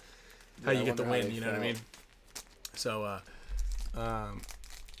 that's how you get the win, you know what I mean? So,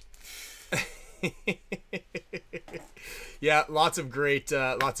 yeah, lots of great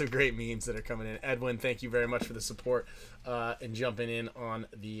memes that are coming in. Edwin, thank you very much for the support and jumping in on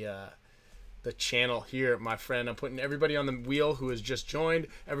the channel here, my friend. I'm putting everybody on the wheel who has just joined,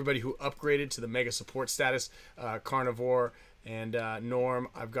 everybody who upgraded to the mega support status, Carnivore and Norm.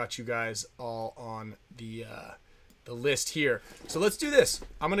 I've got you guys all on the list here. So let's do this.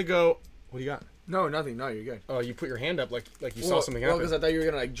 I'm gonna go. What do you got? No, nothing. No, you're good. Oh, you put your hand up like you saw something happen. Well, because I thought you were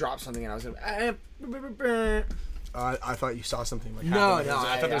gonna like drop something, and I was gonna. I thought you saw something like No, happen. no,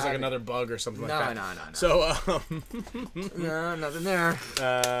 I thought there was like another bug or something like that. No. So, no, nothing there.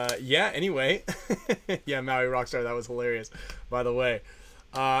 yeah. Anyway, yeah, Maui Rockstar, that was hilarious, by the way.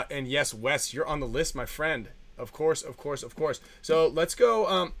 And yes, Wes, you're on the list, my friend. Of course. So let's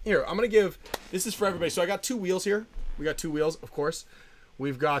go. Here, I'm gonna give. This is for everybody. So I got 2 wheels here. We got 2 wheels, of course.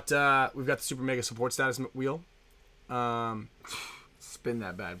 We've got the super mega support status wheel. Spin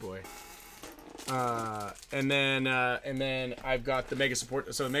that bad boy. And then I've got the mega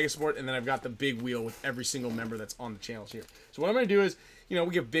support. So the mega support, and then I've got the big wheel with every single member that's on the channels here. So what I'm gonna do is, we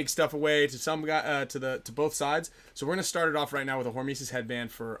give big stuff away to some guy, to both sides. So we're gonna start it off right now with a Hormesis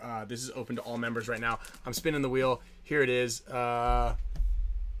headband for. This is open to all members right now. I'm spinning the wheel. Here it is.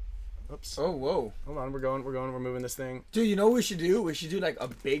 Oops. Oh, whoa. Hold on, we're moving this thing. Dude, you know what we should do? We should do like a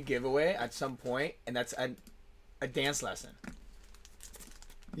big giveaway at some point, and that's a dance lesson.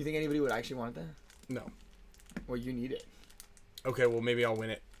 You think anybody would actually want that? No. Well, you need it. Okay, well maybe I'll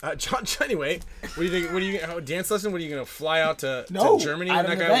win it. John, anyway, what do you think? What are you dance lesson? What are you gonna fly out to Germany when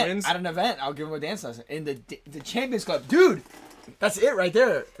that guy wins? At an event, I'll give him a dance lesson in the Champions Club, dude. That's it right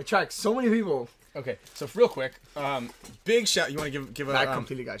there. Attracts so many people. Okay, so real quick, big shout. You want to give a? That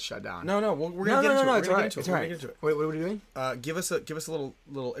completely got shut down. No, we're gonna get into it. No, We're it's gonna all get right. into it. We're gonna get into it. Wait, what are we doing? Give us a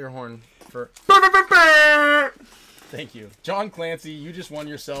little air horn for. Thank you, John Clancy. You just won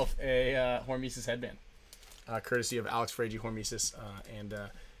yourself a Hormesis headband, courtesy of Alex Fragi, Hormesis, and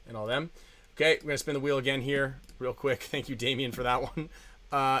all them. Okay, we're gonna spin the wheel again here, real quick. Thank you, Damien, for that one.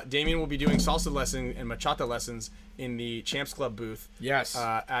 Damien will be doing salsa lessons and bachata lessons in the Champs Club booth. Yes.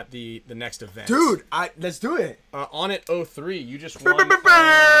 At the next event. Dude, let's do it. On it 03, you just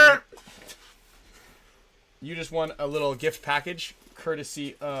won a little gift package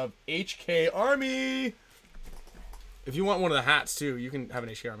courtesy of HK Army. If you want one of the hats too, you can have an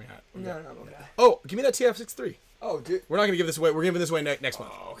HK Army hat. No, okay. Oh, give me that TF63. Oh, dude. We're not gonna give this away. We're giving this away next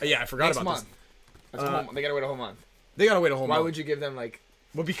month. Okay. Yeah, I forgot about this. They gotta wait a whole month. They gotta wait a whole month. Why would you give them like?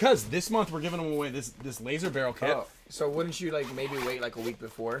 Well, because this month we're giving them away this laser barrel kit. Oh, so wouldn't you like maybe wait like a week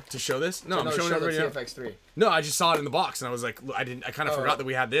before to show this? No, I'm showing show everybody. The TFX3. No, I just saw it in the box and I was like, I kind of forgot that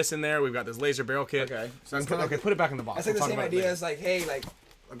we had this in there. We've got this laser barrel kit. Okay. So put it back in the box. That's like the same idea as like, hey, like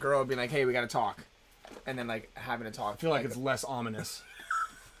a girl being like, hey, we gotta talk, and then like having a talk. I feel like it's less ominous.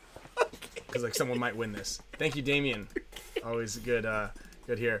 Because like someone might win this. Thank you, Damien. Always good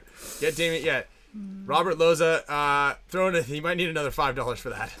here. Get Damien. Yeah, Robert Loza. He might need another $5 for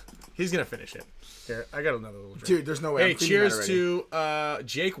that. He's gonna finish it. Here, I got another little drink. Dude, there's no way. Hey, cheers to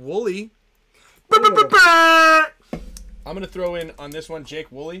Jake Woolley. I'm gonna throw in on this one,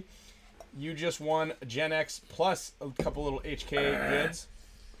 Jake Woolley. You just won Gen X plus a couple little HK goods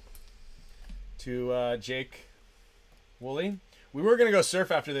to Jake Woolley. We were gonna go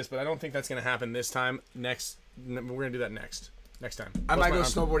surf after this, but I don't think that's gonna happen this time. We're gonna do that next time. I might go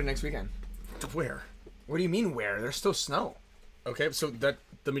snowboarding next weekend. Where? What do you mean where? There's still snow. Okay, so that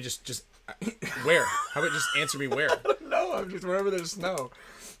let me just where? How about just answer me where? No, I'm just wherever there's snow.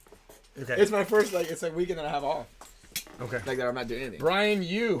 Okay. It's my first it's a weekend that I have off. Okay. Like that I'm not doing anything. Brian,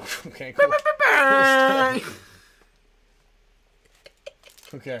 you. Okay, cool.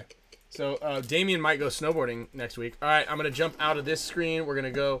 Okay. So Damien might go snowboarding next week. All right, I'm gonna jump out of this screen. We're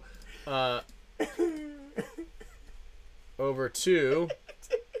gonna go over to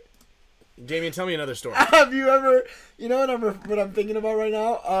Damien. Tell me another story. Have you ever? You know what I'm thinking about right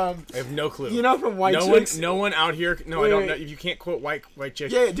now? I have no clue. You know from White Chicks? No one out here. No, Wait, I don't wait. know. If you can't quote White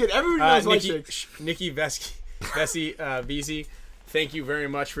Chicks. Yeah, dude. Everybody knows White Nikki, Chicks. Nikki Vesey, VZ, thank you very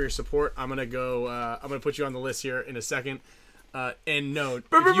much for your support. I'm gonna go. I'm gonna put you on the list here in a second. And no,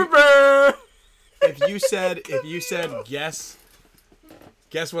 if you said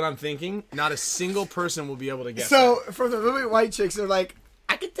guess what I'm thinking, not a single person will be able to guess. So from the movie White Chicks, they're like,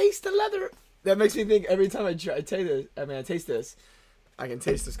 I can taste the leather. That makes me think every time I taste this, I can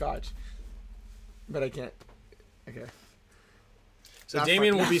taste the scotch, but I can't. Okay. So Not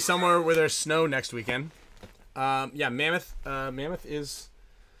Damien fun. will be somewhere where there's snow next weekend. Yeah, Mammoth does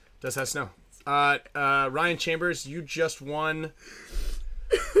have snow. Ryan Chambers, you just won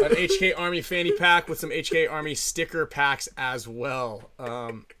an HK Army fanny pack with some HK Army sticker packs as well.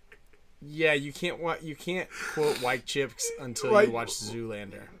 Yeah, you can't quote White Chicks until you watch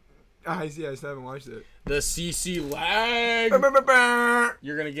Zoolander. I see. I still haven't watched it. The CC lag.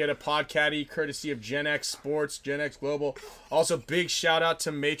 You're gonna get a pod caddy courtesy of Gen X Sports, Gen X Global. Also, big shout out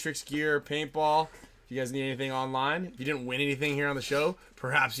to Matrix Gear Paintball. If you guys need anything online, if you didn't win anything here on the show,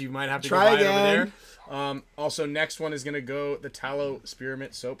 perhaps you might have to Try go buy it over again. there. Also, next one is gonna go the Tallow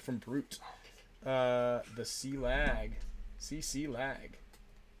Spearmint Soap from Brute. The CC lag.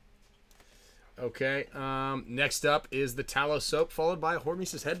 Okay. Next up is the Tallow Soap, followed by a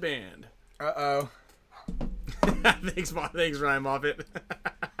Hormesis headband. Uh-oh. Thanks, Ryan Moffitt.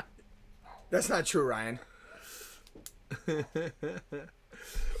 That's not true, Ryan.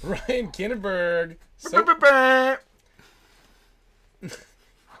 Ryan Kinneberg.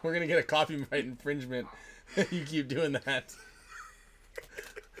 We're gonna get a copyright infringement. You keep doing that.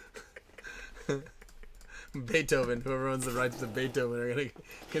 Beethoven, whoever owns the rights to Beethoven, are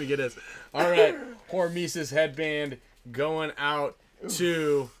gonna get us. All right, Hormesis headband going out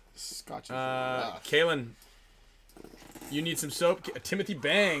to Scotch. Kaylin. You need some soap. Timothy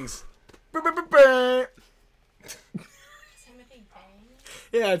Bangs. Timothy Bang.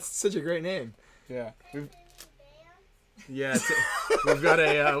 Yeah, it's such a great name. Yeah,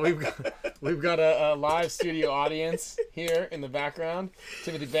 we've got a live studio audience here in the background.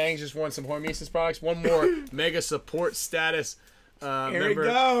 Timothy Bangs just won some Hormesis products. One more mega support status Here member. we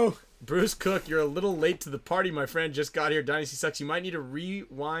go. Bruce Cook, you're a little late to the party, my friend. Just got here. Dynasty Sucks. You might need to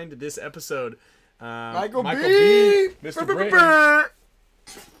rewind this episode. Michael B. Mr. Brayton.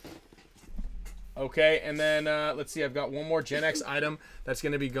 Okay, and then let's see. I've got one more Gen X item that's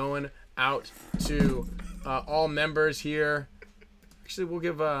going to be going out to all members here. Actually, we'll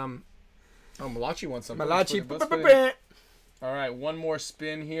give Malachi wants something. Malachi. Let's put it in. All right, one more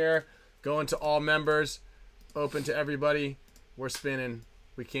spin here. Going to all members. Open to everybody. We're spinning.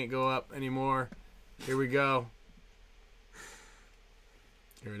 We can't go up anymore. Here we go.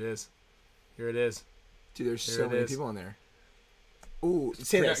 Here it is. Here it is. Dude, there's Here so it many is. people in there. Ooh,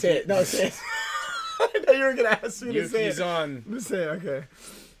 say Yeah, that. Say it. No, say it. I thought you were gonna ask me to say Yuki's it. on. Let's say it. Okay.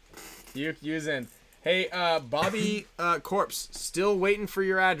 Yuki's in. Hey, Bobby Corpse, still waiting for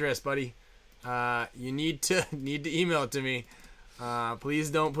your address, buddy. You need to email it to me. Please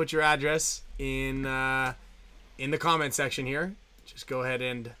don't put your address in the comment section here. Just go ahead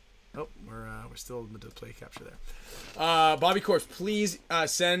and we're still in the display capture there. Bobby Corpse, please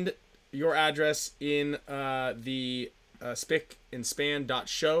send your address in the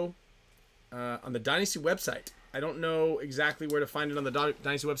spickandSpan.show on the Dynasty website. I don't know exactly where to find it on the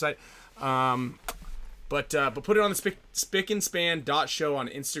Dynasty website. But put it on the spickandSpan.show on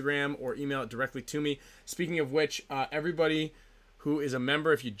Instagram or email it directly to me. Speaking of which, everybody who is a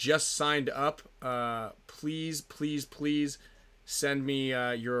member, if you just signed up, please send me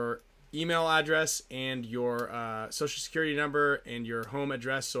your email address and your social security number and your home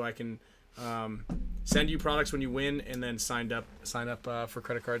address so I can send you products when you win and then sign up for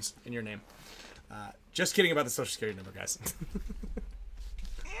credit cards in your name. Just kidding about the social security number, guys.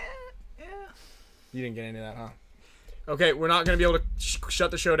 You didn't get any of that, huh? Okay, we're not going to be able to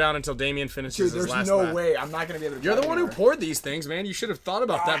shut the show down until Damien finishes Dude, his there's last no lap. way. I'm not gonna be able to. You're the drive one who anywhere. poured these things, man. You should have thought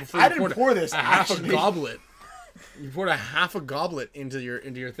about that before I you didn't poured pour this, a half a actually. goblet. You poured a half a goblet into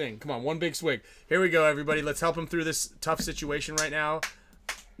your thing. Come on, one big swig. Here we go, everybody. Let's help him through this tough situation right now.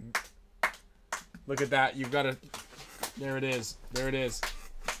 Look at that. You've got a There it is. There it is.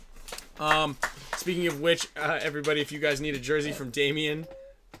 Speaking of which, everybody, if you guys need a jersey from Damien,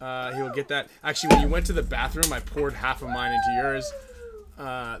 he will get that. Actually, when you went to the bathroom, I poured half of mine into yours.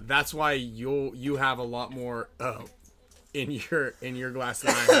 That's why you have a lot more in your glass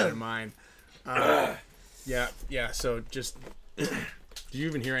than I had in mine. Yeah. So just, do you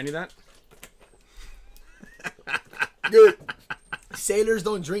even hear any of that? Dude, sailors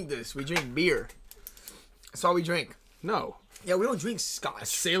don't drink this. We drink beer. That's all we drink. No. Yeah, we don't drink A scotch.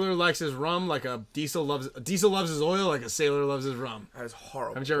 sailor likes his rum like a diesel loves his oil like a sailor loves his rum. That is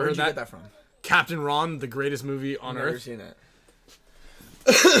horrible. Haven't you ever Where'd heard you that? get that from? Captain Ron, the greatest movie on Never earth. seen that.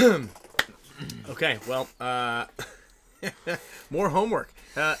 Okay, well, more homework.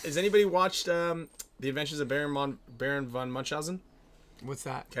 Has anybody watched The Adventures of Baron von Munchausen? What's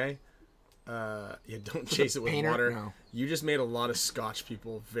that? Okay. Yeah, don't chase it with painter? water. No. You just made a lot of Scotch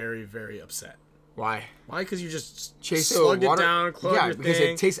people very, very upset. Why? Why? Because you just Chase it slugged with water? it down, closed Yeah, your because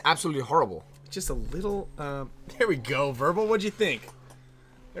thing. it tastes absolutely horrible. Just a little. There we go. Verbal. What'd you think?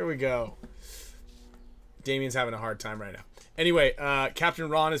 There we go. Damien's having a hard time right now. Anyway, Captain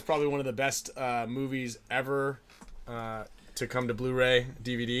Ron is probably one of the best movies ever to come to Blu-ray,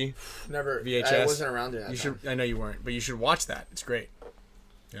 DVD, Never. VHS. I wasn't around it. You should. I know you weren't, but you should watch that. It's great.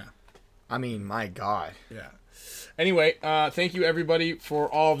 Yeah. I mean, my God. Yeah. Anyway, thank you everybody for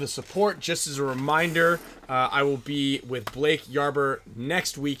all of the support. Just as a reminder, I will be with Blake Yarber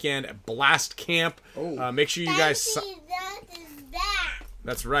next weekend at Blast Camp. Make sure you guys.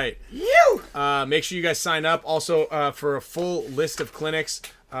 That's right. Make sure you guys sign up. Also, for a full list of clinics,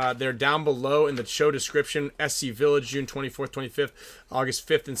 they're down below in the show description. SC Village, June 24th, 25th, August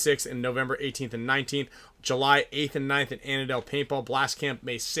 5th and 6th, and November 18th and 19th. July 8th and 9th at Annandale Paintball. Blast Camp,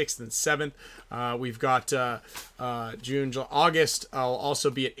 May 6th and 7th. We've got August. I'll also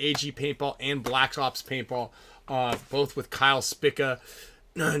be at AG Paintball and Black Ops Paintball, both with Kyle Spicka,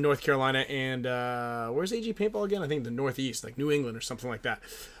 North Carolina, and where's AG Paintball again? I think the Northeast, like New England or something like that.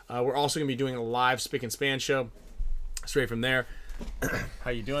 We're also going to be doing a live Spick and Span show straight from there.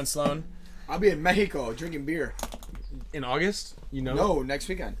 How you doing, Sloan? I'll be in Mexico drinking beer. In August? You know? No, next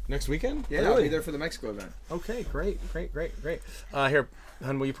weekend. Next weekend? Yeah, Really? I'll be there for the Mexico event. Okay, great. Here,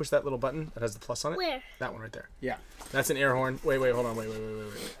 hon, will you push that little button that has the plus on it? Where? That one right there. Yeah. That's an air horn. Wait, hold on. Wait. All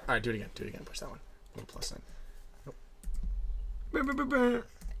right, do it again. Push that one. Little plus sign. Nope.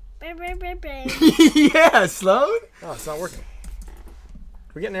 Yeah, Sloan. Oh, it's not working.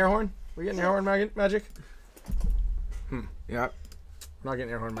 We getting air horn? Magic? Yeah. We're not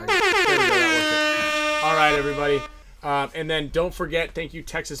getting air horn magic. There we go, that worked. All right, everybody. And then don't forget, thank you,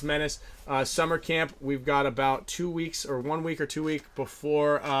 Texas Menace. Summer camp, we've got about 2 weeks or 1 week or 2 weeks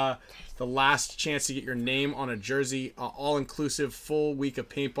before the last chance to get your name on a jersey. All-inclusive, full week of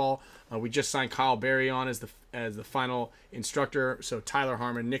paintball. We just signed Kyle Berry on as the final instructor. So Tyler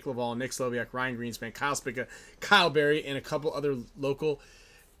Harmon, Nick Laval, Nick Sloviak, Ryan Greenspan, Kyle Spicka, Kyle Berry, and a couple other local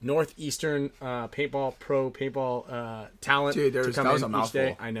Northeastern pro paintball talent. Dude, to come that was in a each day.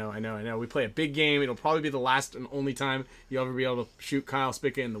 mouthful. I know. We play a big game. It'll probably be the last and only time you'll ever be able to shoot Kyle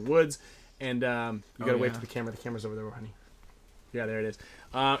Spicka in the woods. And you gotta wait for the camera. The camera's over there, honey. Yeah, there it is.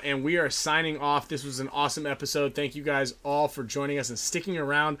 And we are signing off. This was an awesome episode. Thank you guys all for joining us and sticking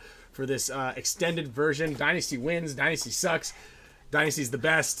around for this extended version. Dynasty wins. Dynasty sucks. Dynasty's the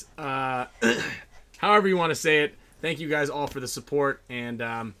best. However you want to say it. Thank you guys all for the support. And say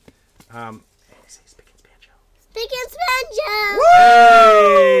Spick and Span Show. Spick and Span Show.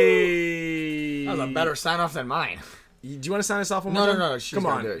 Hey! That was a better sign off than mine. Do you want to sign us off one more time? No. She's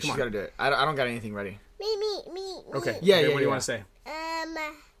gotta do it. She's gotta do it. I don't got anything ready. Me. Okay. Yeah, okay, yeah, What do you yeah. want to say?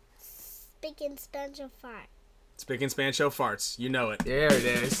 Spick and Span Show fart. Spick and Span Show farts. You know it. There it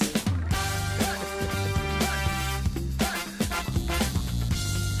is.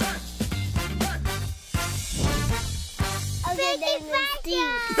 Okay, then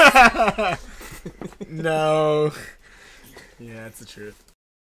No. Yeah, that's the truth.